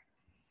from there.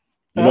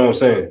 You know what I'm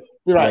saying?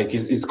 Right. Like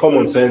it's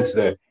common sense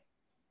there.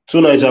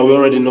 Niger, we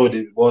already know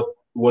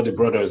what the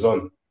brother is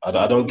on.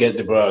 I don't get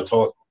the brother at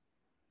all.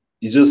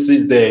 He just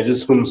sits there and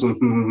just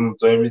to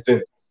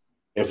everything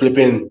and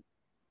flipping.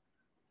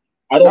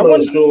 I don't know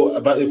a show,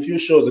 about a few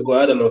shows ago,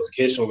 I had a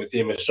notification with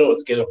him. A show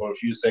was getting for a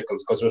few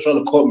seconds because he was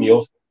trying to cut me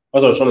off. I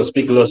was trying to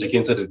speak logic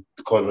into the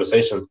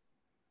conversation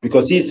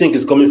because he thinks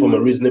it's coming from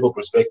a reasonable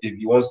perspective.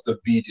 He wants to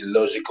be the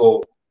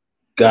logical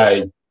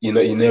guy, you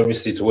know, in every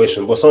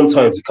situation. But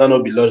sometimes you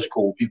cannot be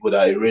logical with people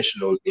that are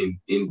irrational in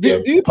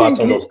their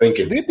pattern of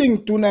thinking. Do you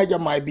think Niger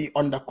might be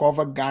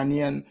undercover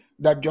Ghanaian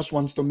that just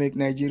wants to make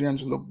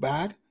Nigerians look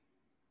bad?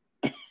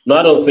 No,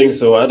 I don't think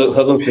so. I don't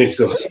think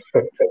so.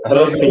 I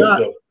don't think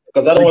so.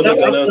 Because I don't want the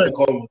Ghanaians to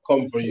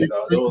come for you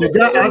now.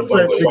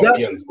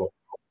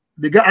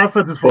 The guy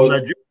accent is from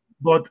Nigeria,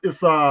 but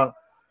it's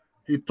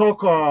he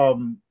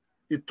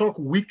talk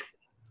weak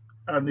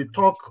and he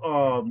talk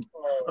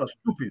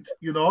stupid.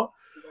 You know,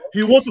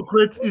 he want to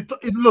create it.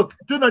 Look,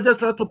 Nigeria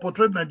try to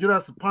portray Nigeria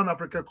as a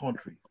Pan-African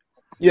country.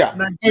 Yeah,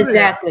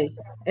 exactly.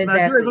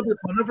 Nigeria is not a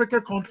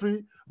Pan-African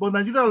country, but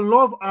Nigeria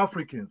love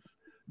Africans,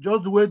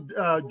 just the way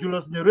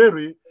Julius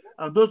Nyerere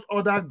and those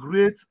other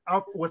great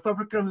West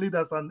African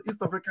leaders and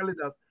East African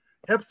leaders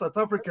help South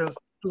Africans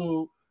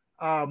to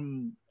have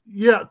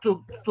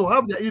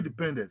their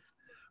independence.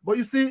 But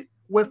you see,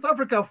 West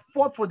Africa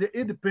fought for their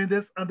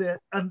independence and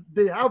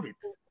they have it.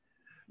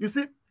 You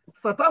see,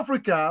 South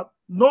Africa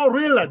not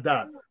really like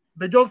that.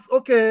 They just,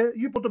 okay,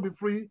 you want to be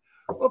free.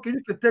 Okay,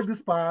 you can take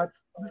this part,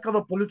 this kind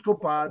of political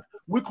part.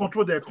 We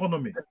control the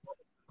economy.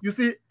 You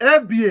see,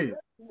 FBA,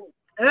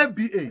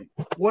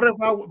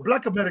 whatever,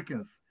 Black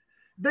Americans,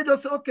 they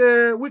just say,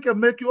 okay, we can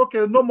make you,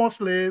 okay, no more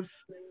slaves.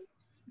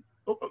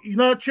 You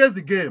know, change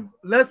the game.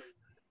 Let's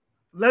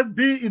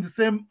be in the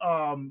same,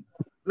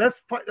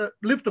 let's fight,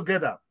 live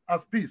together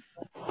as peace.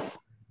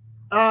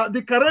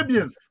 The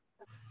Caribbeans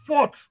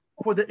fought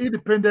for the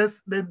independence.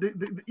 They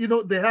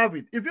have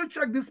it. If you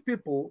check these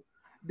people,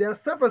 their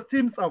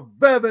self-esteems are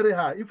very, very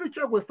high. If you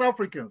check West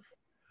Africans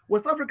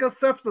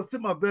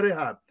self-esteem are very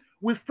high.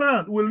 We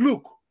stand, we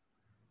look,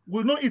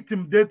 we're not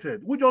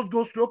intimidated. We just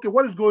go straight, okay,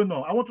 what is going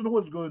on? I want to know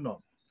what's going on.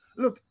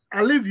 Look,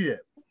 I live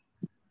here.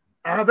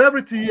 I have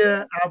everything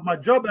here. I have my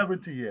job,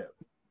 everything here.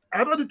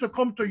 I don't need to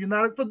come to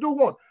United to do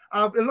what?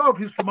 I have a lot of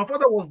history. My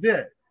father was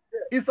there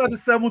inside the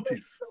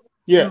 70s.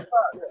 Yeah.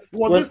 He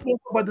was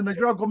displaced by the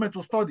Nigerian government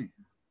to study.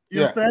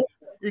 You understand?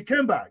 He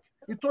came back.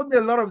 He told me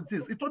a lot of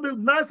things. He told me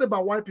nice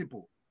about white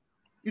people.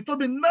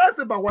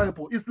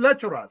 His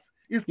lecturers,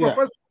 his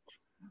professors,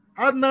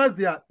 how nice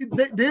they are.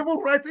 They even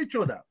write each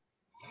other.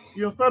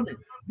 You understand me?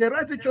 They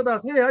write each other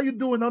as, hey, how you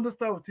doing?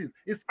 Understand what it is.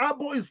 His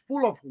album is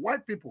full of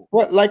white people.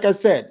 Well, like I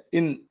said,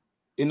 in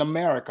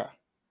America,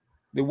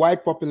 the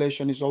white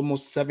population is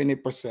almost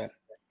 70%.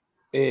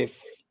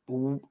 If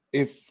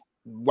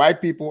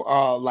white people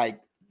are like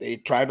they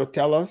try to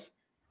tell us,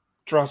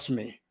 trust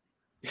me,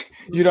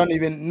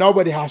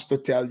 nobody has to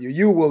tell you.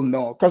 You will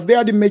know because they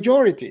are the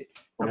majority.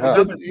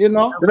 Because, even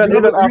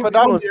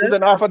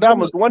Alpha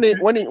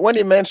when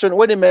he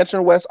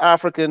mentioned West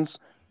Africans,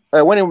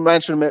 when he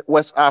mentioned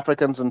West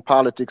Africans in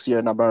politics here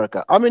in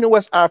America, how many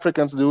West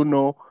Africans do you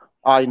know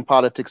are in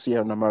politics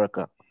here in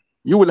America?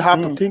 You will have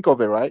to think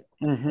of it, right?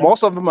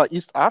 Most of them are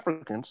East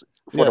Africans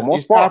for the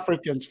most part.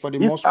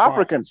 East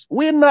Africans.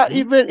 We're not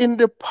even in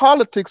the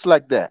politics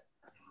like that.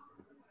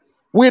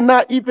 We're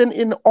not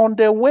even on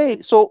their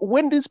way. So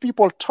when these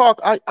people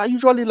talk, I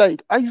usually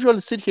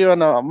sit here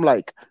and I'm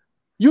like,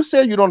 you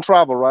say you don't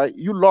travel, right?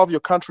 You love your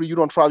country, you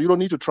don't travel, you don't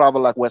need to travel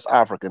like West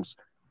Africans.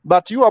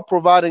 But you are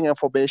providing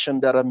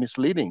information that are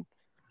misleading.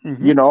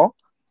 You know?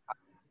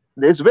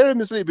 It's very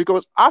misleading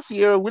because us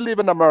here, we live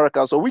in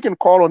America, so we can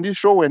call on this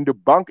show and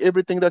debunk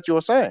everything that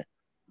you're saying.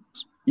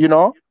 You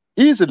know?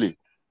 Easily.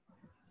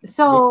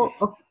 So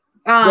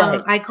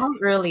I called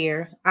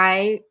earlier.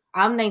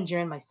 I'm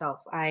Nigerian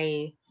myself.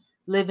 I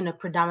live in a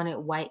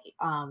predominant white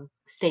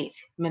state,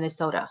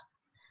 Minnesota.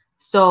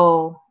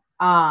 So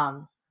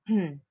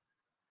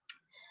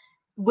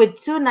With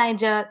Two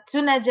Niger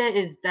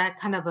is that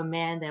kind of a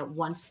man that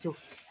wants to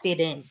fit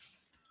in.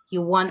 He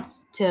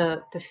wants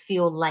to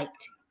feel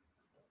liked.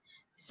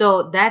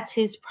 So that's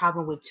his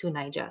problem with Two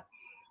Niger.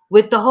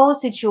 With the whole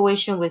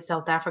situation with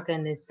South Africa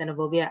and this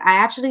xenophobia, I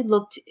actually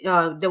looked.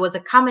 There was a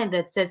comment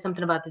that said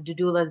something about the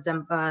Dudula,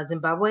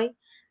 Zimbabwe.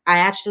 I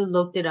actually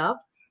looked it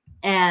up,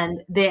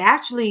 and they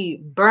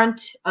actually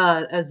burnt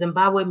a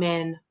Zimbabwe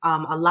man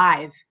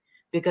alive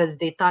because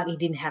they thought he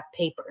didn't have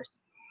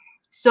papers.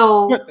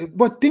 So,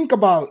 but think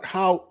about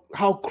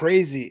how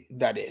crazy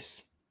that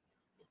is.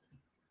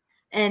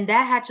 And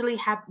that actually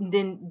happened.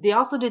 Then they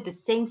also did the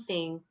same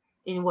thing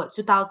in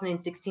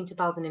 2016,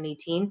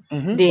 2018.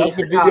 They That's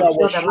the video I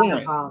was killed a lot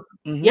of,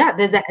 showing. yeah,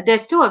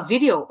 there's still a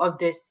video of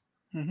this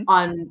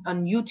on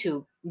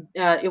YouTube.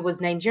 It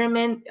was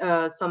Nigerian,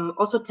 some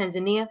also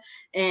Tanzania,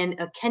 and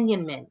a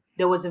Kenyan man.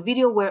 There was a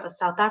video where a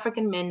South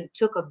African man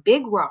took a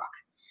big rock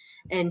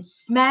and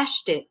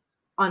smashed it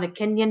on a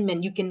Kenyan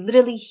man. You can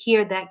literally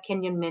hear that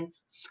Kenyan man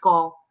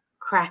skull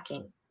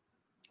cracking.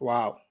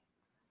 Wow.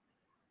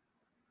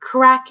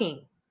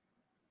 Cracking.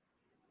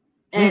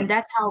 And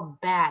that's how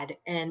bad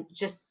and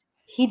just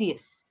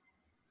hideous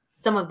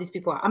some of these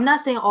people are. I'm not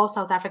saying all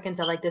South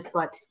Africans are like this,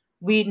 but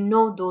we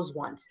know those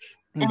ones.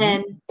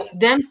 And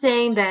them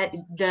saying that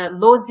the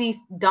Lozi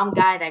dumb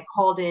guy that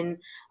called in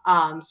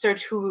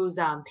Search Huru's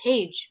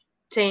page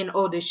saying,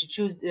 oh, they should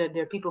choose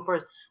their people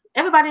first.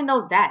 Everybody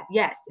knows that.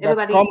 Yes.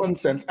 That's everybody. common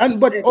sense.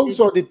 But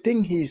also the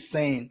thing he's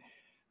saying,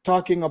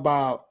 talking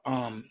about,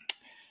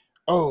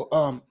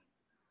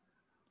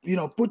 you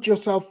know, put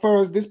yourself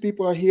first. These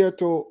people are here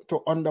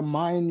to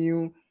undermine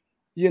you.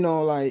 You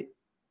know, like,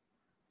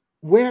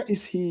 where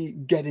is he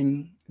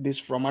getting this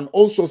from? And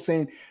also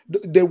saying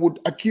they would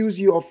accuse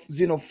you of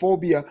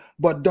xenophobia,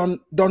 but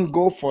don't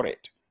go for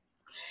it.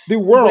 The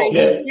world.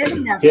 Where he's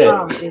getting that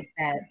from is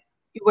that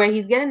where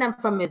he's getting them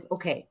from is,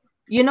 okay,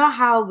 you know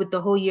how with the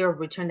whole year of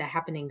return that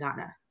happened in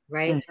Ghana,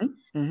 right?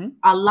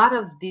 A lot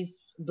of these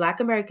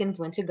Black Americans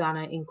went to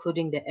Ghana,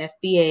 including the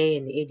FBA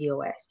and the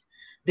ADOS.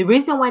 The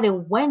reason why they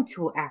went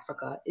to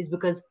Africa is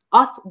because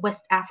us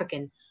West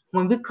African,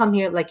 when we come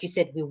here, like you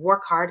said, we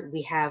work hard,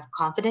 we have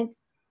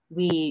confidence,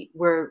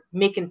 we're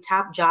making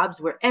top jobs,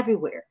 we're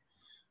everywhere.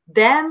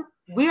 Then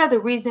we are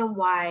the reason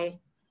why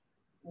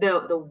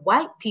the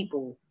white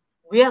people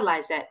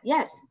realize that,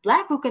 yes,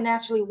 Black people can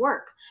actually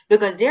work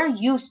because they're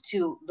used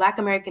to Black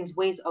Americans'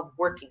 ways of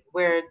working,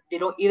 where they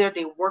don't either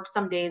they work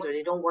some days or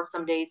they don't work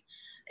some days.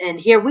 And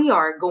here we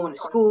are going to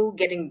school,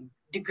 getting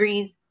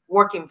degrees,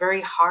 working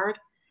very hard.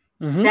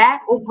 That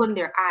opened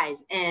their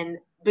eyes, and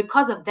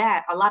because of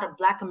that, a lot of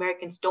Black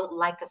Americans don't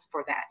like us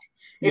for that.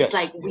 It's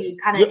like we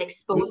kind of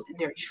exposed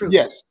their truth.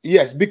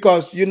 Yes,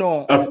 because you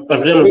know,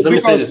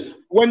 because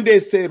when they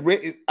say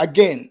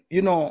again,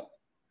 you know,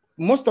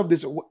 most of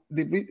this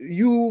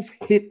you've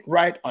hit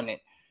right on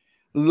it.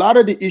 A lot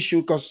of the issue,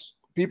 because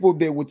people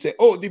they would say,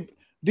 oh,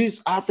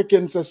 these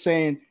Africans are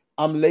saying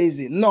I'm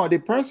lazy. No, the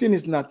person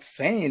is not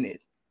saying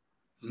it.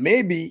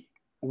 Maybe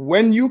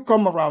when you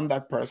come around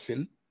that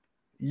person,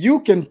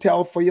 you can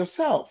tell for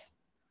yourself,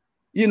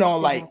 you know,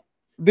 like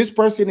this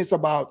person is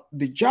about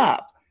the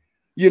job,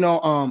 you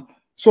know,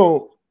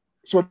 so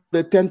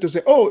they tend to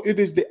say, oh, it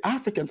is the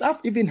Africans.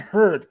 I've even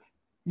heard,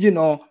 you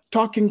know,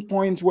 talking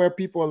points where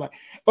people are like,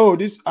 oh,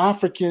 these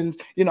Africans,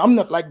 you know, I'm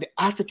not like the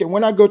African.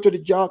 When I go to the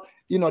job,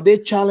 you know, they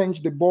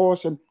challenge the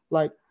boss and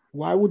like,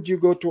 why would you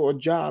go to a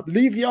job?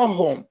 Leave your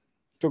home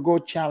to go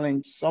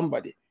challenge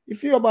somebody.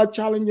 If you're about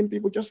challenging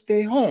people, just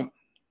stay home,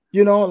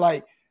 you know,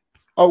 like,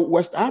 a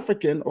West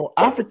African or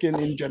African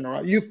in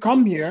general, you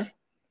come here,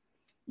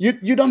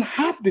 you don't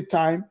have the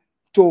time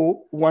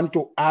to want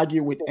to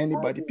argue with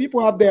anybody.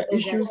 People have their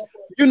issues.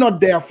 You're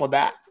not there for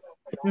that.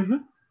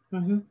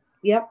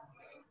 Yep.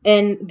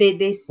 And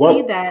they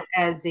see that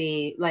as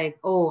a like,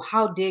 oh,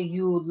 how dare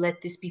you let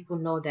these people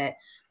know that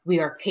we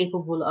are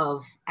capable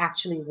of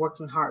actually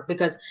working hard?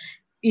 Because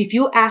if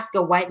you ask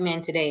a white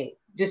man today,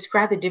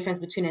 describe the difference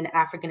between an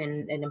African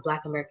and a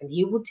Black American,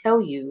 he will tell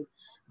you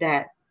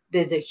that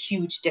there's a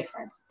huge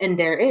difference. And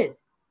there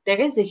is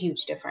a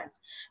huge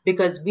difference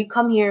because we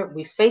come here,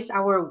 we face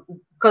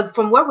because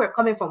from where we're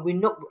coming from, we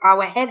know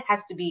our head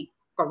has to be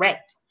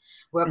correct.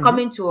 We're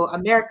coming to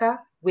America.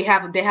 They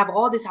have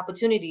all these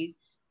opportunities.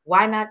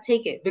 Why not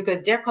take it?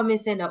 Because they're coming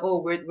saying that, oh,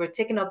 we're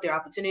taking up their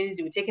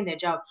opportunities. We're taking their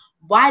job.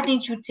 Why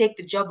didn't you take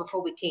the job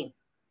before we came?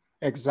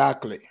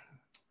 Exactly.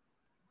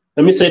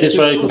 Let me say this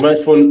right,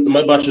 because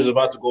my battery is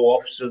about to go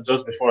off. So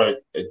just before I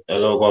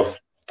log off,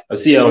 I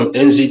see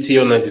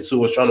NGTO92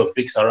 was trying to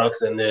fix her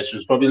accent there. She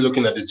was probably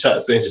looking at the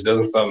chat saying she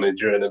doesn't sound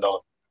Nigerian at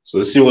all.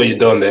 So see what you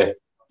done there.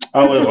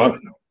 However,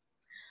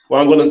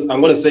 well,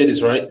 I'm gonna say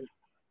this right.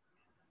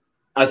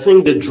 I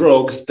think the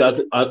drugs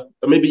that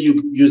maybe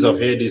you have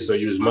heard this or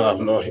you might have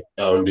not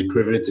been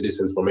privy to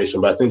this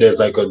information, but I think there's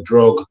like a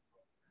drug,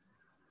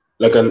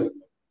 like an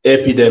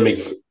epidemic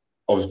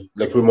of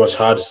like pretty much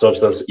hard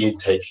substance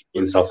intake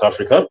in South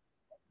Africa.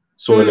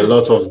 So in a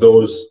lot of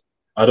those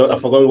I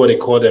forgot what they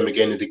call them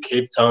again, the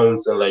Cape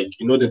Towns and like,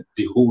 you know, the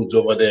hoods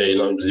over there, you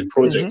know, the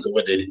projects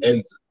over there, the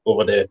ends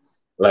over there,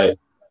 like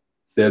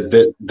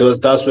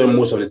that's where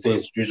most of the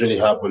things usually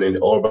happen in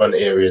the urban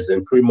areas,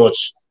 and pretty much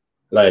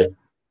like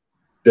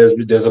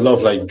there's a lot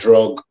of like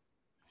drug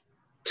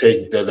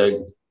like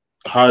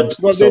hard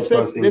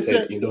substance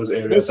intake in those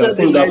areas. I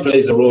think that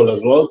plays a role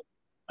as well.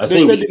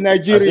 They said the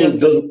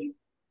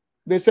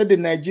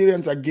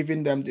Nigerians are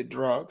giving them the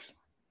drugs.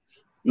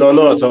 No,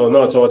 not at all.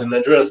 Not at all. The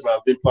Nigerians might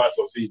have been part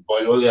of it,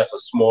 but only at a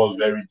small,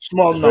 very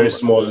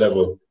small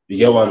level. You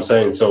get what I'm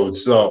saying? So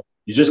it's not.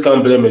 You just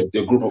can't blame a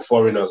group of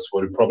foreigners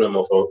for the problem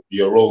of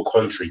your whole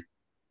country.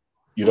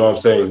 You know what I'm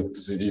saying?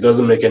 It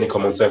doesn't make any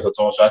common sense at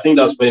all. So I think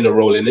that's playing a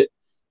role in it.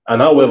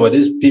 And however,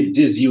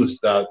 these youths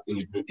that are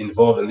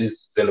involved in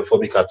these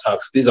xenophobic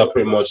attacks, these are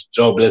pretty much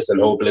jobless and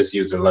hopeless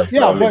youths in life.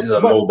 Yeah, I mean, these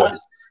are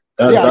nobodies.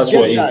 That's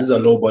what it is. These are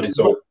nobodies.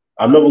 So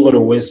I'm never going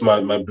to waste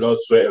my blood,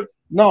 sweat,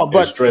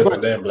 and strength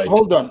on them. Like,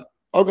 hold on,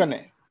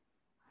 Ogane.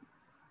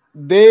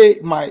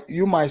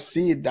 You might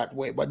see it that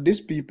way, but these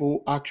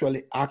people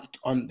actually act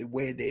on the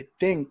way they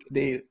think.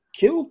 They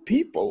kill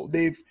people.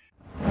 They've